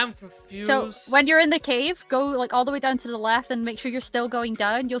 what? Wait, I'm confused. So when you're in the cave, go like all the way down to the left and make sure you're still going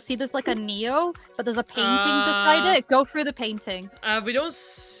down. You'll see there's like a Neo, but there's a painting beside it. Go through the painting. We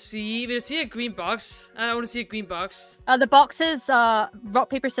see a green box. I want to see a green box. The box is rock,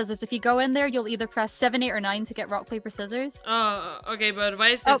 paper, scissors. If you go in there, you'll either press 7, 8, or 9 to get rock, paper, scissors. Okay, but why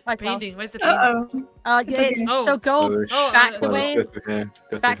is the painting? Where's the painting? So go back the way.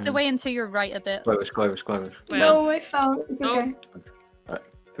 Back the way and to your right a bit. Clovish. No, I fell. It's okay. Alright,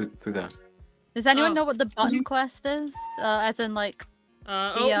 through there. Does anyone know what the button quest is? As in like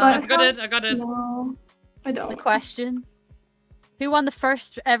I got it. No, I don't. The question. Who won the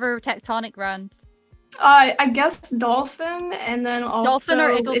first ever Tectonic round? I guess Dolphin, and then also Dolphin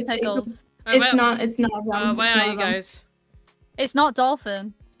or Iggles Pickles? It's not them. Where are you guys? It's not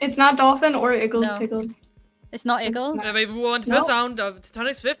Dolphin. It's not Dolphin or Iggles Pickles. It's not Iggles? Wait, we won the first round of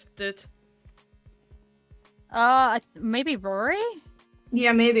Tectonic Swift did. Maybe Rory?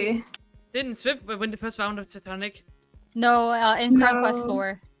 Yeah, maybe. Didn't Swift win the first round of Tectonic? No, in Crown Quest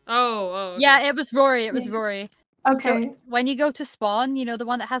 4. Oh, okay. Yeah, it was Rory. It was Rory. Okay. So when you go to spawn, you know the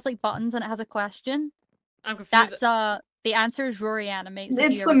one that has like buttons and it has a question. I'm confused. That's the answer is Rory animates.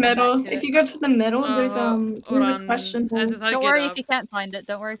 It's the middle. If you go to the middle, there's a question. Don't worry if you can't find it.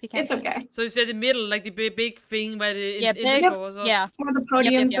 Don't worry if you can't. It's okay. So you said the middle, like the big thing where the scores. Yeah. Where the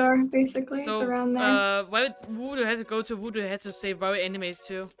podiums are, basically. So, it's around there. Who do has to go to? Who do has to say Rory animates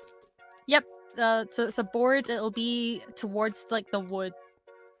to? Yep. So it's a board. It'll be towards like the wood.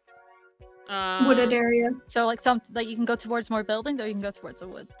 Wooded area. So like you can go towards more buildings or you can go towards the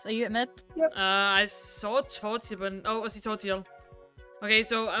woods. Are you at mid? Yep. I saw Torteal, but I see Torteal. Okay,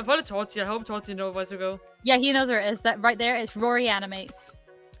 so I followed Torteal. I hope Torteal knows where to go. Yeah, he knows where it is. That right there is Rory animates.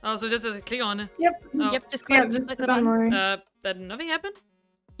 Oh, so just click on it. Yep. Oh. Yep. Just click. Just click on Rory. That nothing happened.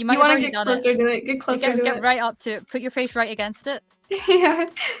 You might want to get closer to it. Get closer to it. Get right up to it. Put your face right against it. Yeah.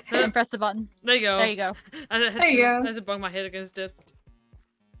 And press the button. There you go. There you go. There you go. I had to bang my head against it.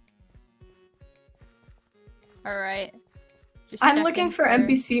 Alright. I'm looking for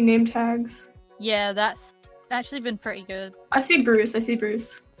NPC name tags. Yeah, that's actually been pretty good. I see Bruce.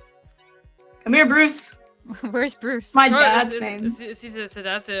 Come here, Bruce. Where's Bruce? My dad's name. It's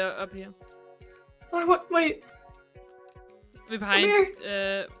Sadaze up here. Oh, wait. We're behind.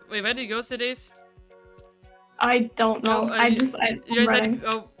 Wait, where do you go, Sadaze? I don't know. I'm running.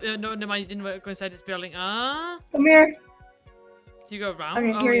 No, never mind. You didn't go inside this building. Come here. Do you go around?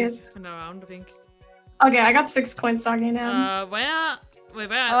 Okay, here he is. Around, I think. Okay, I got 6 coins talking now. Where? Wait,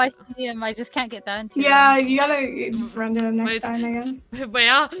 where? Oh, I see him. I just can't get down to him. You gotta just run to him next time, I guess.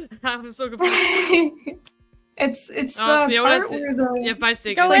 Where? I'm so confused. it's the part where the... Yeah, 5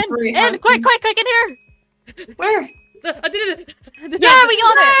 seconds. Go in! Quick, in here! Where? I did it! Yeah, we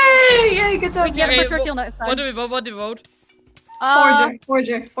got it! Yay, good job. We can get it for Turteal next time. What do we vote?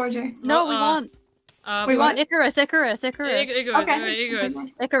 Forger. No, we want Icarus. Icarus.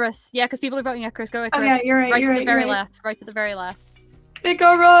 Icarus. Yeah, because people are voting Icarus. Go Icarus. Oh yeah, you're right. Right You're to right. the very left. Right to the very left.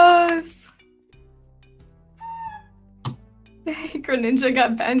 Icarus. Greninja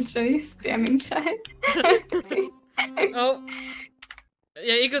got benched and he's spamming chat. Oh.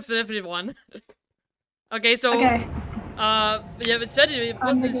 Yeah, Icarus definitely won. Okay, so Okay. yeah, but strategy I'm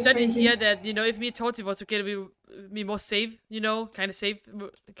wasn't the making strategy crazy. here that if me and Torty was together, we would be more safe. Kind of safe,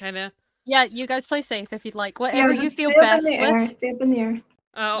 kind of. Yeah, you guys play safe if you'd like. Yeah, Whatever you just feel stay up best in the air. with. Stay up in the air.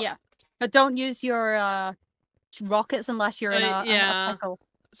 Yeah, but don't use your rockets unless you're in a pickle.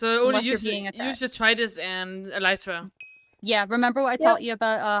 So only Unless you're being use attacked. the Tridus and Elytra. Yeah, remember what I taught you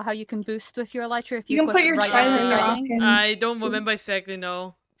about how you can boost with your Elytra if You you can put your right trident in your training? offhand. I don't remember exactly.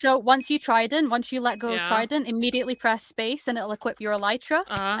 No. So once you let go of Yeah. Trident, immediately press space and it'll equip your Elytra,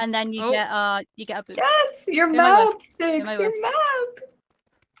 and then you get a boost. Yes, your You're my map, Sticks. my Your whip. map.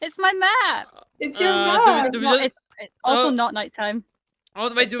 It's my map. It's your do map. we Not- just- it's also Oh. not nighttime.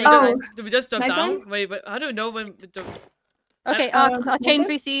 Oh, wait, do we, Oh. do we just drop Nighttime? down? Wait, how do we know when? Okay, nighttime? chain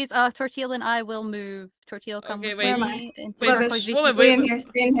 3Cs. Torteal and I will move. Torteal, come Okay, with wait. Where am me into Wait, Turquoise Clovish. VC. wait.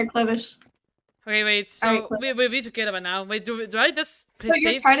 Stay in here, Clovish. Okay, wait. So Alright, we together right now. Wait, do I just play Put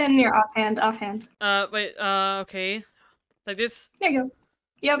your safe? trident in your offhand. Wait. Okay. Like this. There you go.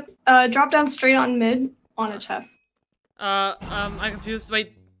 Yep. Drop down straight on mid on a chest. I'm confused.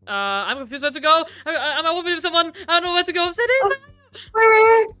 Wait. I'm confused where to go. I'm over with someone. I don't know where to go.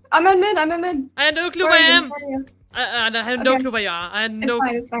 Wait. I'm in mid. I have no clue Where where I are you? am. Where are you? I have no Okay. clue where you are. I have It's no.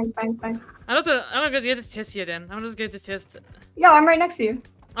 fine. It's fine. I'm gonna get this test here then. I'm just get this test. Yo, I'm right next to you.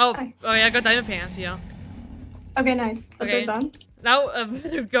 Oh, Hi. oh yeah, I got diamond pants here. Okay, nice. Put Okay. those on. Now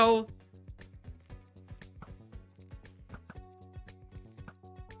where to go?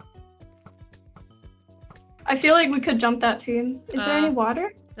 I feel like we could jump that team. Is there any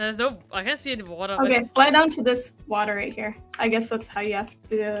water? There's no. I can't see any water. Okay, fly down to this water right here. I guess that's how you have to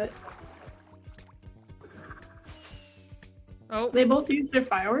do it. Oh. They both use their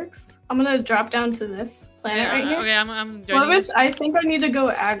fireworks. I'm gonna drop down to this planet right here. Okay, I'm joining. Clovish, I think I need to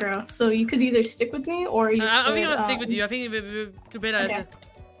go aggro, so you could either stick with me or you I think could, I'm gonna stick with you. I think we do better as okay. it.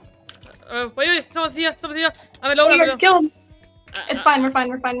 Oh, wait, someone's here. I'm Oh, alone. you're kill him. It's fine. We're fine.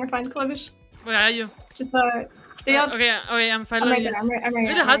 Clovish, Where are you? just stay up. Okay, I'm I'm following right you. there. I'm right It's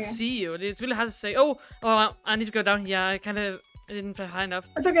really here. hard to see you. It's really hard to say. Oh, I need to go down here. I didn't fly high enough.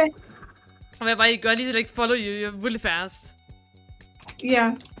 It's okay. Where you go? I need to like follow you. You're really fast.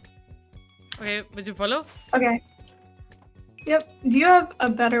 Yeah. Okay, would you follow? Okay. Yep. Do you have a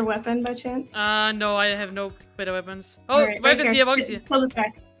better weapon by chance? No, I have no better weapons. Oh, Alright, Vargas right here, Vargas here. Kill this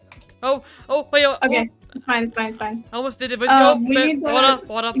guy. Oh, wait, Okay. It's fine. It's fine. I almost did it. We need to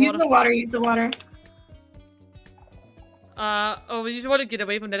Water. Use the water. We just want to get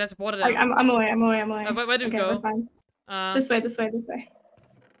away from that. That's water there. I'm away. Where do we Okay, go? we're fine. This way.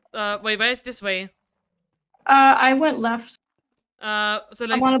 Wait, where's this way? I went left. So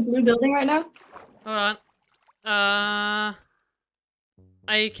like, I'm on a blue building right now. hold on.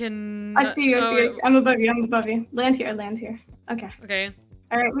 I can. I see you. I'm above you. Land here. Okay. Okay.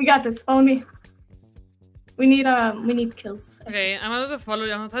 All right, we got this. Follow me. We need kills. Okay, I'm also follow.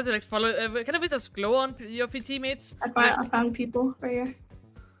 I'm trying to like follow. Can I visit a glow on your teammates? I found people right here.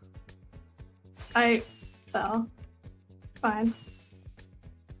 I fell. Fine.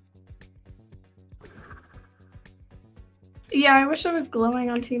 Yeah, I wish I was glowing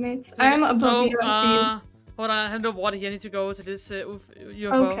on teammates. I am above you. I see you. Hold on, I have no water here. I need to go to this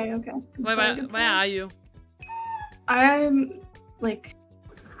UFO. Okay. Where are you? I'm like,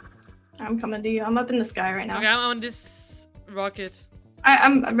 I'm coming to you. I'm up in the sky right now. Okay, I'm on this rocket.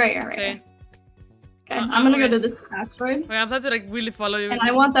 I'm right here. Okay. Okay, I'm gonna go to this asteroid. Okay, I'm trying to like really follow you. And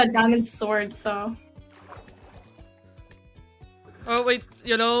I want that diamond sword, so. Oh wait,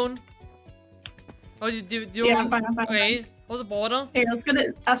 you're alone. Oh, you do. Yeah, I'm fine. Okay, what's the border? Here, let's go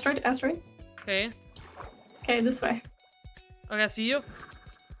to asteroid. Okay. Okay, this way. Okay, I see you.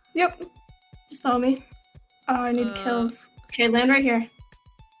 Yep. Just follow me. Oh, I need kills. Okay, land right here.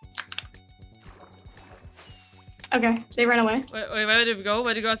 Okay, they ran away. Wait, where did we go?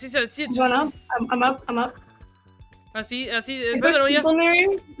 Where did we go? I see. I'm going up. I'm up. I see. There's Further here. people near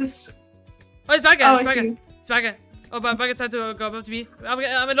you. Just. Oh, it's back. Oh, It's I back. see. It's back. Oh, but back tried to go up to me.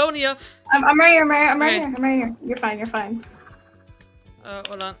 I'm alone here. I'm right here. I'm Okay. right here. You're fine.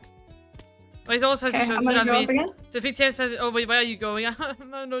 Hold on. Oh, he's also Okay, shoot I'm gonna at go me. up again. So if he tells us, oh wait, where are you going? I'm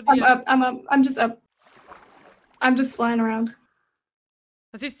no I'm idea. up. I'm just up. I'm just flying around.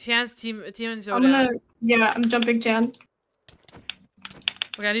 I see Tian's team is over I'm there. gonna. Yeah, I'm jumping Jan.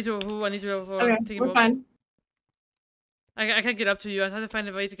 Okay, I need to go for Okay, taking we're over. fine. I can't get up to you. I have to find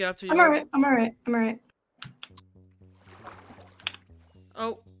a way to get up to you. I'm alright. I'm alright. I'm alright.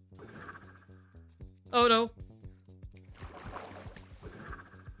 Oh. Oh no.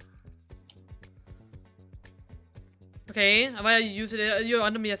 Okay, why are you using it? You're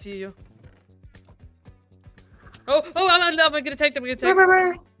under me, I see you. Oh, I'm gonna take them,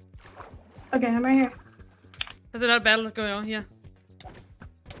 Where? Okay, I'm right here. There's another battle going on here.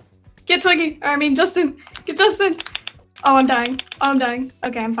 Get Twiggy! Or, I mean, Justin! Get Justin! Oh, I'm dying.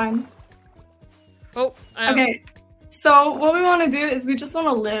 Okay, I'm fine. Oh, okay. So, what we want to do is we just want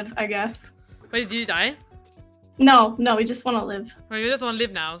to live, I guess. Wait, did you die? No, we just want to live. Oh, you just want to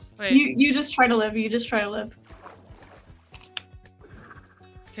live now. Wait. You just try to live.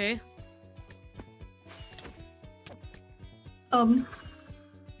 Okay. Did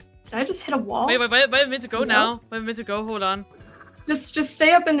I just hit a wall? Wait, where are we meant to go now? Where are we meant to go? Hold on. Just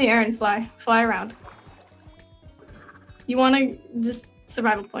stay up in the air and fly. Fly around. You want to just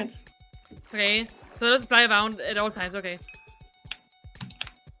survival points. Okay. So let's fly around at all times. Okay.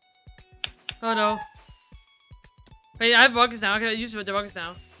 Oh no. Wait, I have rockets now. Okay, I use the rockets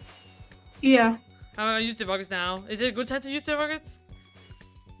now. Yeah. I'm gonna use the rockets now. Is it a good time to use the rockets?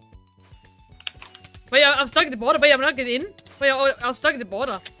 Wait, I'm stuck in the border. Wait, I'm not getting in. Wait, I'm stuck in the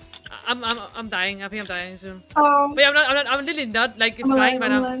border. I'm dying. I think I'm dying soon. Oh. Wait, I'm literally not like flying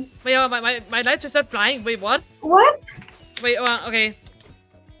right now. Wait, my lights just started flying. Wait, what? What? Wait, okay.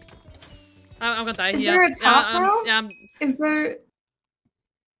 I'm gonna die here. Is there a top now? Yeah, Is there?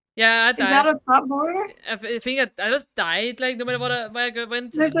 Yeah, I died. Is that a top border? I think I just died. Like no matter where I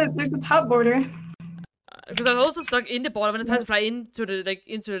went. There's a top border. Because I was also stuck in the border when I tried to fly into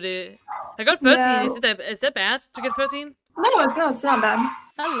the. I got 13. Yeah. Is that bad to get 13? No, it's not bad.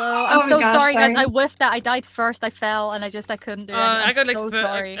 Hello. I'm so sorry, guys. I whiffed that. I died first. I fell, and I couldn't do it. I got so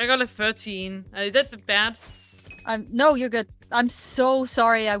sorry. I got like 13. Is that bad? No, you're good. I'm so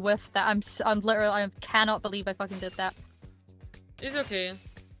sorry. I whiffed that. I'm literally. I cannot believe I fucking did that. It's okay.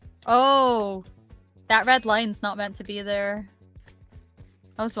 Oh, that red line's not meant to be there.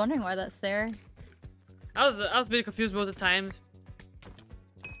 I was wondering why that's there. I was a bit confused most of the time.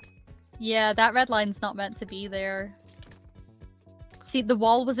 Yeah, that red line's not meant to be there. See, the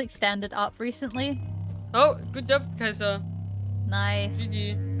wall was extended up recently. Oh, good job, Kaiser. Nice.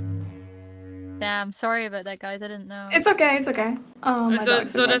 GG. Damn, sorry about that, guys. I didn't know. It's okay. So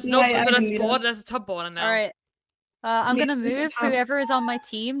there's there's a top border now. All right. I'm gonna move. Whoever is on my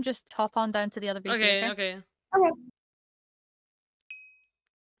team, just hop on down to the other BC. Okay.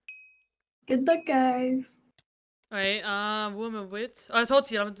 Good luck, guys. Alright, woman with... Oh,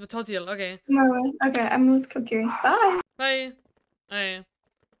 Torteal. I'm with Torteal. Okay. No, okay, I'm with Kokirri. Bye. Bye. Alright.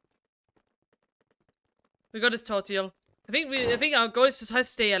 We got this Torteal. I think our goal is to try to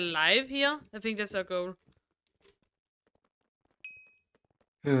stay alive here. I think that's our goal.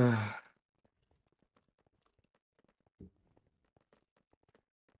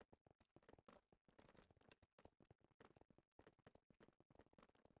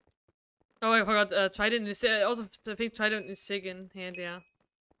 Oh, I forgot. Trident is also. I think Trident is sick in hand. Yeah.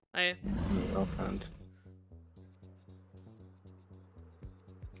 Offhand.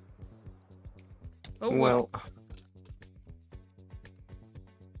 Oh well.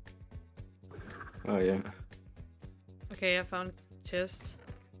 Oh yeah. Okay, I found a chest.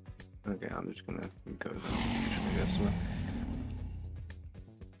 Okay, I'm just gonna go down. I guess.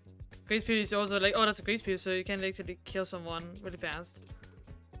 Grace period is also like. Oh, that's a grace period, so you can literally kill someone really fast.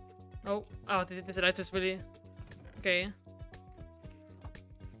 Oh, this light was really... Okay.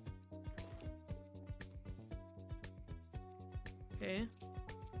 Okay.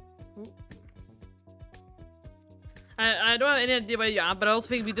 Ooh. I don't have any idea where you are, but I also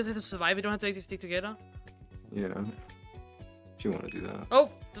think we just have to survive. We don't have to actually stick together. Yeah. If you want to do that. Oh,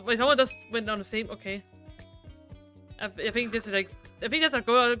 wait, someone just went down the same. Okay. I think this is like... I think that's our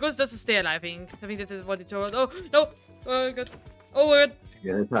goal. Our goal is just to stay alive, I think this is what he told us. Oh, no! Oh, God. Oh, my God.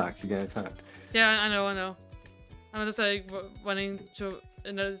 You get attacked. Yeah, I know. I'm just like running to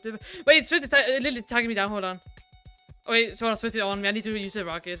another. Wait, Switch is literally tagging me down. Hold on. Oh wait, so I'll switch it on me. I need to use the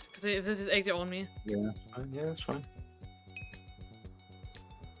rocket because if this is actually on me. Yeah, that's fine.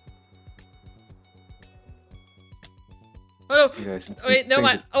 Oh no! Wait, no,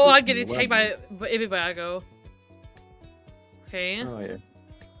 I get attacked by everywhere I go. Okay. Oh yeah.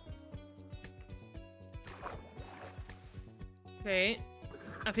 Okay.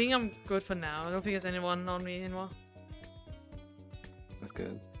 I think I'm good for now. I don't think there's anyone on me anymore. That's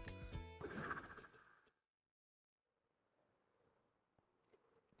good.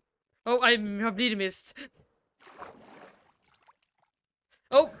 Oh, I completely missed.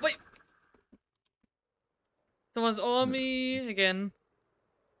 Oh, wait. Someone's on me again.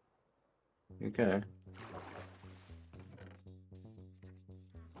 Okay.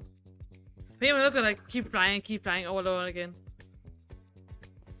 Maybe I'm just gonna like, keep flying all over again.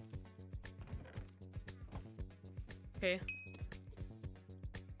 Okay.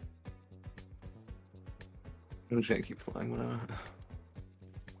 I'm just gonna keep flying, whatever.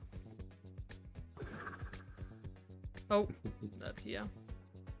 Oh, not here.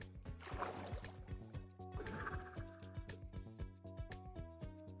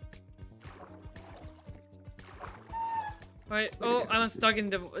 Wait, oh, I'm stuck in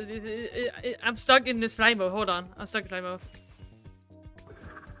the. I'm stuck in this fly mode. Hold on, I'm stuck in fly mode.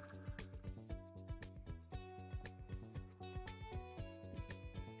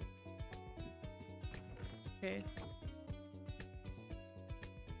 Okay.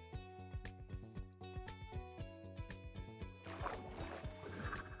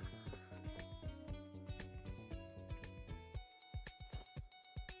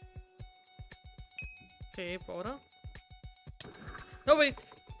 Okay, border. No, wait.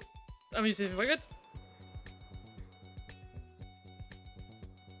 I'm using it. We're good.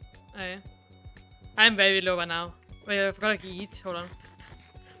 Oh, I'm very low right now. Wait, I forgot I can eat. Hold on.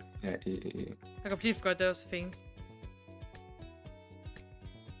 Yeah, I completely forgot there was a thing.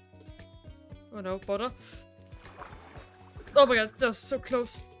 Oh no, border. Oh my god, that was so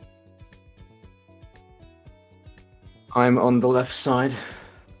close. I'm on the left side.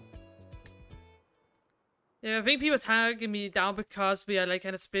 Yeah, I think people are tagging me down because we are like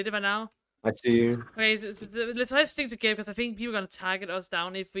kind of split right now. I see you. Okay, so let's try to stick together because I think people are gonna target us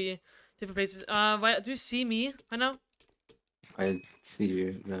down if we different places. Where do you see me right now? I see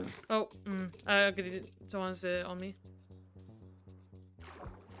you now. Oh, okay, someone's on me.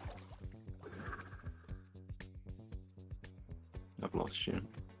 I've lost you.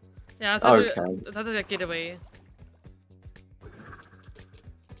 Yeah, I was Okay. trying to get away.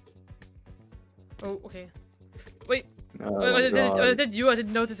 Oh, okay. Wait, Oh, was that you? I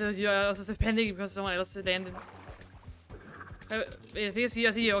didn't notice it was you. I was just panicking because someone else landed. Wait, I think I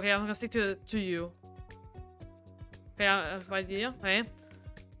see you. Okay, I'm gonna stick to you. Okay, I'm right here. Okay.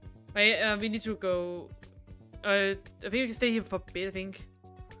 Wait, we need to go. I think we can stay here for a bit. I think.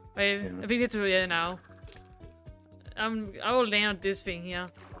 Wait, Yeah. I think we need to now. I will land on this thing here.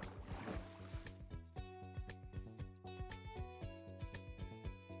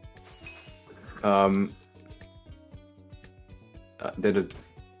 Did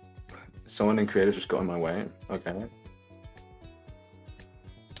someone in creative just got in my way? Okay.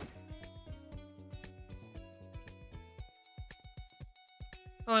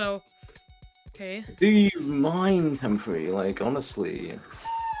 Oh no. Okay. Do you mind, Humphrey? Like, honestly.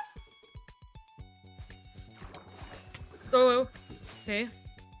 Oh. Okay.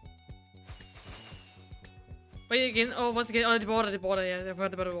 Wait again. Oh, once again. Oh, the border. Yeah, I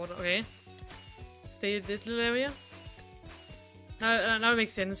forgot about the border. Okay. Stay in this little area. Now it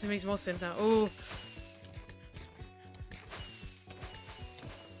makes sense. It makes more sense now. Oh.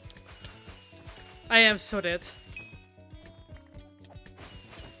 I am so dead.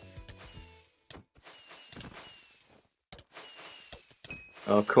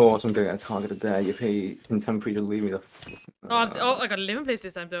 Of course, I'm gonna get targeted there. You pay contemporary to leave me the. Oh, I got 11 plays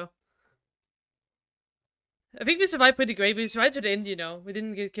this time though. I think we survived pretty great. We survived to the end, you know. We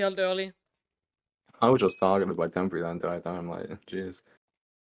didn't get killed early. I was just targeted by temporary the entire time. Like, jeez.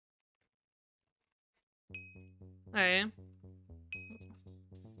 Okay.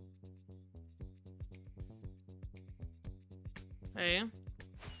 Okay.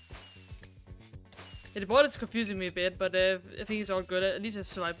 Yeah, the board is confusing me a bit, but I think it's all good. At least I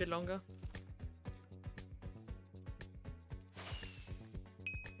survived a bit longer.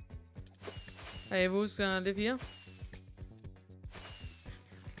 Hey, who's gonna live here?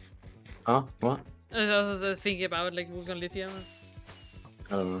 Huh? What? I was just thinking about like who's gonna live here. I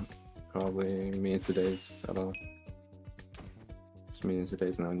don't know. Probably me and today's. I don't know. It's me and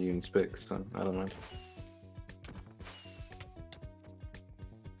today's now new and spick, so I don't know.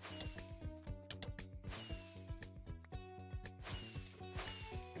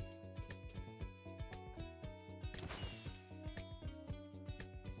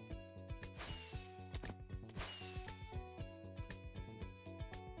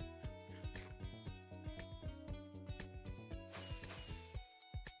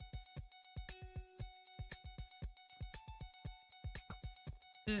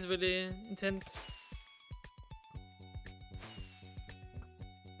 This is really intense.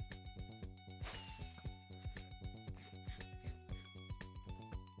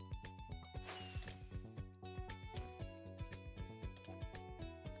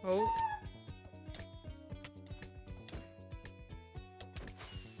 Oh.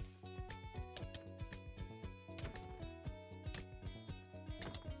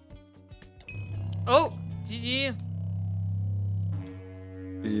 Oh, GG.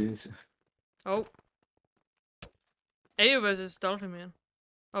 Jeez. Oh. AU versus Dolphin Man.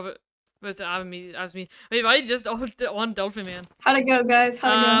 Oh, but versus me. Wait, why just on Dolphin Man? How'd it go, guys?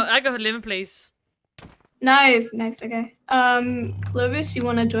 How'd it go? I got 11th place. Nice, okay. Clovish, you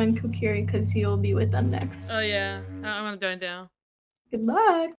want to join Kokirri because you'll be with them next. Oh yeah, I'm gonna join down. Good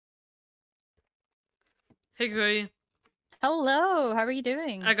luck. Hey Kokirri. Hello, how are you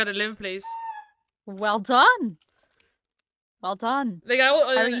doing? I got 11th place. Well done. Well done. Like how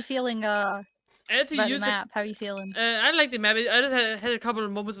are you feeling? I had to about use the map. How are you feeling? I like the map. I just had a couple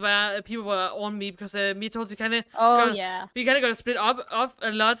of moments where people were on me because me and Torteal kind of. Yeah. We kind of got split up off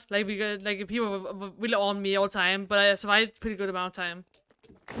a lot. Like we got people were really on me all the time, but I survived pretty good amount of time.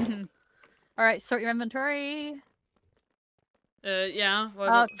 All right, sort your inventory. Yeah.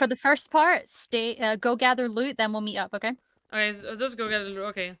 For the first part, go gather loot, then we'll meet up. Okay. Okay, so just go get it.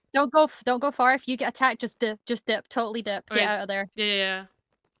 Okay. Don't go far. If you get attacked, just dip. Totally dip. Okay. Get out of there. Yeah.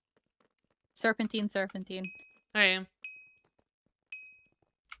 Serpentine. Okay.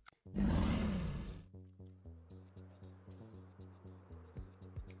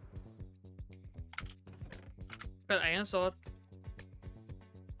 Got iron sword.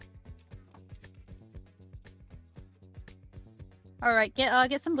 All right,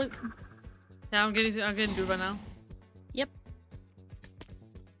 get some loot. Yeah, I'm getting loot right now. Yep.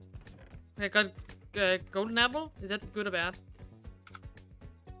 I got golden apple. Is that good or bad?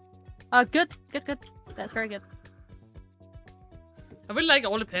 Good. That's very good. I really like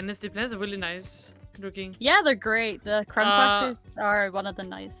all the planets. The planets are really nice looking. Yeah, they're great. The crumb clusters are one of the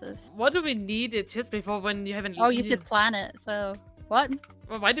nicest. What do we need a test plate for when you haven't? Oh, you said planet. So what?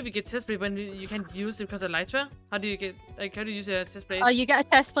 Well, why do we get test plate when you can't use it because of Elytra? How do you get how do you use a test plate? You get a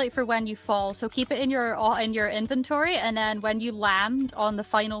test plate for when you fall. So keep it in your inventory, and then when you land on the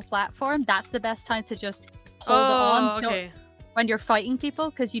final platform, that's the best time to just hold it on. Okay. When you're fighting people,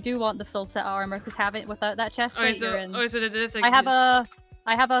 because you do want the full set of armor. Because having without that chest plate, you're in. Okay, so that's like.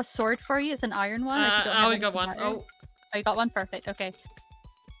 I have a sword for you. It's an iron one. I already got one. Oh, you got one. Perfect. Okay.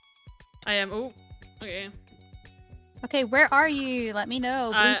 I am. Oh, okay. Okay, where are you? Let me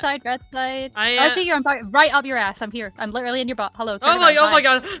know. Blue side, red side. I see you. I'm right up your ass. I'm here. I'm literally in your butt. Hello. Oh my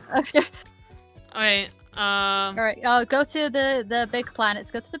god. Okay. All right. Go to the big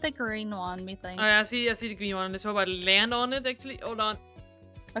planets. Go to the big green one. Me think. Oh yeah, I see the green one. Let's hope I land on it. Actually, hold on.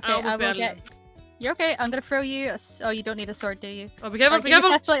 Okay, I will get. You're okay. I'm gonna throw you. Oh, you don't need a sword, do you? Oh, be careful! Be careful!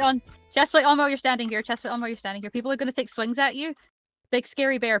 Chest plate on while you're standing here. Chest plate on while you're standing here. People are gonna take swings at you. Big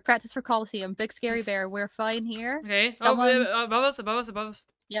scary bear. Practice for Colosseum. Big scary bear. We're fine here. Okay. Oh, above us.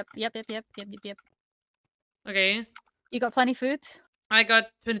 Yep. Okay. You got plenty of food? I got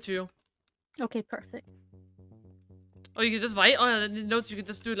 22. Okay, perfect. Oh, you can just right. Oh, notes you can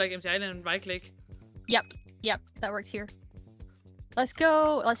just do like empty island and right click. Yep. That works here. Let's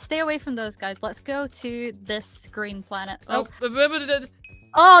go. Let's stay away from those guys. Let's go to this green planet. Oh,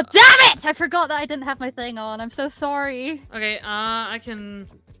 oh damn it! I forgot that I didn't have my thing on. I'm so sorry. Okay, I can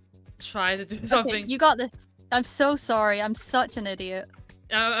try to do something. Okay, you got this. I'm so sorry. I'm such an idiot.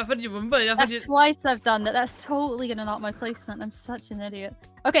 I thought you remember. That's twice I've done that. That's totally gonna knock my placement. I'm such an idiot.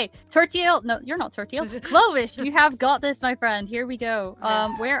 Okay, Torteal. No, you're not Torteal. Clovish, you have got this, my friend. Here we go. Okay.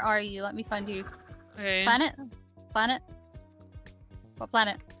 Where are you? Let me find you. Okay. Planet. What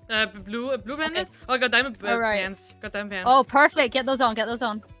planet? Blue planet. Okay. Oh, I got diamond pants. Got diamond pants. Oh, perfect. Get those on.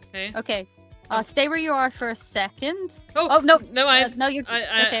 Okay. Okay. Stay where you are for a second. Oh no. No, no, you're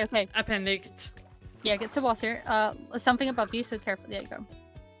okay. I panicked. Yeah, get to water. Something above you, so careful. There you go.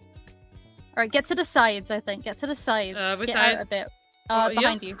 All right, get to the sides. I think. Get to the sides. Which get side? Out a bit. Oh,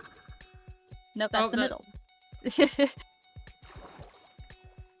 behind you. Nope, that's the middle.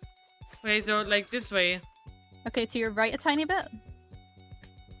 Okay, so like this way. Okay, to your right a tiny bit.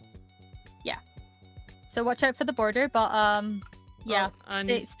 Yeah. So watch out for the border, but yeah.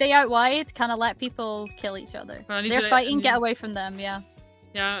 Stay out wide. Kind of let people kill each other. They're fighting. Get away from them. Yeah.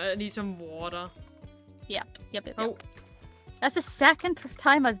 Yeah, I need some water. Yep. Oh. That's the second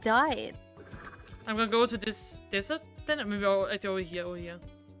time I've died. I'm gonna go to this desert planet. Maybe it's over here.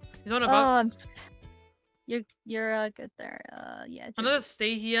 There's one above. You're good there. Yeah. I'm gonna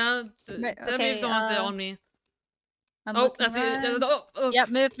stay here. Right, that means someone's on me. That's it. Oh. Yep,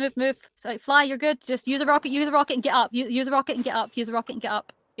 move. Like, fly, you're good. Just use a rocket and get up. Use a rocket and get up.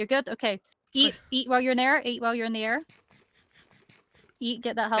 You're good? Okay. Eat while you're in the air. Eat,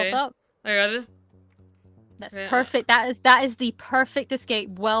 get that health up. I got it. That's perfect. That is the perfect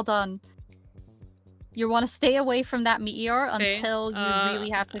escape. Well done. You want to stay away from that meteor until you really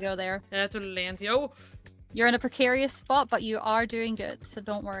have to go there. Yeah, to land here. Oh, You're in a precarious spot, but you are doing good, so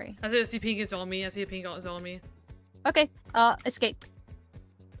don't worry. I see pink is on me. I see a pink is on me. Okay, escape.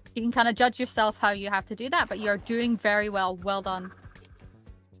 You can kind of judge yourself how you have to do that, but you're doing very well. Well done.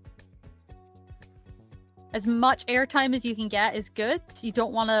 As much airtime as you can get is good. You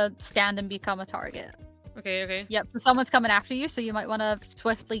don't want to stand and become a target. Okay, okay. Yep, so someone's coming after you, so you might want to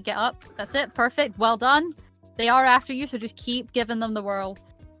swiftly get up. That's it. Perfect. Well done. They are after you, so just keep giving them the whirl.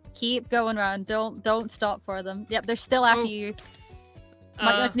 Keep going around. Don't stop for them. Yep, they're still after you.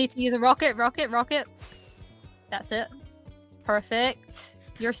 Might need to use a rocket. That's it. Perfect.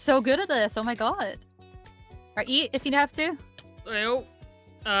 You're so good at this. Oh my god. Right, eat if you have to. No,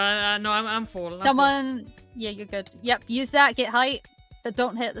 I'm full. Someone. Yeah, you're good. Yep, use that. Get height, but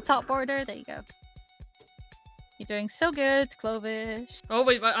don't hit the top border. There you go. You're doing so good, Clovish. Oh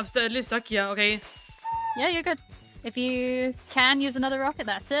wait, I'm still at least stuck here. Okay. Yeah, you're good. If you can use another rocket,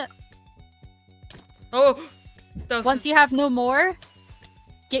 that's it. Oh, that was... Once you have no more,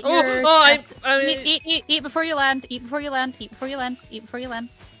 get your. Eat before you land. Eat before you land. Eat before you land. Eat before you land.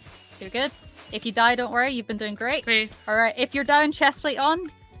 You're good. If you die, don't worry. You've been doing great. Okay. All right. If you're down, chest plate on.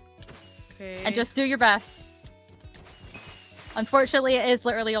 Okay. And just do your best. Unfortunately, it is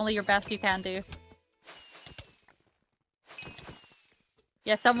literally only your best you can do.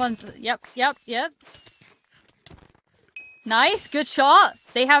 Yeah, someone's. Yep. Nice, good shot.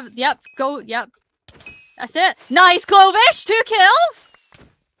 They have. Yep. Go. Yep. That's it. Nice, Clovish. 2 kills.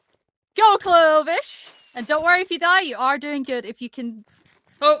 Go, Clovish. And don't worry if you die. You are doing good. If you can.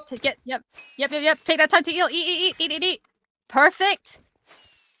 Oh. Get. Yep. Take that time to heal. Eat. Perfect.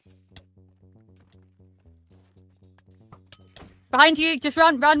 Behind you. Just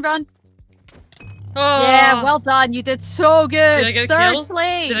run. Oh. Yeah, well done. You did so good. Did I get Third killed?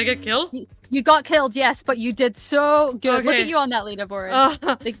 place. Did I get killed? You got killed, yes, but you did so good. Okay. Look at you on that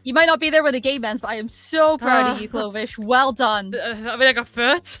leaderboard. You might not be there when the game ends, but I am so proud of you, Clovish. Well done. I mean, I got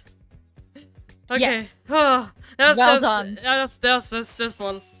third. Okay. Yeah. Oh, Well done. That's just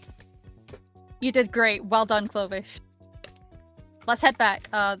fun. You did great. Well done, Clovish. Let's head back.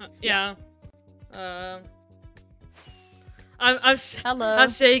 Yeah. I'm Hello. I'm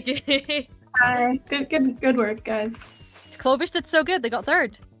shaking. Hi. Good work, guys. Clovish did so good. They got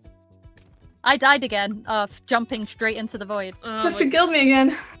third. I died again, jumping straight into the void. Guess who killed me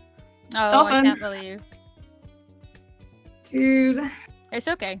again? Oh, Dolphin. I can't believe you. Dude. It's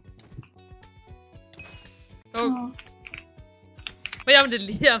okay. Oh. Wait, I'm the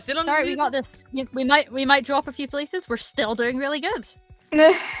lead. I'm still on Sorry, the we lead? got this. We might drop a few places. We're still doing really good.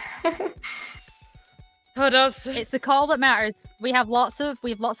 Oh, that's... It's the call that matters. We have lots of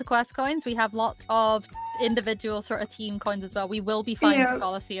quest coins. We have lots of individual sort of team coins as well. We will be fine for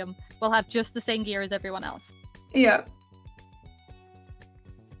Colosseum. We'll have just the same gear as everyone else. Yeah.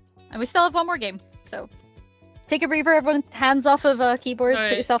 And we still have one more game. So take a breather, everyone. Hands off of keyboards. Right.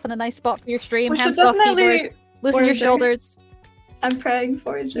 Put yourself in a nice spot for your stream. We Hands should off definitely keyboard. Loosen your Forager. shoulders. I'm praying,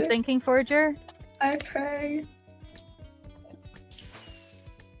 Forager. You thinking, Forager? I pray.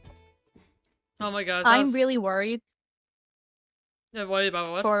 Oh my god. I'm really worried Yeah, worried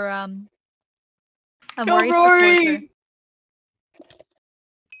about what? for I'm Go, worried for Rory! Forster.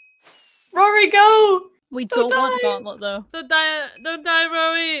 Rory, go! We Don't don't want die. Gauntlet though. Don't die,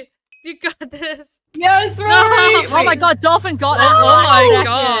 Rory! You got this! Yes, Rory! No! Oh my god, Dolphin got it! Oh my Last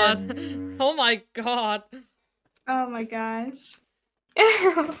god! second. Oh my god! Oh my gosh.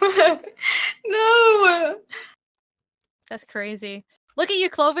 No! That's crazy. Look at you,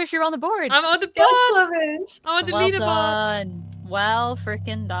 Clovish, you're on the board. I'm on the board! Yes, Clovish. I'm on the Well leaderboard! done. Well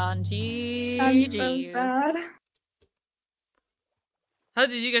freaking done. I'm so sad. How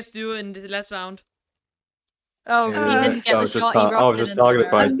did you guys do in this last round? Oh, Yeah, he didn't get I the was just shot. tar- He I was rocked just it targeted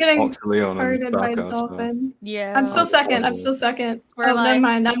into by I was getting Leon and Hurted by Bacchus, so- Dolphin. Yeah. I'm still second. I'm horrible. still second. Where am I? Never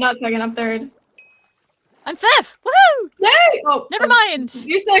mind. I'm not second. I'm third. I'm fifth! Woohoo! Yay! Oh, Never mind!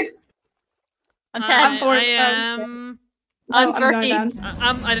 You're sixth. I'm I- 10. I'm fourth. I Oh, am... I'm Oh, going 30. down.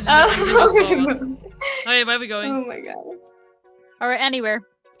 I didn't know. Okay, where are we going? Oh my god. Alright, anywhere.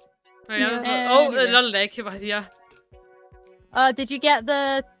 Another leg right here. Did you get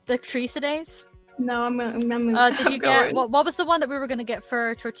the tree Sadaze? No, I'm gonna Did you get what was the one that we were gonna get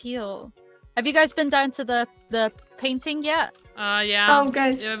for Torteal? Have you guys been down to the painting yet? Yeah. Oh,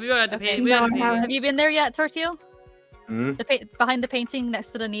 guys. Yeah, we were at the Okay, painting. no, I haven't. Have you been there yet, Torteal? Hmm? Behind the painting next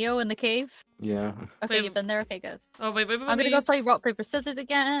to the Neo in the cave? Yeah. Okay, Wait, you've been there? Okay, good. Oh, wait. I'm gonna go play rock, paper, scissors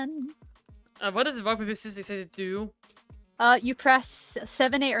again. What does rock, paper, scissors say to do? You press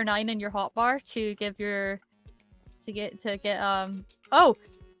 7, 8, or 9 in your hotbar to give your... Oh!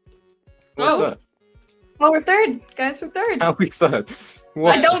 What's Oh. that? Oh, we're third, guys. We're third. How we third?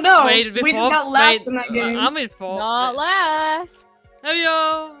 What? I don't know. Wait, we just got last in that game. I'm in fourth. Not last. There you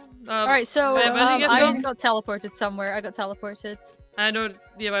go. Alright, so where do you guys I go? got teleported somewhere. I got teleported. I know.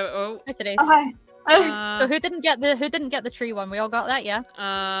 Yeah. Oh. Nice it is. Oh, hi. So who didn't get the tree one? We all got that, yeah?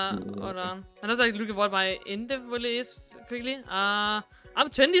 Hold on. I just like look at what my indiv really is quickly. I'm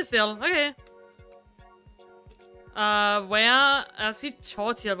 20 still. Okay. Where I see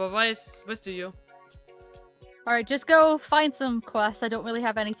Torteal, but where's you? Alright, just go find some quests. I don't really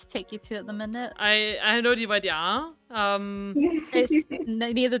have any to take you to at the minute. I have no idea where they are.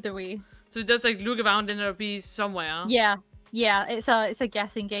 Neither do we. So just like look around and it'll be somewhere. Yeah, it's a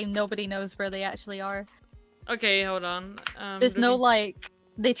guessing game. Nobody knows where they actually are. Okay, hold on. There's no like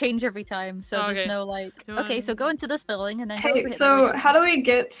they change every time, so okay. there's no like. Come on. Okay, so go into this building and then. go Hey, over here. so how do we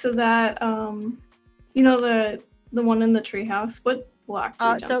get to that? You know the one in the treehouse. What block do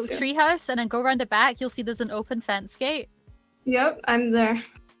we So jump to? treehouse, and then go around the back. You'll see there's an open fence gate. Yep, I'm there.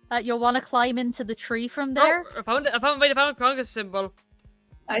 You'll want to climb into the tree from there. Oh, I found a conquer symbol.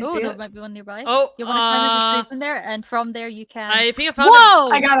 I Oh, see there it. might be one nearby. Oh, You want to climb into the tree from there, and from there you can. I think I found Whoa!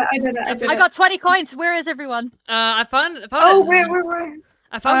 I got it. I did it. I did I it. got 20 coins. Where is everyone? I found Oh, it. where?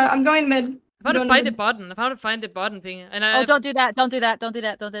 I found I'm going mid. I found going to find the mid. button. I found to find the button thing. And Oh, don't do that. Don't do that. Don't do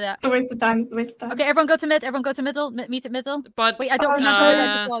that. Don't do that. It's a waste of time. It's a waste of time. Okay, everyone go to mid. Everyone go to middle. Meet at middle. But Wait, I don't Oh, remember where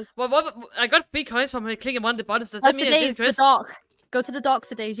I just was. what? I got 3 coins from clicking one of the buttons. Does that That's mean the I days, did the quest? dock. Go to the dock,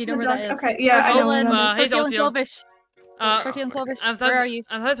 Sadaze. You know where that is. Okay, yeah, I know. Roland, hey, Torteal and Torteal. Clovish. Torteal and Clovish. Where are you?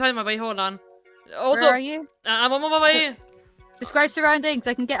 I'm trying to find my way. Hold on. Also, Where are you? I'm on my way. Describe surroundings.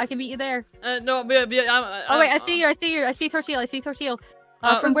 I can meet you there. No, Oh wait, I see you. I see Torteal.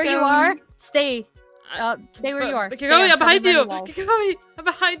 From let's where you go. are, stay. Stay where you are. Stay Kokirri, on I'm behind the you. wall. Kokirri, I'm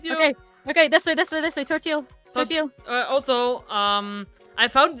behind you. Okay, this way, Torteal. Also, I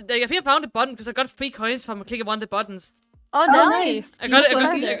think I found the button because I got 3 coins from clicking one of the buttons. Oh, Oh, nice. nice. I You got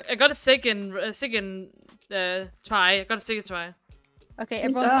found it. I got a second try. I got a second try. Okay,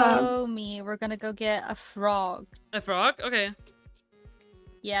 Good everyone job. follow me. We're gonna go get a frog. A frog? Okay.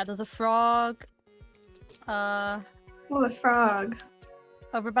 Yeah, there's a frog. Oh, a frog.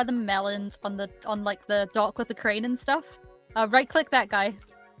 Over by the melons on like the dock with the crane and stuff. Right click that guy.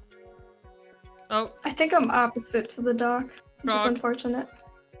 Oh, I think I'm opposite to the dock, which is Frog. unfortunate.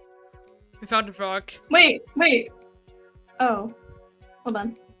 we found the frog. Wait. Oh, hold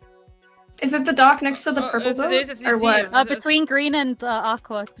on. Is it the dock next to the purple it's- boat, it's- or what? it's- Between green and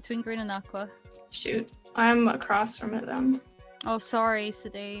aqua. Between green and aqua. Shoot, I'm across from it then. Oh, sorry,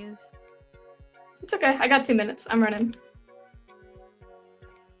 Sadaze. It's okay. I got 2 minutes. I'm running.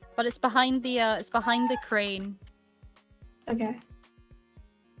 But it's behind the crane. Okay.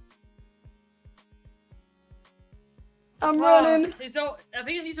 I'm running. Okay, so I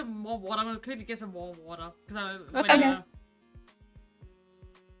think I need some more water. I'm gonna quickly get some more water because Okay.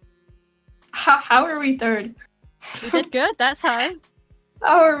 How are we third? We did good. That's how.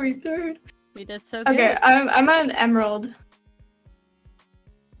 How are we third? We did so good. Okay, I'm on emerald.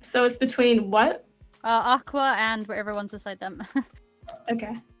 So it's between what? Aqua and whatever one's beside them.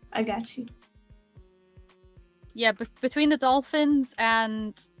 Okay, I got you. Yeah, between the dolphins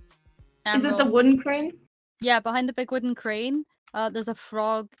and. Is it the Emerald. wooden crane? Yeah, behind the big wooden crane. There's a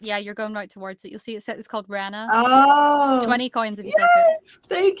frog. Yeah, you're going right towards it. You'll see it's called Rana. Oh. 20 coins if you take it. Yes,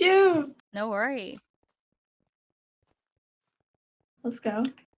 thank you. No worry. Let's go.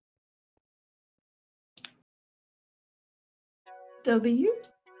 W.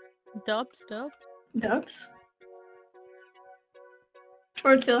 Dubs. Dubs.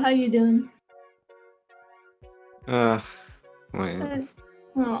 Torteal, how you doing? Wait.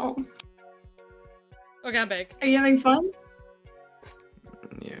 Oh, Okay, I'm back. are you having fun?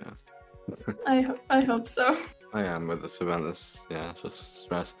 Yeah. I hope so. I am with the Savannahs. Yeah, just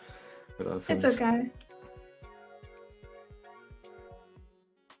stress with other things. It's okay.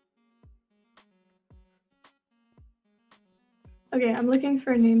 Okay, I'm looking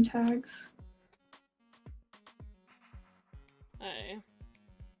for name tags. Nej.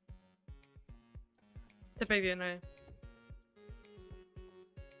 Det er begge nej.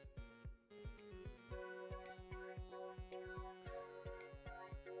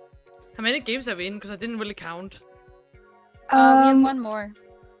 How many games are we in? Because I didn't really count. We have one more.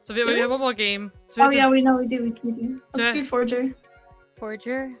 So we have one more game. So we Oh have to- yeah, we know we do. Let's Yeah. do Forger.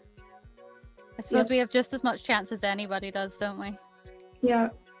 Forger. I suppose we have just as much chance as anybody does, don't we? Yeah.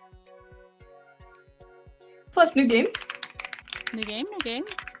 Plus new game. New game.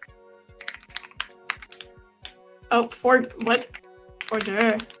 Oh, what?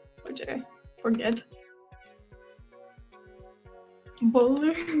 Forger. Forget.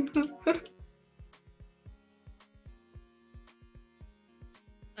 Bowler.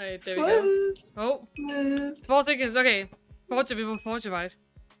 Alright, there we go. Oh. 4 seconds, okay. Fortune before fortune, right?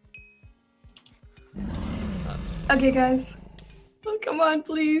 Okay, guys. Oh, come on,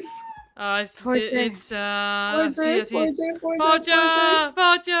 please. It's Fortune. I see. Fortune!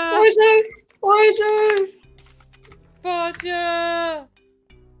 Fortune!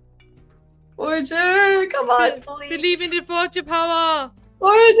 Fortune! Come on, please. Believe in the fortune power!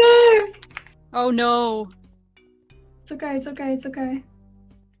 Fortune! Oh no. It's okay, it's okay, it's okay.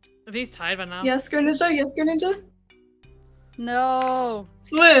 I think he's tired by now. Yes, Greninja, yes, Greninja. No.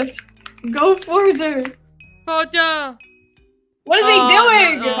 Swift! Go Fortune! Fortune! What is he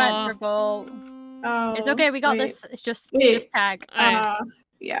doing? No. Went for goal. Oh, It's okay, we got wait. this. It's just tag.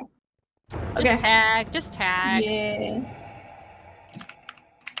 Yeah. Okay. Just tag. Yeah.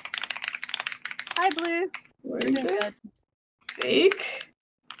 Hi, Blue. Where You're is doing it? good. Fake.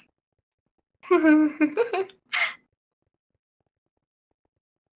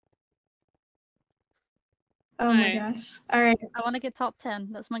 Oh my gosh. Alright. I want to get top 10.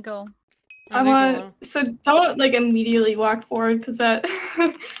 That's my goal. I want so don't like immediately walk forward because that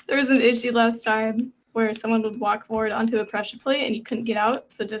there was an issue last time where someone would walk forward onto a pressure plate and you couldn't get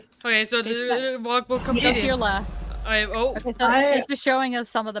out. So just Okay, so the walk will Go complete to your left. Oh. Okay, so it's just showing us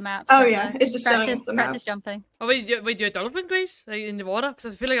some of the maps. Oh right yeah, now. it's just showing us the map. Practice jumping. Oh wait, you're a dolphin, Grace? Like in the water?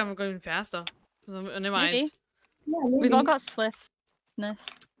 Because I feel like I'm going faster. Never mind. Maybe. Yeah, maybe. We've all got swiftness.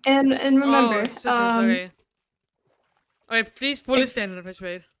 And remember, okay. Alright, please fully it's- stand on the pressure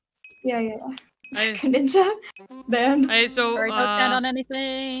plate. yeah. I- Ninja, man. Alright, so Sorry, don't stand on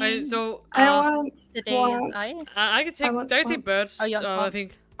anything. Alright, so I want Today's swamp. ice. I can take birds. Oh, you want I swamp?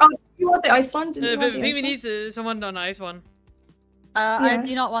 think. Oh, you want the ice one? Did you I want the think we ice one? need someone on the ice one. I Yeah.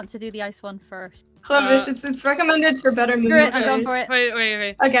 do not want to do the ice one first. Clovish, it's recommended for better Screw movement. it, I'm going for it.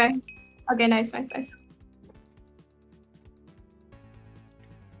 Wait. Okay, nice.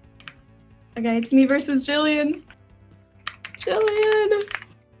 Okay, it's me versus Jillian.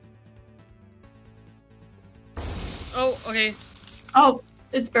 Oh, okay. Oh,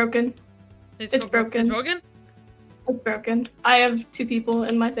 it's broken. It's broken. It's broken? It's broken. I have 2 people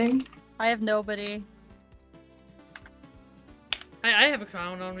in my thing. I have nobody. I have a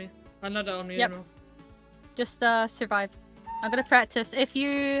crown on me. I'm not on me. Yep. No. Just survive. I'm gonna practice. If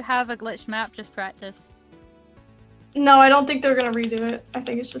you have a glitch map, just practice. No, I don't think they're gonna redo it. I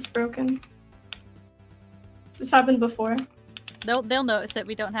think it's just broken. This happened before. They'll notice it.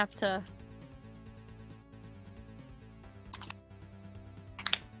 We don't have to.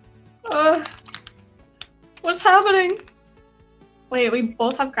 What's happening? Wait, we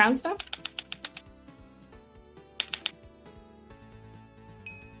both have ground stuff?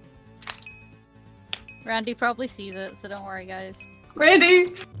 Randy probably sees it, so don't worry, guys. Randy!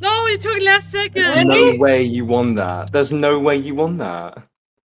 No, you took it last second! There's no way you won that. There's no way you won that.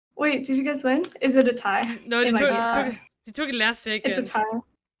 Wait, did you guys win? Is it a tie? No, It you might took, be a tie. you took it last second. It's a tie.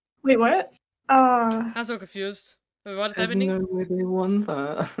 Wait, what? I'm so confused. Wait, what is There's happening? no way they won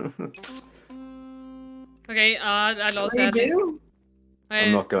that. Okay, I lost What do that. you do?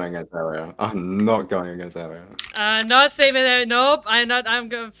 I'm not going against Aria. I'm not going against Aria. Not save it. Nope, I'm not. I'm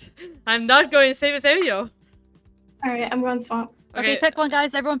not going to save it. Savio. Alright, I'm going swamp. Okay, pick one,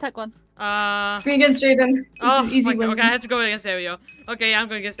 guys. Everyone pick one. It's me against Jaden. This Oh, is easy win. okay, I have to go against Savio. Okay, I'm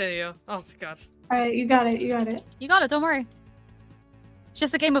going against Savio. Oh my god. Alright, you got it, you got it. You got it. Don't worry. It's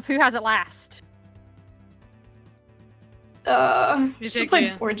just a game of who has it last. You should play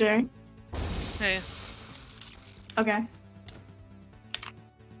Leah. 4J. Hey. Okay.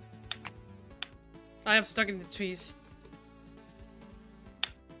 I am stuck in the trees.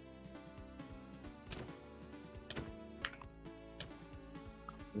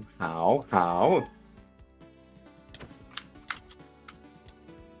 How?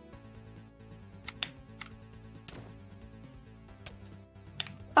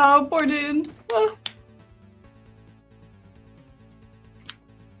 Oh, poor dude. Ah.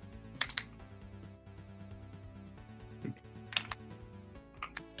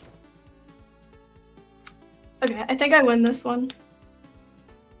 Okay, I think I win this one.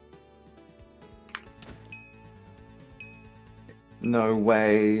 No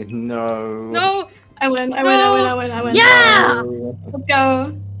way. No. No! I win. Yeah! Let's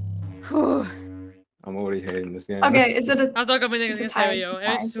go. Whew. I'm already hating this game. Okay, is it a... I was not going It's a against tie, Savio. it's a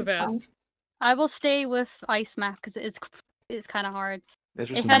tie, It's it's too a tie. fast. I will stay with ice map because it's kind of hard. There's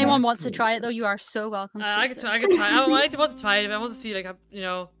just If no- anyone wants to try it though, you are so welcome. to I do could so. try. I could try. I want to try it. I want to see, like, you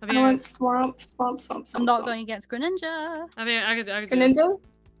know. I want swamp. I'm not going against Greninja. I mean, I could. Do it. Greninja?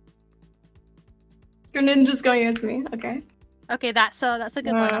 Greninja's going against me. Okay. Okay, that's a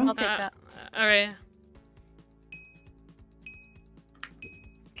good one. I'll take that. Okay.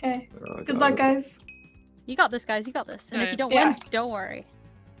 Okay. Oh, Good luck, guys. You got this, guys. You got this. And if you don't Yeah. win, don't worry.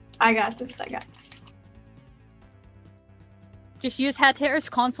 I got this. I got this. Just use head hitters.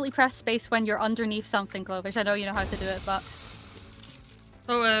 Constantly press space when you're underneath something, Clovish. I know you know how to do it, but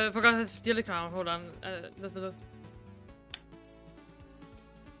Oh, I forgot to steal the crown. Hold on. Let's do it.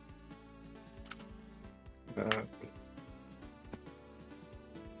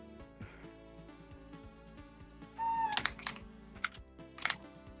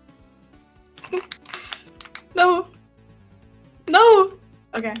 No. No.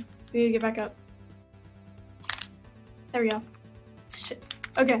 Okay. We need to get back up. There we go. Shit.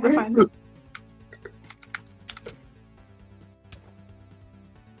 Okay, we're fine.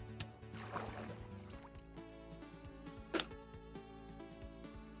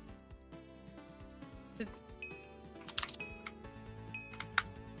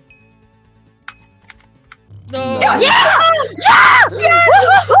 No. Yeah! Yeah.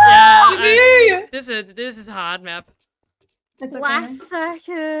 This is a hard map. It's okay. last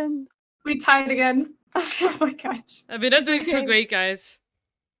second. We tied again. Oh my gosh. We're not doing too great, guys.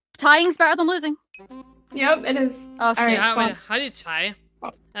 Tying's better than losing. Yep, it is. Oh, shit. Alright, How, swap. how do you tie?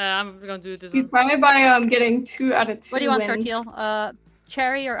 I'm gonna do this You one. try by getting 2 out of 2 What do you want, wins. Torteal?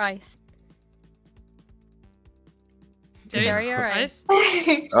 Cherry or ice? Cherry or ice?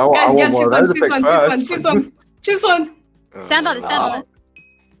 Oh, Guys, I yeah, want choose more. one, That is a choose big one, first. choose one, choose one. Stand on it, stand on it.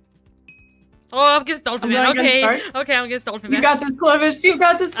 Oh, I'm against Dolphin I'm Man. going against Okay, okay, I'm against Dolphin You Man. got this, Clovish. You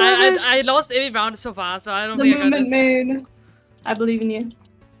got this, Clovish. I lost every round so far, so I don't The think I got movement this. main. I believe in you.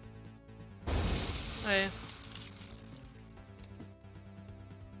 Oh, yeah.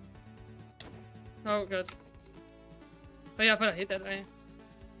 Oh, good. Oh, yeah, I thought I hit that. Right?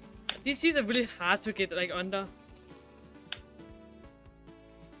 These seeds are really hard to get, like, under.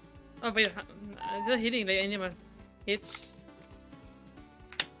 Oh, wait. Is that hitting, like, any of my hits?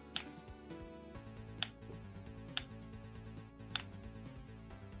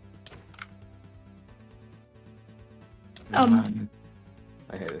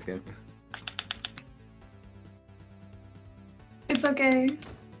 I hate this game. It's okay.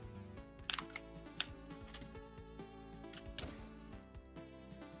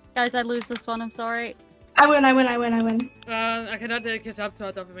 Guys, I lose this one, I'm sorry. I win, I win, I win, I win. I cannot catch up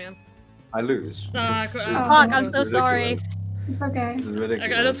to Dolphin Man. I lose. Fuck, This I'm is Fuck, I'm so sorry. ridiculous. It's okay. This is I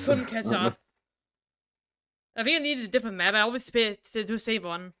ridiculous. just couldn't catch up. I think I needed a different map. I always pick to do save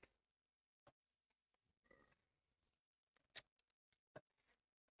one.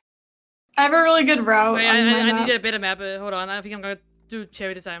 I have a really good route. Wait, on my I map. needed a better map. Hold on, I think I'm gonna do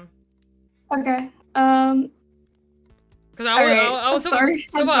Cherry this time. Okay. Cause I Alright. I was I'm sorry.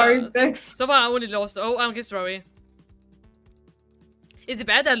 so I'm far, sorry, Six. so far I only lost. Oh, I'm against Rory. Is it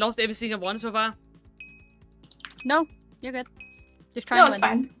bad that I lost every single one so far? No, you're good. Just try No, and it's win.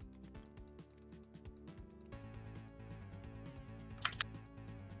 fine.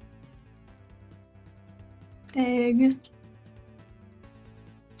 Big.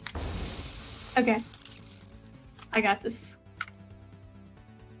 Okay. I got this.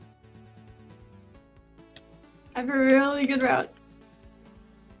 I have a really good route.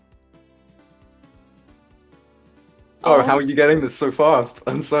 Oh, how are you getting this so fast?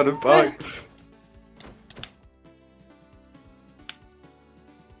 Unsighted bug.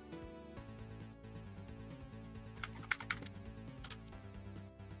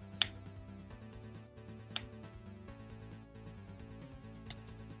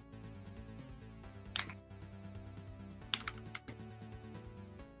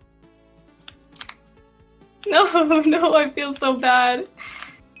 No, no, I feel so bad.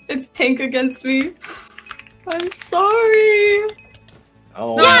 It's pink against me. I'm sorry.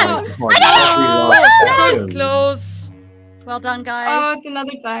 Oh, Yes! my Oh, God. so close. Well done, Oh, guys. it's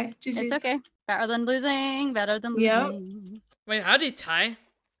another tie. GG's. It's okay. Better than losing. Better than Yep. losing. Wait, how did you tie?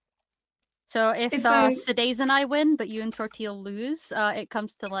 So if It's Sadaze and I win, but you and Torteal lose, it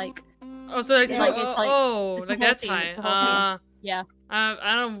comes to like Oh, so like, Yeah, two, like, it's like- oh, it's the like whole that team, tie. it's the whole team. Yeah.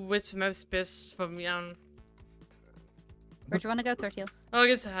 I don't know which map's best for me. Where do you want to go, Torteal? Oh, I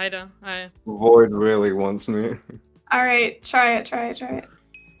guess Haida. Alright. Void really wants me. Alright, try it, try it, try it.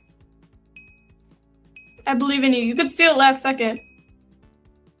 I believe in you. You could steal it last second.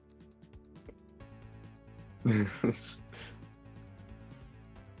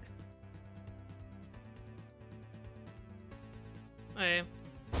 Alright.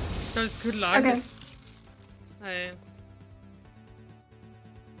 That was good luck. Okay. Alright.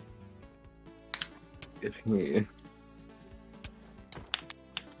 Give me.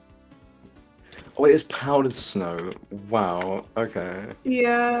 Oh, wait, it's powdered snow. Wow. Okay.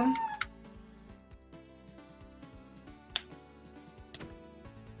 Yeah.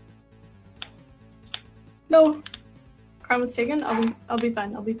 No. Crown was taken. I'll be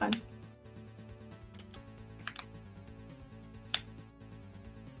fine. I'll be fine.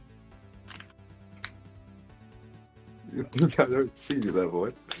 I don't see you there,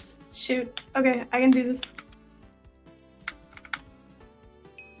 boy. Shoot. Okay, I can do this.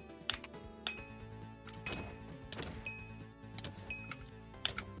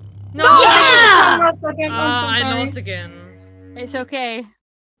 No! Yeah! I'm so sorry. I lost again. It's okay.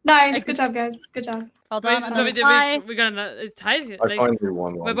 Nice. Good job, guys. Good job. Well Wait, done. so Another tie. we're gonna tie here. I Like, finally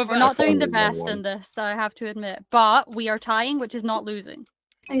won one. We're We're not doing the finally best won in this, I have to admit. But we are tying, which is not losing.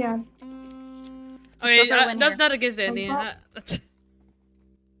 Yeah. okay, still gotta win that's here. not against Andy. Thumbs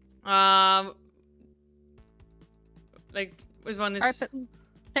Like, which one is?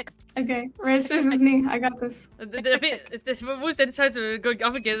 Alright, Okay. Race versus me. I got this. Who's then trying to go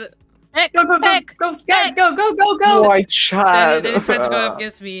up against it? pick, Go, go, go. pick. Go, guys. Go, go, go, go. Why, Then Chad? he's trying to go up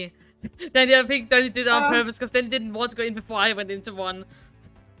against me. Then I think that he did it on Uh. purpose because then he didn't want to go in before I went into one.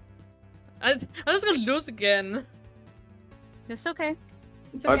 I'm just gonna lose again. It's okay.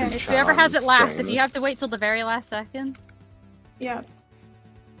 It's I've okay. been If whoever has it last, if Challenge. you have to wait till the very last second. Yeah.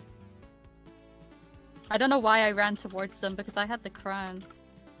 I don't know why I ran towards them because I had the crown.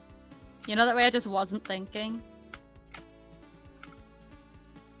 You know, that way I just wasn't thinking.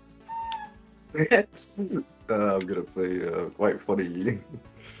 I'm gonna play quite funny.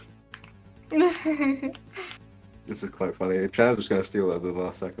 This is quite funny. Chad's just gonna steal it at the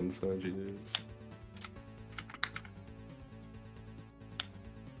last second, so GG's.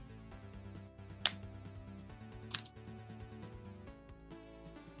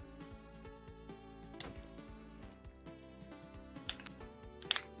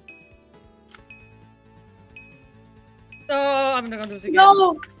 Oh, I'm not gonna lose again.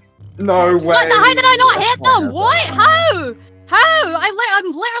 No. No way! What the hell did I not hit Oh, them? yeah, What? that- How? How? I'm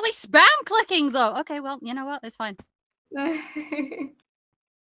literally spam clicking though. Okay, well, you know what? It's fine.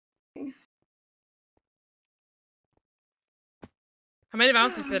 How many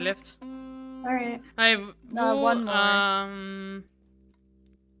rounds is there left? Alright. I have one more.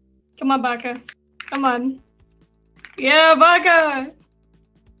 Come on, Baka. Come on. Yeah, Baka!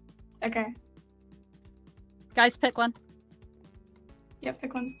 Okay. Guys, pick one. Yeah,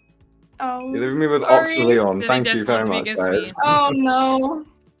 pick one. Oh. You leave me with sorry. Oxaleon. Then Thank he you just very wants to be much, against guys. me. Oh no.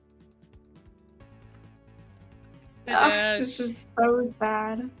 Yes. This is so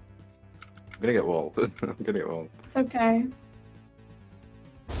sad. I'm gonna get walled. I'm gonna get walled. It's okay.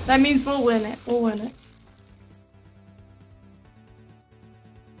 That means we'll win it. We'll win it.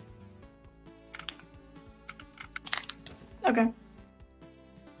 Okay.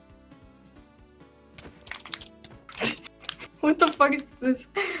 What the fuck is this?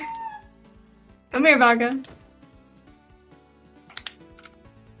 Come here, Vaga.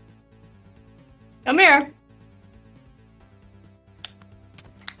 Come here.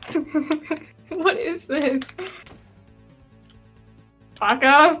 What is this?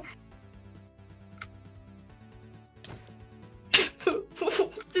 Vaga.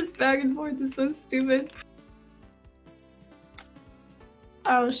 This back and forth is so stupid.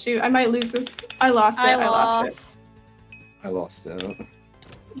 Oh shoot, I might lose this. I lost it. I lost it. I lost it.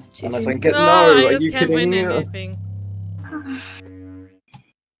 GG. Unless I get No, no, I are just you can't kidding win me? anything.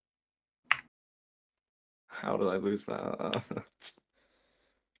 How did I lose that?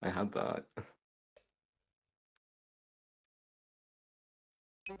 I had that.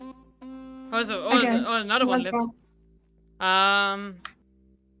 Okay, Another one let's left. go.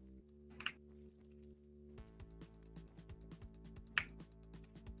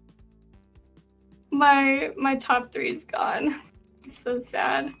 My top 3 is gone. It's so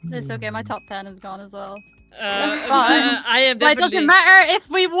sad. It's okay, my top 10 is gone as well. I am But it definitely. doesn't matter if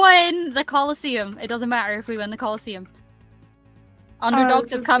we win the Colosseum. It doesn't matter if we win the Colosseum. Underdogs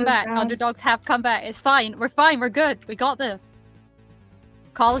this have is come so back. sad. Underdogs have come back. It's fine. We're fine. We're good. We got this.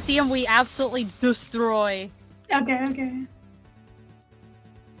 Colosseum, we absolutely destroy. Okay, okay.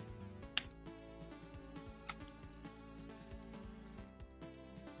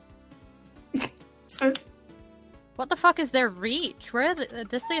 So, What the fuck is their reach? Where are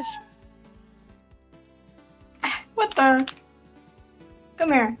this is what the?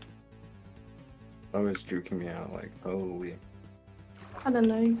 Come here. Oh, it's juking me out like holy. I don't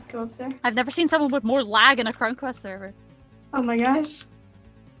know. You go up there. I've never seen someone with more lag in a Crown Quest server. Oh my gosh.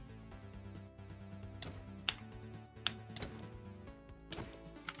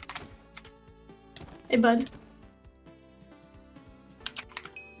 Hey, bud.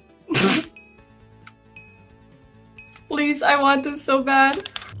 Please, I want this so bad.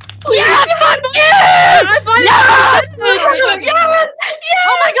 Yes! Fuck you! I finally Yes! did it! Yes!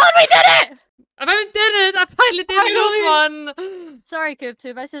 Oh my god, we did it! I finally did it! I finally did lose one! Sorry,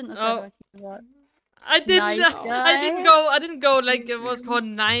 CoopTube. I shouldn't have said that. I didn't. Nice, I didn't go like it was called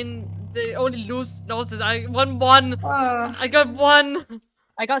 9. They only losses. I won 1. I got 1.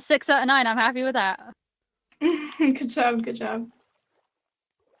 I got 6 out of 9. I'm happy with that. Good job. Good job.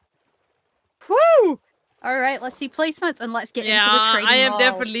 Woo! All right, let's see placements and let's get into the trading I am hall.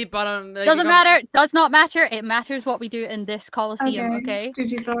 definitely bottom. Doesn't matter. Does not matter. It matters what we do in this Colosseum. Okay.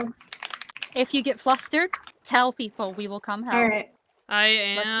 GG sucks. If you get flustered, tell people. We will come help. All right. I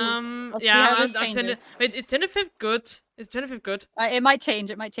am. Let's see how this I'm changes. wait, is 25th good? Is 25th good? It might change.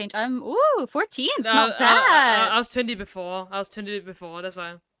 It might change. I'm 14th. Not bad. I was 20 before. That's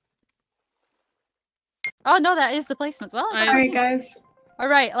why. Oh no, that is the placements. Well, All right, guys. all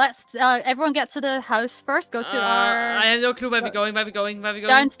right. Let's everyone get to the house first. Go to our. I have no clue where we're going.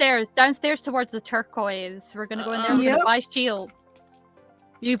 Downstairs. Downstairs towards the turquoise. We're gonna go in there. We're gonna buy shield.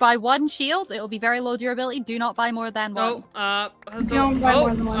 You buy 1 shield, it'll be very low durability. Do not buy more than 1. Don't buy more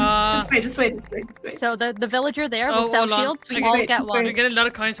than 1. Just wait. So the villager there will sell shields. We all get 1. We're getting a lot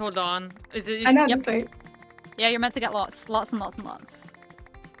of coins. Hold on. I know. Just wait. Yeah, you're meant to get lots and lots.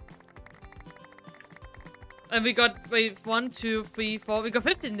 And we got 1, 2, 3, 4. We got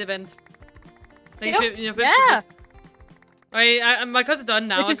 15 in the event. Like, Yep. 50 Yeah. Wait, my coins are done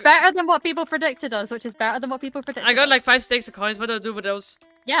now. Which is better than what people predicted us. I got like 5 stacks of coins. What do I do with those?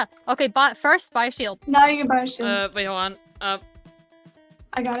 Yeah. Okay. First buy a shield. Now you can buy a shield. Wait, hold on. I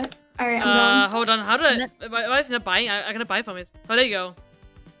got it. All right, I'm going. Hold on. How do I? Why is it not buying? I'm gonna buy from it. Oh, there you go.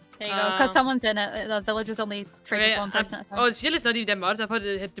 There you go. Because someone's in it. The villager's only traded 1 person at a time. Oh, the shield is not even that much. I thought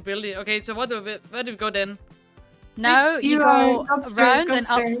it hit the building. Okay, so where do we go then? No, you go upstairs, around and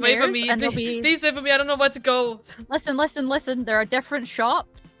upstairs. Wait for me, and please wait for me. I don't know where to go. Listen. There are different shops,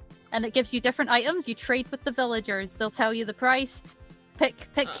 and it gives you different items. You trade with the villagers. They'll tell you the price. Pick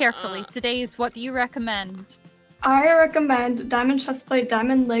carefully. Today's, what do you recommend? I recommend diamond chestplate,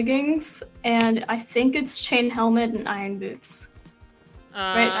 diamond leggings, and I think it's chain helmet and iron boots.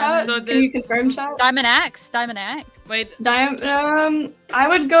 Right, chat? So Can you confirm, chat? Diamond axe. Wait. I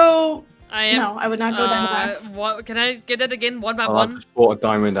would go. No, I would not go diamond axe. What? Can I get that again? 1 by I 1? just bought a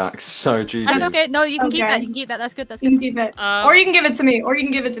diamond axe. So GG. That's okay. No, you can keep that. You can keep that. That's good. You can keep it. Or you can give it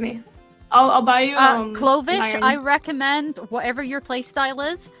to me. I'll buy you. Clovish, I recommend whatever your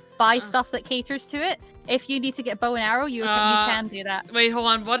playstyle is, buy stuff that caters to it. If you need to get bow and arrow, you can do that. Wait, hold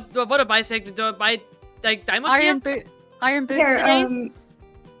on. What do I buy? Do I buy like diamond gear? Iron boots Here, today.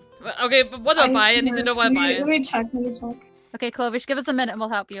 Okay, but what do I buy? I need to know what I buy. Let me check. Okay, Clovish, give us a minute and we'll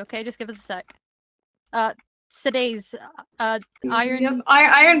help you. Okay, just give us a sec. Sadaze, iron. Yep.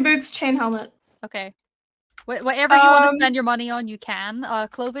 Iron boots, chain helmet. Okay. Whatever you want to spend your money on, you can.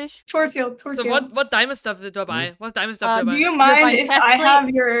 Clovish. Torteal. So what diamond stuff do I buy? What diamond stuff do I buy? Do you mind if I have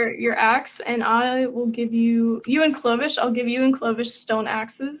your axe and I will give you and Clovish? I'll give you and Clovish stone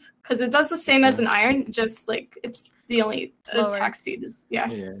axes because it does the same as an iron. Just like it's the only attack speed is yeah.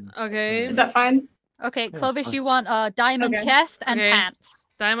 Okay. Is that fine? Okay, Clovish, you want a diamond chest and pants.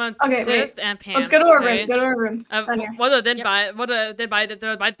 Diamond chest and pants. Let's go to our room. Go to our room. What do I then buy? What do I buy?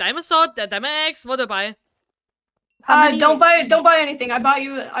 Do I buy diamond sword? Diamond axe? What do I buy? Don't buy anything. I bought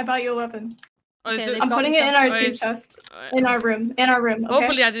you a weapon. Okay, I'm putting it in our team chest. In our room. Okay?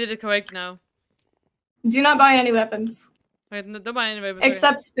 Hopefully I did it correct now. Do not buy any weapons. Wait, no, don't buy any weapons.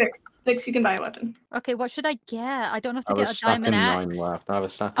 Except Spix. Spix, you can buy a weapon. Okay, what should I get? I don't have to get a diamond axe. I have a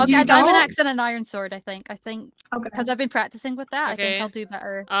stack. I'll get a diamond axe and an iron sword, I think. Okay. Okay. Because I've been practicing with that, I think I'll do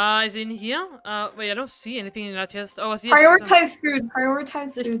better. Is it in here? Wait, I don't see anything in that chest. Oh, I see Prioritize food.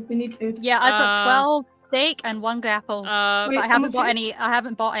 Prioritize food. We need food. Yeah, I've got 12 steak and 1 grapple. But I haven't bought any. I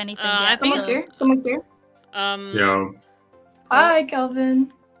haven't bought anything yet. Someone's here. Yo. Hi,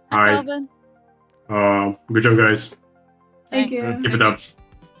 Kelvin. Hi. Kelvin. Good job, guys. Thank you. Keep it up.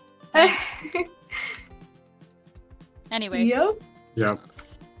 Anyway. Yep. Yeah.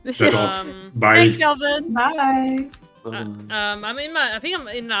 That's all. Bye. Thanks, Kelvin. Bye. I think I'm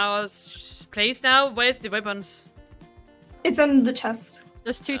in our place now. Where's the weapons? It's in the chest.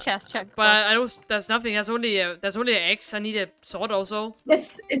 There's 2 chests. Check. But I don't. There's nothing. There's only an axe. I need a sword also.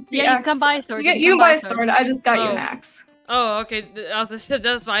 It's the axe. You can buy a sword. You can buy a sword. I just got you an axe. Oh, okay.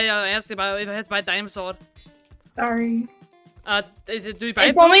 That's why I asked about if I had to buy a diamond sword. Sorry. Is it? Do you buy?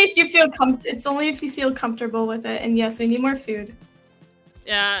 It's only if you feel It's only if you feel comfortable with it. And yes, we need more food.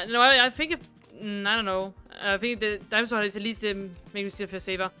 Yeah. No, I think if I don't know. I think the diamond sword is at least maybe still feel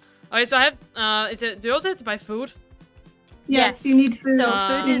safer. Okay, so I have. Do you also have to buy food? Yes, you need food. So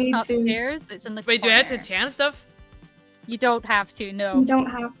food is upstairs. It's in the. Wait, do you have to enchant stuff? You don't have to. No. You don't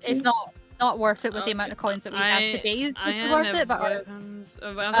have to. It's not. not worth it with the amount of coins that we have. Today's worth it, but weapons.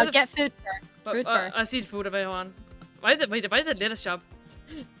 get food first. Food first. I see food everyone. Why is it leather shop?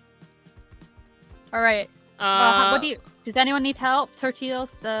 All right. What do you? Does anyone need help?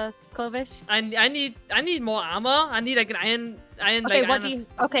 Torteals, Clovish. I need more armor. I need like an iron. Okay, what do you?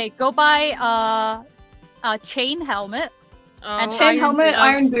 Okay, go buy a chain helmet. And chain helmet,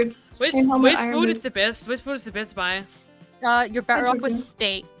 iron boots. Which food is the best? Which food is the best to buy? You're better off with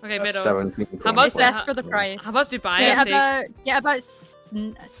steak. Okay, better. 17 How much? Best for the price. How much do you buy? About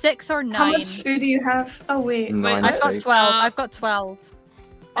 6 or 9. How much food do you have? Oh wait, I've got 12. I've got 12.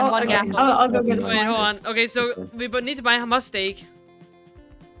 And one apple. I'll go get a Wait, hold on. Okay, so we need to buy how much steak?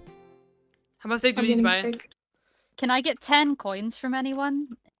 How much steak do we need to buy? Steak. Can I get 10 coins from anyone?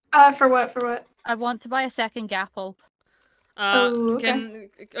 For what? For what? I want to buy a second gapple. Okay.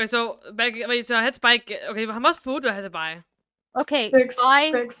 So I had to buy. Okay, how much food do I have to buy? Okay,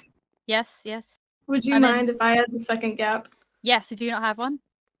 6. Yes. Would you mind if I had the second gap? Yes. Do you not have one?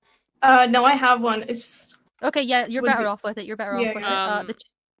 No, I have one. It's just. Okay, yeah, you're better off with it. You're better off with it.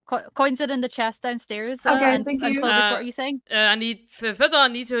 The coins are in the chest downstairs. Okay, thank you. Clovis, what are you saying? I need first of all, I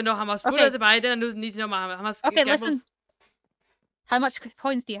need to know how much food I have to buy. Then I need to know how much. Okay, listen. How much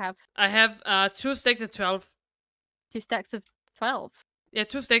coins do you have? I have 2 stacks of 12. 2 stacks of 12. Yeah,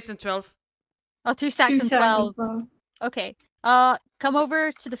 2 stacks and 12. Oh, 2 stacks and 12. Okay. Come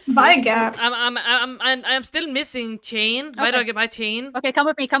over to the buy gaps. I'm still missing chain. Where do I get my chain? Okay, come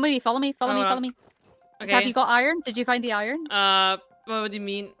with me. Come with me. Follow me. Follow me. Okay. Have you got iron? Did you find the iron? What do you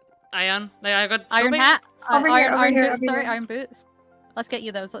mean? Iron? Like I got iron something? hat. Iron boots. Over Sorry, here. iron boots. Let's get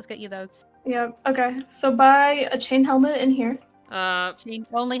you those. Yeah. Okay. So buy a chain helmet in here.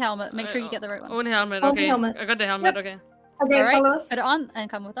 Only helmet. Make sure you get the right one. Only helmet. Only Okay. helmet. I got the helmet. Yep. Okay. Okay. All right. Follow us. Put it on and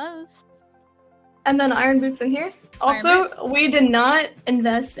come with us. And then iron boots in here. Also, we did not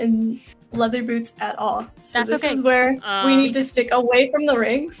invest in leather boots at all. So this is where we need to stick away from the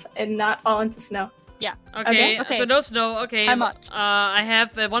rings and not fall into snow. Yeah. Okay. So no snow. Okay. How much? I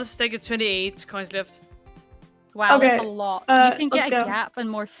have 1 stack of 28 coins left. Wow, that's a lot. You can get a gap and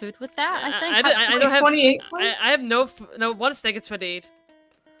more food with that, I think. I don't have 28 I have no 1 stack of 28.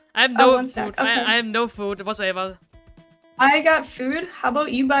 I have no food. Okay. I have no food whatsoever. I got food. How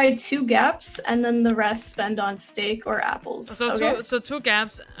about you buy 2 gaps and then the rest spend on steak or apples? So 2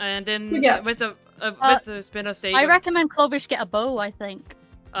 gaps and then 2 gaps. with the spin of steak. I recommend Clovish get a bow, I think.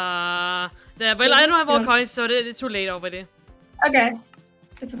 Yeah, well, I don't have all coins, so it's too late already. Okay.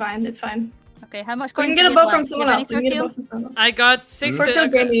 It's fine. It's fine. Okay, how much coins we can get a bow from someone else. We can get a bow from someone else. I got 6.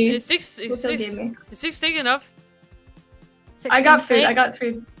 Gave me. Is 6 steak enough? I got food. I got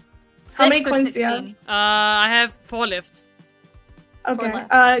food. How many coins do you have? I have 4 left.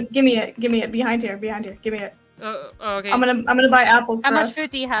 Okay. Give me it. Give me it. Behind here. Give me it. Okay. I'm gonna buy apples. How much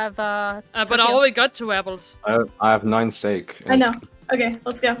food do you have? But I already got 2 apples. I have 9 steak. I know. Okay,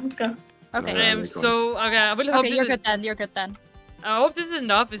 let's go. Okay. So I will hope you're good then. You're good then. I hope this is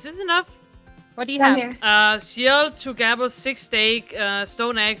enough. Is this enough? What do you have? Shield, 2 gapples, 6 steak,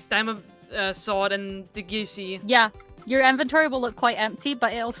 stone axe, diamond sword, and the GC. Yeah. Your inventory will look quite empty,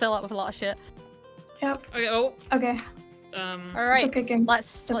 but it'll fill up with a lot of shit. Yep. Okay. Oh. Okay. All right. Okay,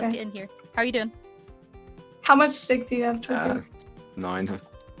 let's get in here. How are you doing? How much steak do you have, Torteal? 9.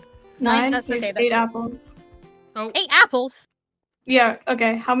 9. That's Here's okay. 8 apples. Oh. 8 apples. Yeah.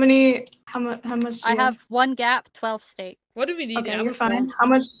 Okay. How much? Do you have 1 gap, 12 steak. What do we need? Okay, you're fine. How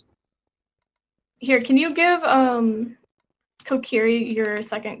much? Here, can you give Kokirri your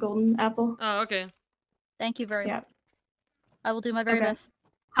second golden apple? Oh, okay. Thank you very much. I will do my very best.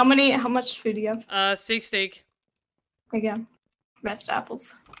 How much food do you have? 6 steak. There you go. Rest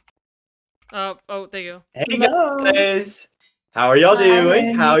apples. Oh, there you go. Hey guys, how are y'all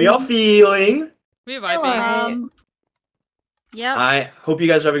doing? How are y'all feeling? We vibing. Yeah. I hope you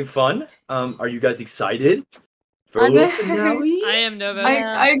guys are having fun. Are you guys excited for the finale? I am nervous.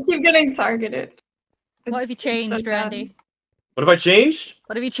 I keep getting targeted. What have you changed, Randy? What have I changed?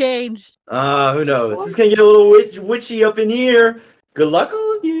 What have you changed? Who knows? It's gonna get a little witchy up in here. Good luck,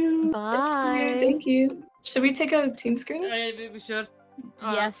 all of you. Bye. Thank you. Should we take a team screen? We should.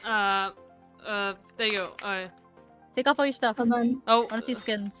 Yes. There you go. Alright. Take off all your stuff. Hold on. Oh. I wanna see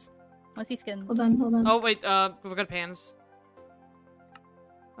skins. Hold on. Oh wait, we forgot pants.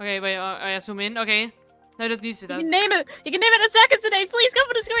 Okay, wait. I zoom in. Okay. No, just needs to. You can name it. You can name it in seconds today. Please come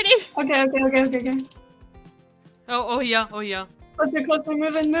for the screening. Okay. Oh yeah. Closer.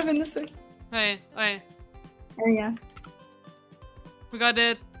 Moving this way. Hey. There we go. We got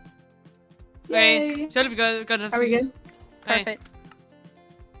it. Yay. Okay. Surely we got it. Are we good? Perfect.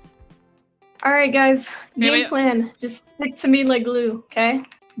 Alright guys, game plan. Just stick to me like glue, okay?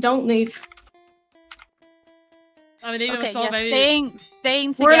 Don't leave. I mean, even Okay, assault, yeah, maybe.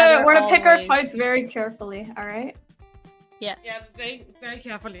 staying We're together. gonna pick our always. fights very carefully. All right. Yeah, very, very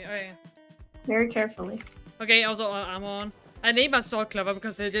carefully. Okay. Very carefully. Okay, also I'm on. I named my sword Clover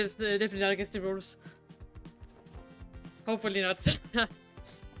because it is definitely not against the rules. Hopefully not.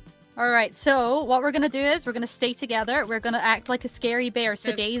 Alright, so what we're gonna do is we're gonna stay together. We're gonna act like a scary bear.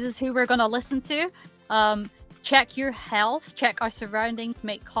 Sadaze is who we're gonna listen to. Check your health, check our surroundings,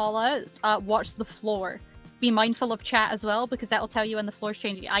 make callouts, watch the floor. Be mindful of chat as well because that'll tell you when the floor's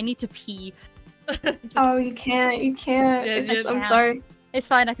changing. I need to pee. Oh, you can't. You can't. Yeah, I'm sorry. It's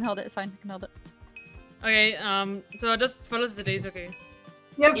fine, I can hold it, it's fine, I can hold it. Okay, so just follow the days, okay?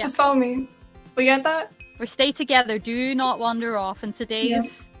 Yep, Yeah. just follow me. We get that? We stay together, do not wander off, and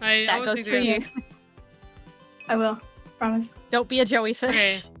today's that goes for you. I will. Promise. Don't be a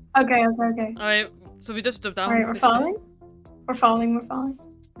jellyfish. Okay. Okay. Alright, so we just jump down. Alright, we're following? We're following.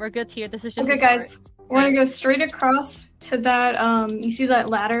 We're good here, this is just Okay, a start. guys. We're gonna go straight across to that, you see that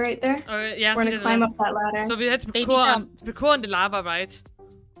ladder right there? Alright, yeah, We're gonna climb up that ladder. So we had to Baby parkour on the lava, right?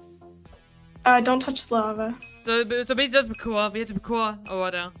 Don't touch the lava. So basically just parkour. We had to parkour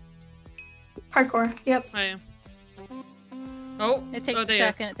over there. Parkour, yep. Oh, yeah. Oh, It takes a there.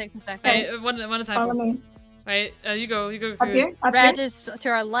 second, it takes a second. Hey, one at a Just time. follow me. Right, you go. Up here? Up Red here? is to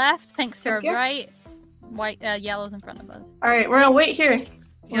our left, pink's to our Up here? right, white, yellow's in front of us. Alright, we're gonna wait here.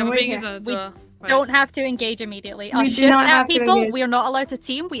 Yeah, We're we're being here. We don't have to engage immediately. We do Shift not at have to people, engage. we are not allowed to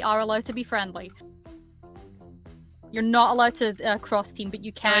team, we are allowed to be friendly. You're not allowed to cross team, but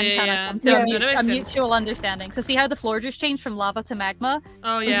you can yeah, kind of yeah. come to Yeah, a, that makes a sense. mutual understanding. So see how the floor just changed from lava to magma?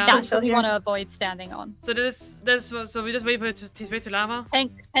 Oh yeah. Stop. That's what we here. want to avoid standing on. So so we just wait for it to space to lava.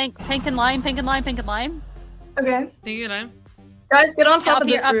 Pink and lime, pink and lime, pink and lime. Okay. Thank you, Lime. Guys, get on top Up of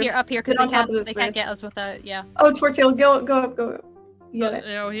here, this up roof. here, up here, Get because on top of this they can't roof. get us without, yeah. Oh, Torteal, go up. You got it.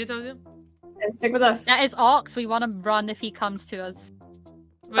 Yeah, here tells you. Yeah, stick with us. That is Ox, we want to run if he comes to us.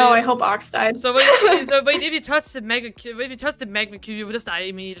 Wait, Oh, I hope Ox died. So wait, if you touch the magma cube, you will just die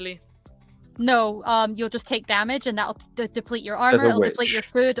immediately. No, you'll just take damage and that'll deplete your armor, There's a it'll witch. deplete your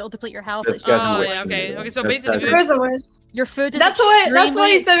food, it'll deplete your health. There's It's There's just a Oh witch yeah, in okay. there. Okay, so That's- basically that's- There's a witch. your food is That's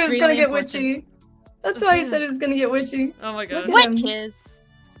why he said it was gonna extremely get important. witchy. That's why he said it was gonna get witchy. Oh my god. Look at him. Witches!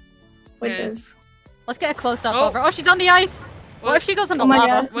 Witches. Let's get a close up Oh. of her. Oh, she's on the ice! What if she goes in the Oh my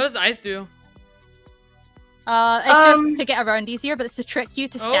lava? God. What does ice do? It's just to get around easier, but it's to trick you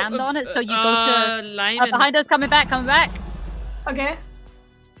to stand on it, so you go to... Lime behind us, coming back! Okay.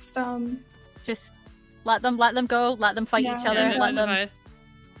 Just Just let them go, let them fight Yeah. each other, let them...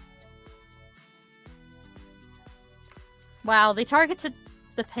 Wow, they targeted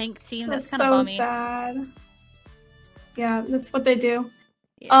the pink team, that's that's kind of so bummy. sad. Yeah, that's what they do.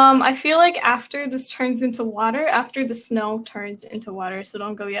 Yeah. I feel like after this turns into water, after the snow turns into water, so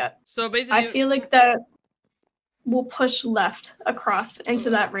don't go yet. So basically, I feel like that will push left across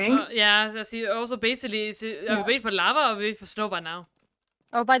into that ring. yeah. I see. Also, basically, are we wait for lava or we wait for snow by now?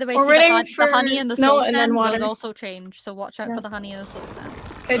 Oh, by the way, We're see waiting the honey for and the snow soul and then sand, water. those also change, so watch out Yeah. for the honey and the soul sand.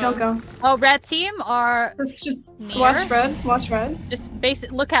 Okay, don't go. Oh, red team are Just Near. watch red. Watch red. just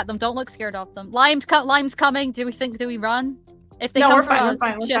basic. Look at them. Don't look scared of them. Lime's coming. Do we run? If they No, come we're for fine, we're us,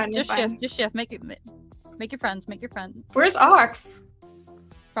 fine, we're shift, fine, we're just fine. shift, just shift. Make your friends. Where's Ox?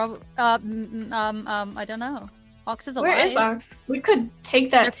 Probably. I don't know. Ox is alive. Where is Ox? We could take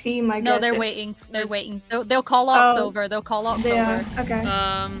that They're- team, I guess. No, they're if- waiting. They're waiting. They'll call Ox Oh. over. They'll call Ox Yeah. over. Okay.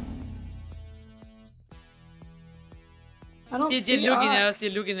 I don't They're see looking at us. Ox. They're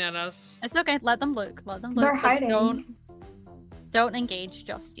looking at us. It's okay. Let them look. Let them look. They're but hiding. Don't engage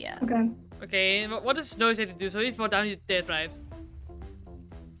just yet. Okay. Okay. What does snow say to do? So if you fall down, you're dead, right?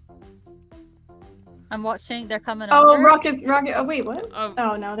 I'm watching. They're coming Oh, over. Rocket. Oh, wait, what? Oh,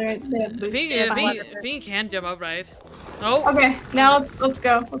 Oh, no, they have I boots. think, It's I fine. think you can jump up, right? Oh. Okay, now let's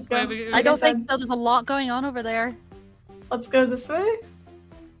go. Let's go. Wait, I don't said- think so. There's a lot going on over there. Let's go this way.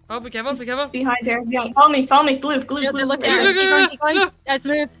 Oh, be careful! Just Be careful! behind here. Yeah, follow me. Blue. Yeah, they're looking Right. at us. Keep going, keep going. Look. Guys,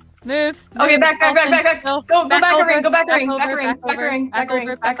 move. Okay, back. Go back over, ring. Go back ring. over, Back ring. Back over, ring. back Back ring.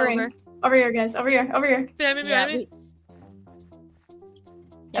 over, Back back ring. over. Over here, guys. Over here. Behind me! Yeah, Behind me!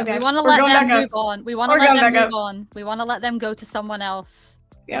 Okay, we want to we're let going them back up. move on. We want to We're let going them back move on. We want to let them go to someone else.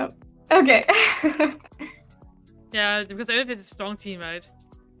 Yep. Okay. Yeah, because I don't think it's a strong team, right?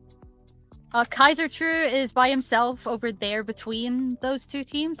 Kaiser True is by himself over there between those two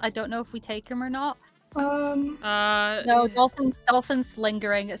teams. I don't know if we take him or not. No, Dolphin's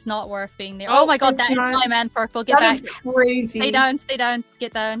lingering. It's not worth being there. Oh, my god, it's that is not. my man Purple. Get That back. is crazy. Stay down, get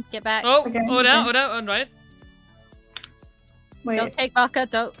down, get back. Oh, Okay, down, on right. Wait. Don't take Baka,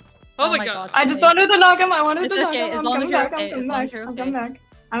 don't. Oh my god. I just wanted to knock him. I wanted It's to knock okay, him. as I'm long coming as you're back. okay, I'm as long as you're coming back.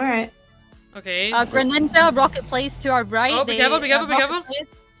 I'm coming back. Alright. Okay. Greninja, Rocket Place to our right. Oh, be careful, be careful, be careful.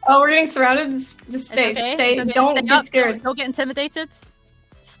 Oh, we're getting surrounded. Just stay, Okay. stay. Okay, Don't stay get up. scared. Don't get intimidated.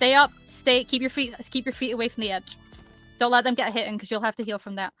 Stay up. Stay. Keep your feet away from the edge. Don't let them get hit, because you'll have to heal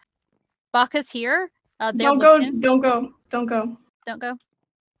from that. Baka's here. Don't go. Don't go. Don't go. Don't go.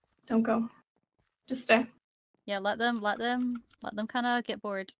 Don't go. Just stay. Yeah, let them kind of get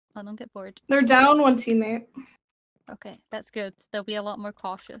bored. Let them get bored. They're down one teammate. Okay, that's good. They'll be a lot more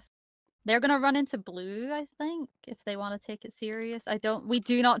cautious. They're gonna run into blue, I think, if they want to take it serious. We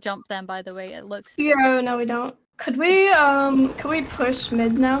do not jump them, by the way. It looks. Yeah, no, we don't. Could we push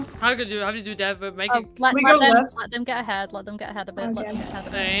mid now? How do you do that? But make it. Let go them left. let them get ahead. Let them get ahead a bit. Let them get ahead a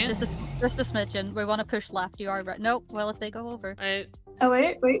bit. Okay. Just a smidgen. We want to push left. You are right. Nope. Well, if they go over. Alright, Oh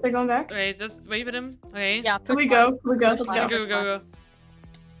wait, they're going back. wait, just wait for them. Okay. Yeah. Here Push we left. go. Let's Push go. left. Go.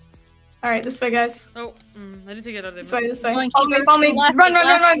 All right, this way, guys. Oh, I need to get out of This there. way. This way. Going, Follow me. left, Run.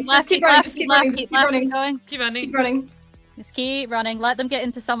 left, Just keep running. Just keep running. Just keep left, running. Keep going. Keep Just running. keep running. Just keep running. Let them get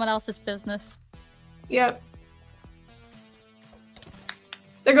into someone else's business. Yep.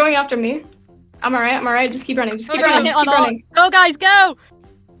 They're going after me. I'm alright. Just keep running. Just keep Okay, running. Just keep running. Go, guys, go!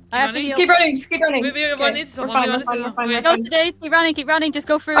 I have to running. Just heal. keep running. Just keep running. Wait, Okay, one needs we're someone. fine. We're We're fine. We're fine. We're Go fine. today. Keep running. Just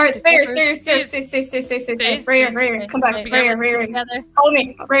go through. All right, Just go stay through. here. Right here. Come back. Okay, Right here. together. Follow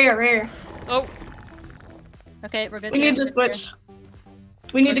me. Right here. Oh, Okay, we're good. We need the switch.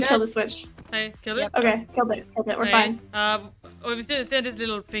 We need to We're kill good. the switch. hey, kill it. Yep. Okay, killed it. We're Okay, fine. we stay on this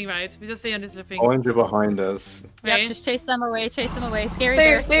little thing, right? We just stay on this little thing. Orange are behind us. Okay. Yep, just chase them away. Scary Stay bear.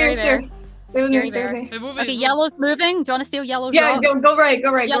 here. Stay with me. Scary Stay with bear. me. Hey, move Okay, it. yellow's moving. Do you want to steal yellow's Yeah, rock? go right.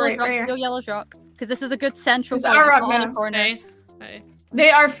 Go right Yellow's rock. here. Steal yellow's rock. Because this is a good central It's point. our It's rock not on now. a corner. Okay. Hey. They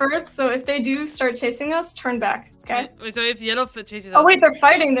are first, so if they do start chasing us, turn back. Okay. Wait, so if the yellow chases us. Oh wait, they're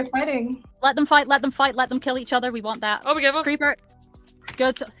fighting. Let them fight. Let them kill each other. We want that. Oh, be careful. Creeper.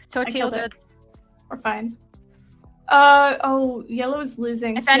 Good. Torteal, killed it. good. We're fine. Oh, yellow is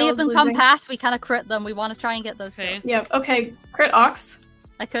losing. If any of Yellow's them come losing. past, we kind of crit them. We want to try and get those Okay. kills. Yep. Okay. Crit ox.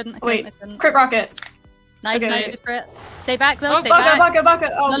 I couldn't. Wait. I couldn't. Crit rocket. Nice, okay, nice wait. crit. Stay back though. Oh, Stay back.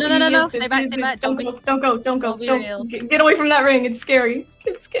 Baka. Oh, No. Stay Stay back. Don't go. Don't be real. Get away from that ring. It's scary.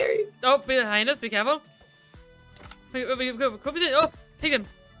 Oh, behind us. Be careful. Wait, oh, take them.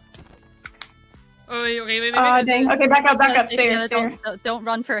 Oh, wait, okay. Dang. Okay, back up. Stay Stay here. together. Don't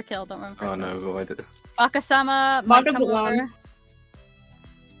run for a kill. Don't run for Oh a kill. no, avoid it. Baka-sama might Baka's come alone. over.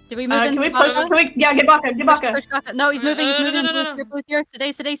 Did we move Can into we push? Baka? Yeah, get Baka. Push Baka. No, he's moving. No. Blue's here.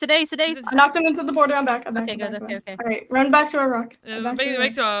 Today. I knocked him into the border. I'm back. Okay, good. Okay. All right, run back to our rock.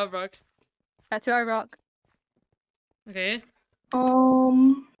 Make to our rock. Back to our rock. Okay.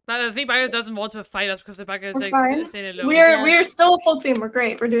 We're But I think Bagger doesn't want to fight us because the Bagger is like fine. staying alone. We're still a full team. We're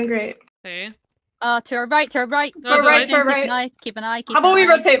great. We're doing great. Okay. To our right. No, to our right. Keep an eye. How about we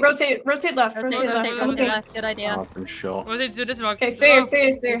rotate left? Rotate Rotate left. Good idea. Oh, I'm shot. What did do this rock? Okay, stay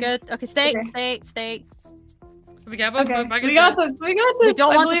You're here. good. Okay, stay. Be careful. Okay, Bagger's we got this. We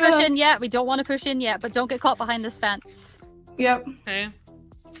don't I want to believe in push us. in yet. We don't want to push in yet, but don't get caught behind this fence. Yep. Okay.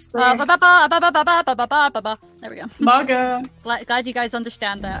 There we go. Baga. Glad you guys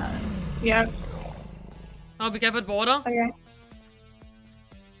understand that. Yep. Oh, be careful with water. Okay.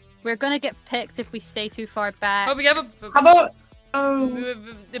 We're gonna get picked if we stay too far back. Oh, be careful. How about?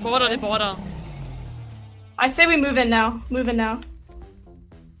 The border. I say we move in now.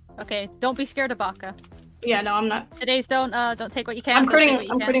 Okay, don't be scared of Baka. Yeah, no, I'm not. Today's don't take what you can. I'm don't take what critting.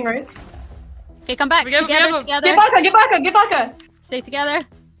 you I'm can. critting Rice. Okay, come back. Be careful, be careful. Together. Get Baka. Stay together.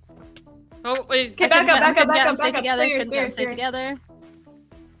 Oh, wait. Get back up. Stay together. Stay Stay together.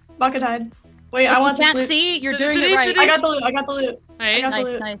 Baka died. Wait, If I want you this can't loot. see, you're This doing is it it, right. this I got the loot. Hey. got the Nice,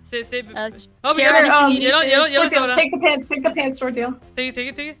 loot. nice. Stay. Uh, Oh, be share careful. anything you need to. Yellow Torteal, soda. take the pants, Torteal. Take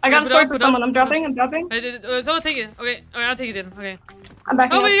it. I got a Put sword on, for put someone. on. I'm dropping. Someone take it. Okay, I'll take it then. Okay. I'm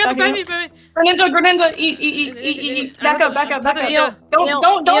backing Oh, up. wait, you have to backing buy me. up. Greninja, eat. Back up. Yeah. Don't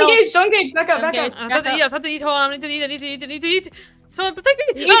engage. Back up. I have to eat. Hold on, I need to eat. Someone protect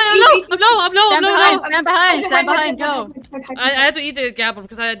me. Eat. I'm low. Stand behind, go. I had to eat the gapple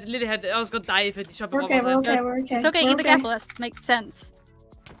because I was gonna die if it shot me. We're okay. It's okay, eat the gapple, that makes sense.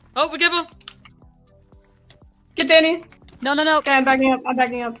 Oh, be careful. Get Danny. No. Okay, I'm backing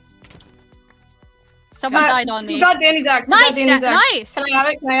up. Someone died on me. You got Danny's axe. Nice, nice. Can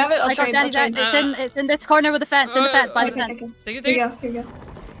I have it? I'll I got trade. Danny's axe. It's in this corner with the fence. In the fence, by the fence. Okay. Take it. Here you go.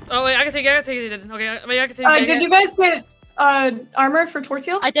 Oh wait, I can take it. Okay, wait, I can take it. Did you guys get armor for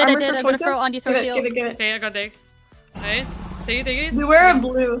Torteal? I did. Armor I'm gonna throw on you, Torteal. Give it. Okay, I got Dex. Okay, take it. We wear a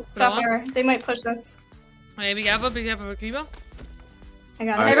blue sapphire. They might push us. Okay, be careful for Creeper. I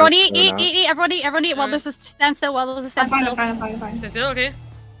got I it. Everyone got eat. Everyone eat. Well, there's a standstill. I'm fine. Stay still, okay.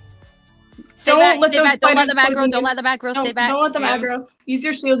 Stay Don't back, let stay those back. Don't let spiders them aggro. poison Don't you. let them aggro. Stay back. Don't let them Yeah. aggro. Use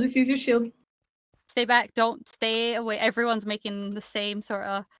your shield. Just use your shield. Stay back. Don't stay away. Everyone's making the same sort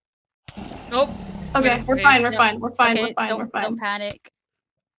of. Nope. Okay, we're Okay. fine. We're Yep. fine. We're fine. Okay, We're fine. don't, We're fine. Don't panic.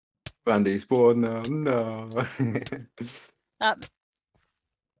 Randy's bored now. No.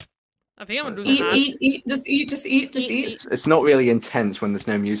 I think I'm gonna lose Eat, a hand. eat. Just eat. Just eat. Just eat. It's not really intense when there's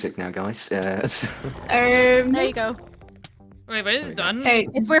no music now, guys. There you go. Wait, but it's done. Hey,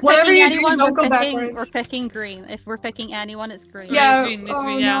 If we're whatever picking you do, anyone, don't go we're backwards. picking green. If we're picking anyone, it's green. Yeah. green, it's Oh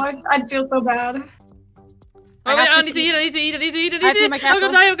green, yeah. no, I'd feel so bad. Oh, wait, have I to need to eat, I need to eat, I need to eat, I I have need to to my eat. I'm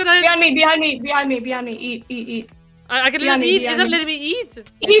gonna castle. die, I'm gonna die. Behind me. Eat. I can let Behind him me, eat. behind It's not me. letting me eat.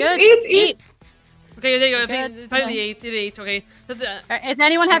 Eat. Okay, there you go. I Good. think finally ate. It ate. Okay. That's, Does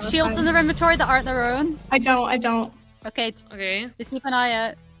anyone have Yeah, shields in their inventory that aren't their own? I don't. Okay, okay. just keep an eye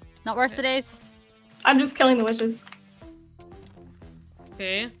out. Not worse today's. I'm just killing the witches.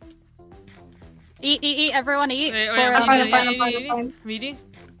 Okay. Eat, everyone eat. Okay, for, okay, I'm fine. Meaty.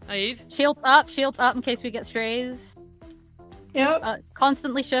 I eat. Shields up in case we get strays. Yep.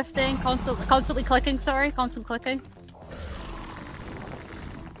 Constantly shifting, constantly clicking, sorry, constant clicking.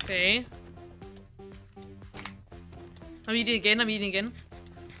 Okay. I'm eating again.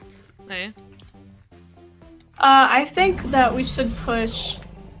 Okay. I think that we should push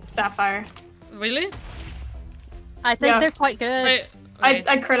Sapphire. Really? I think Yeah. they're quite good. Wait. Okay.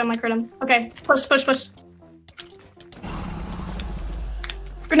 I crit him. Okay, push.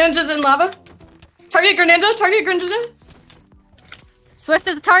 Greninja's in lava. Target Greninja. Swift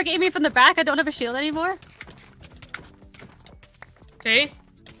is targeting me from the back. I don't have a shield anymore. Okay.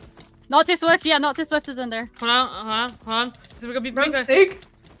 Not too Swift. Yeah, not too Swift is in there. Hold on. This is gonna be big. Roast steak.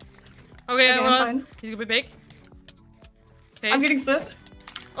 Okay, Okay, hold I'm on. fine. He's gonna be big. Okay. I'm getting Swift.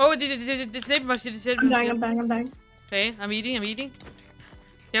 Oh, the save my shield. I'm dying. Okay, I'm eating.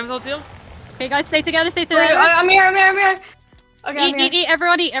 Do you have a soul seal? Okay, guys, stay together. Wait, I'm here. Okay, I'm here. Eat.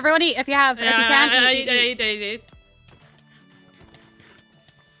 Everyone eat. If you have, if you can, I eat. ate.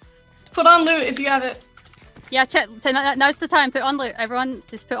 Put on loot if you have it. Yeah, check. Now's the time. Put on loot. Everyone,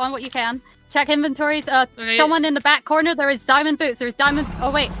 just put on what you can. Check inventories. Okay. Someone in the back corner. There is diamond boots. There's diamond.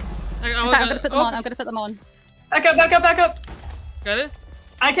 Oh wait. I'm I'm gonna put them on. I'm gonna put them on. Back up. Got it?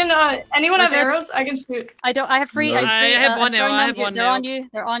 I can. Anyone have Okay. arrows? I can shoot. I don't. I have free. No. I have one now, throwing I them. have one They're now. on you.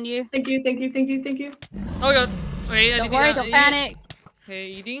 They're on you. Thank you. Oh god. Okay, Don't worry. Don't panic. Okay,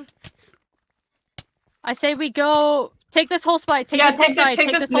 eating. I say we go. Take this whole side. Take this whole side.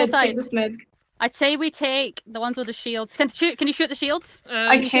 Take this whole mid. side. Take this mid. I'd say we take the ones with the shields. Can you shoot the shields?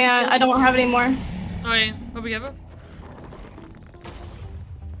 I can't. I don't have any more. Okay, what we have?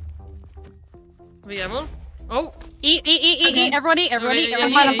 Oh! Eat. Everyone eat. Everyone Okay, eat. yeah,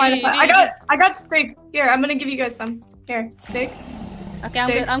 Everyone I'm eat. fine. I got steak. Here, I'm gonna give you guys some. Here, steak. Okay,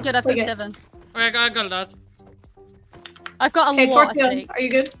 I'm good. I've got Okay. 7. Okay, I got that. I've got a Okay, lot of Torteal, steak. are you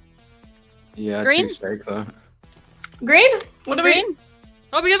good? Yeah, Green? 2 steak though. Green? What do we? Green?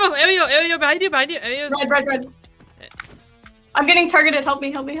 Oh, be careful! Area, behind you! Area's... Red. I'm getting targeted. Help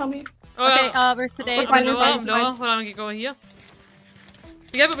me. Oh, Okay, where's today's? fine, no, we're fine. hold on, I go here.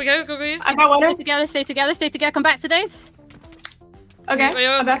 Be careful, go here. I got one. Stay together. Come back today's. Okay, Wait,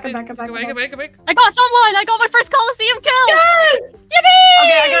 I'm back. Come back. I got someone. I got my first Colosseum kill. Yes! Yippee!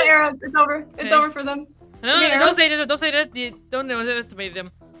 Okay, I got arrows. It's over. It's Okay. over for them. No, Okay, don't arrows. say that, don't underestimate them.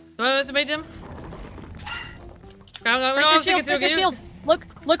 Don't underestimate them. Break their shields.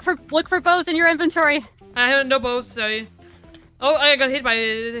 Look for bows in your inventory. I have no bows, sorry. Oh, I got hit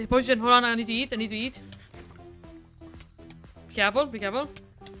by poison. Hold on, I need to eat. Be careful.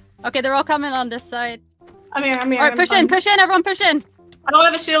 Okay, they're all coming on this side. I'm here. Alright, push in, everyone push in. I don't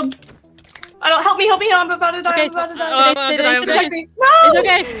have a shield. Help me. I'm about to die. Okay, I'm about to die. Today's Protect me. It's No!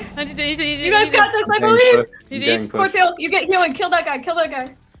 okay. I need to eat. You guys got this, I I'm getting believe. pushed. He's I'm getting eat. pushed. Torteal, you get healing. Kill that guy.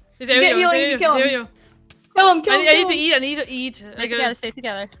 It's get healing, you kill him. you. Kill him. I need to eat. Stay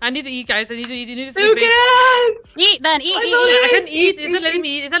together. I need to eat, guys. I need to eat. You need to You sleep. Babe. can't! Eat then, eat. I can't eat. It's not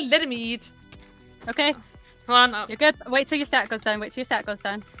Eat. letting me eat. Okay, Hold on. you're good. Wait till your stat goes down.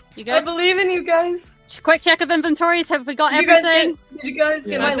 You I good? believe in you guys. Quick check of inventories. Have we got Did you guys everything? get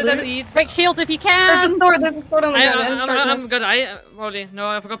Yeah. my I didn't loot? eat. Break shields if you There's can. a sword on the ground. and a I'm sharpness. good. Probably. No,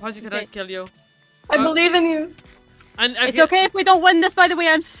 I forgot Pawxpi could Okay. kill you. I believe in you. And It's okay if we don't win this, by the way.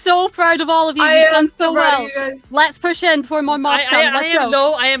 I'm so proud of all of you. I You've am done so proud well. of you guys. Let's push in before more mobs come. I Let's am go.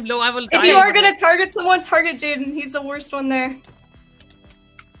 low. I will die. If you are gonna target someone, target Jaden. He's the worst one there.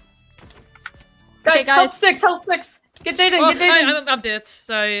 Okay, Guys, guys. help Spix. Get Jaden, Oh, get Jaden. I'm dead.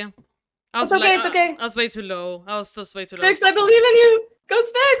 Sorry. It's okay, it's okay. I was way too low. I was just way too low. Spix, I believe in you. Go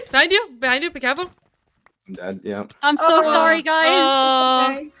Spix. Behind you. Be careful. I'm dead. Yeah. I'm so sorry, guys. Oh,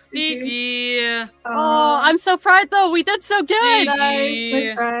 Okay. GG. Oh, I'm so proud though. We did so good.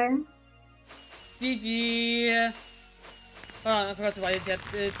 Nice try. GG. Oh, I forgot to write it yet.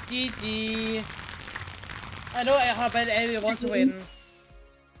 GG. I know how bad Ellie wants to win.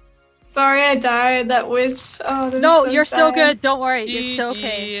 Sorry, I died. That witch. Oh, that No, was so you're sad. so good. Don't worry. GG. You're so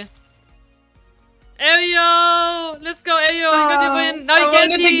okay. Elio! Let's go, Elio! You got the win. Now I you wanted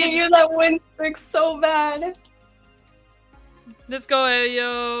to guarantee. give you that win streak so bad. Let's go,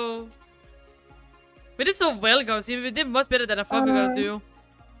 Elio. We did so well, guys. We did much better than I thought we were gonna do.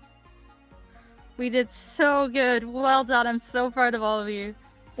 We did so good. Well done. I'm so proud of all of you.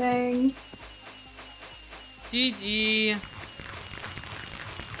 Dang. GG.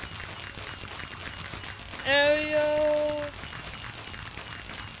 Elio!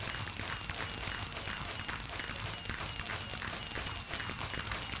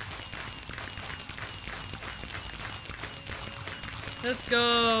 Let's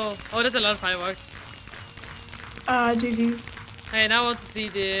go. Oh, that's a lot of fireworks. GG's. Okay, now I want to see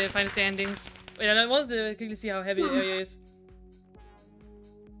the final standings. Wait, I want to quickly see how heavy the area is.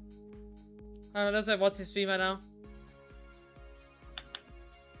 Oh, that's why I watch his stream right now.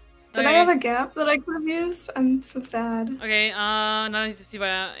 Did I have a gap that I could have used? I'm so sad. Okay, now I need to see where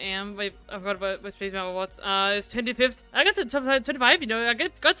I am. Wait, I forgot what place I was. It's 25th. I got to top 25, you know, I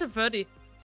got to 30.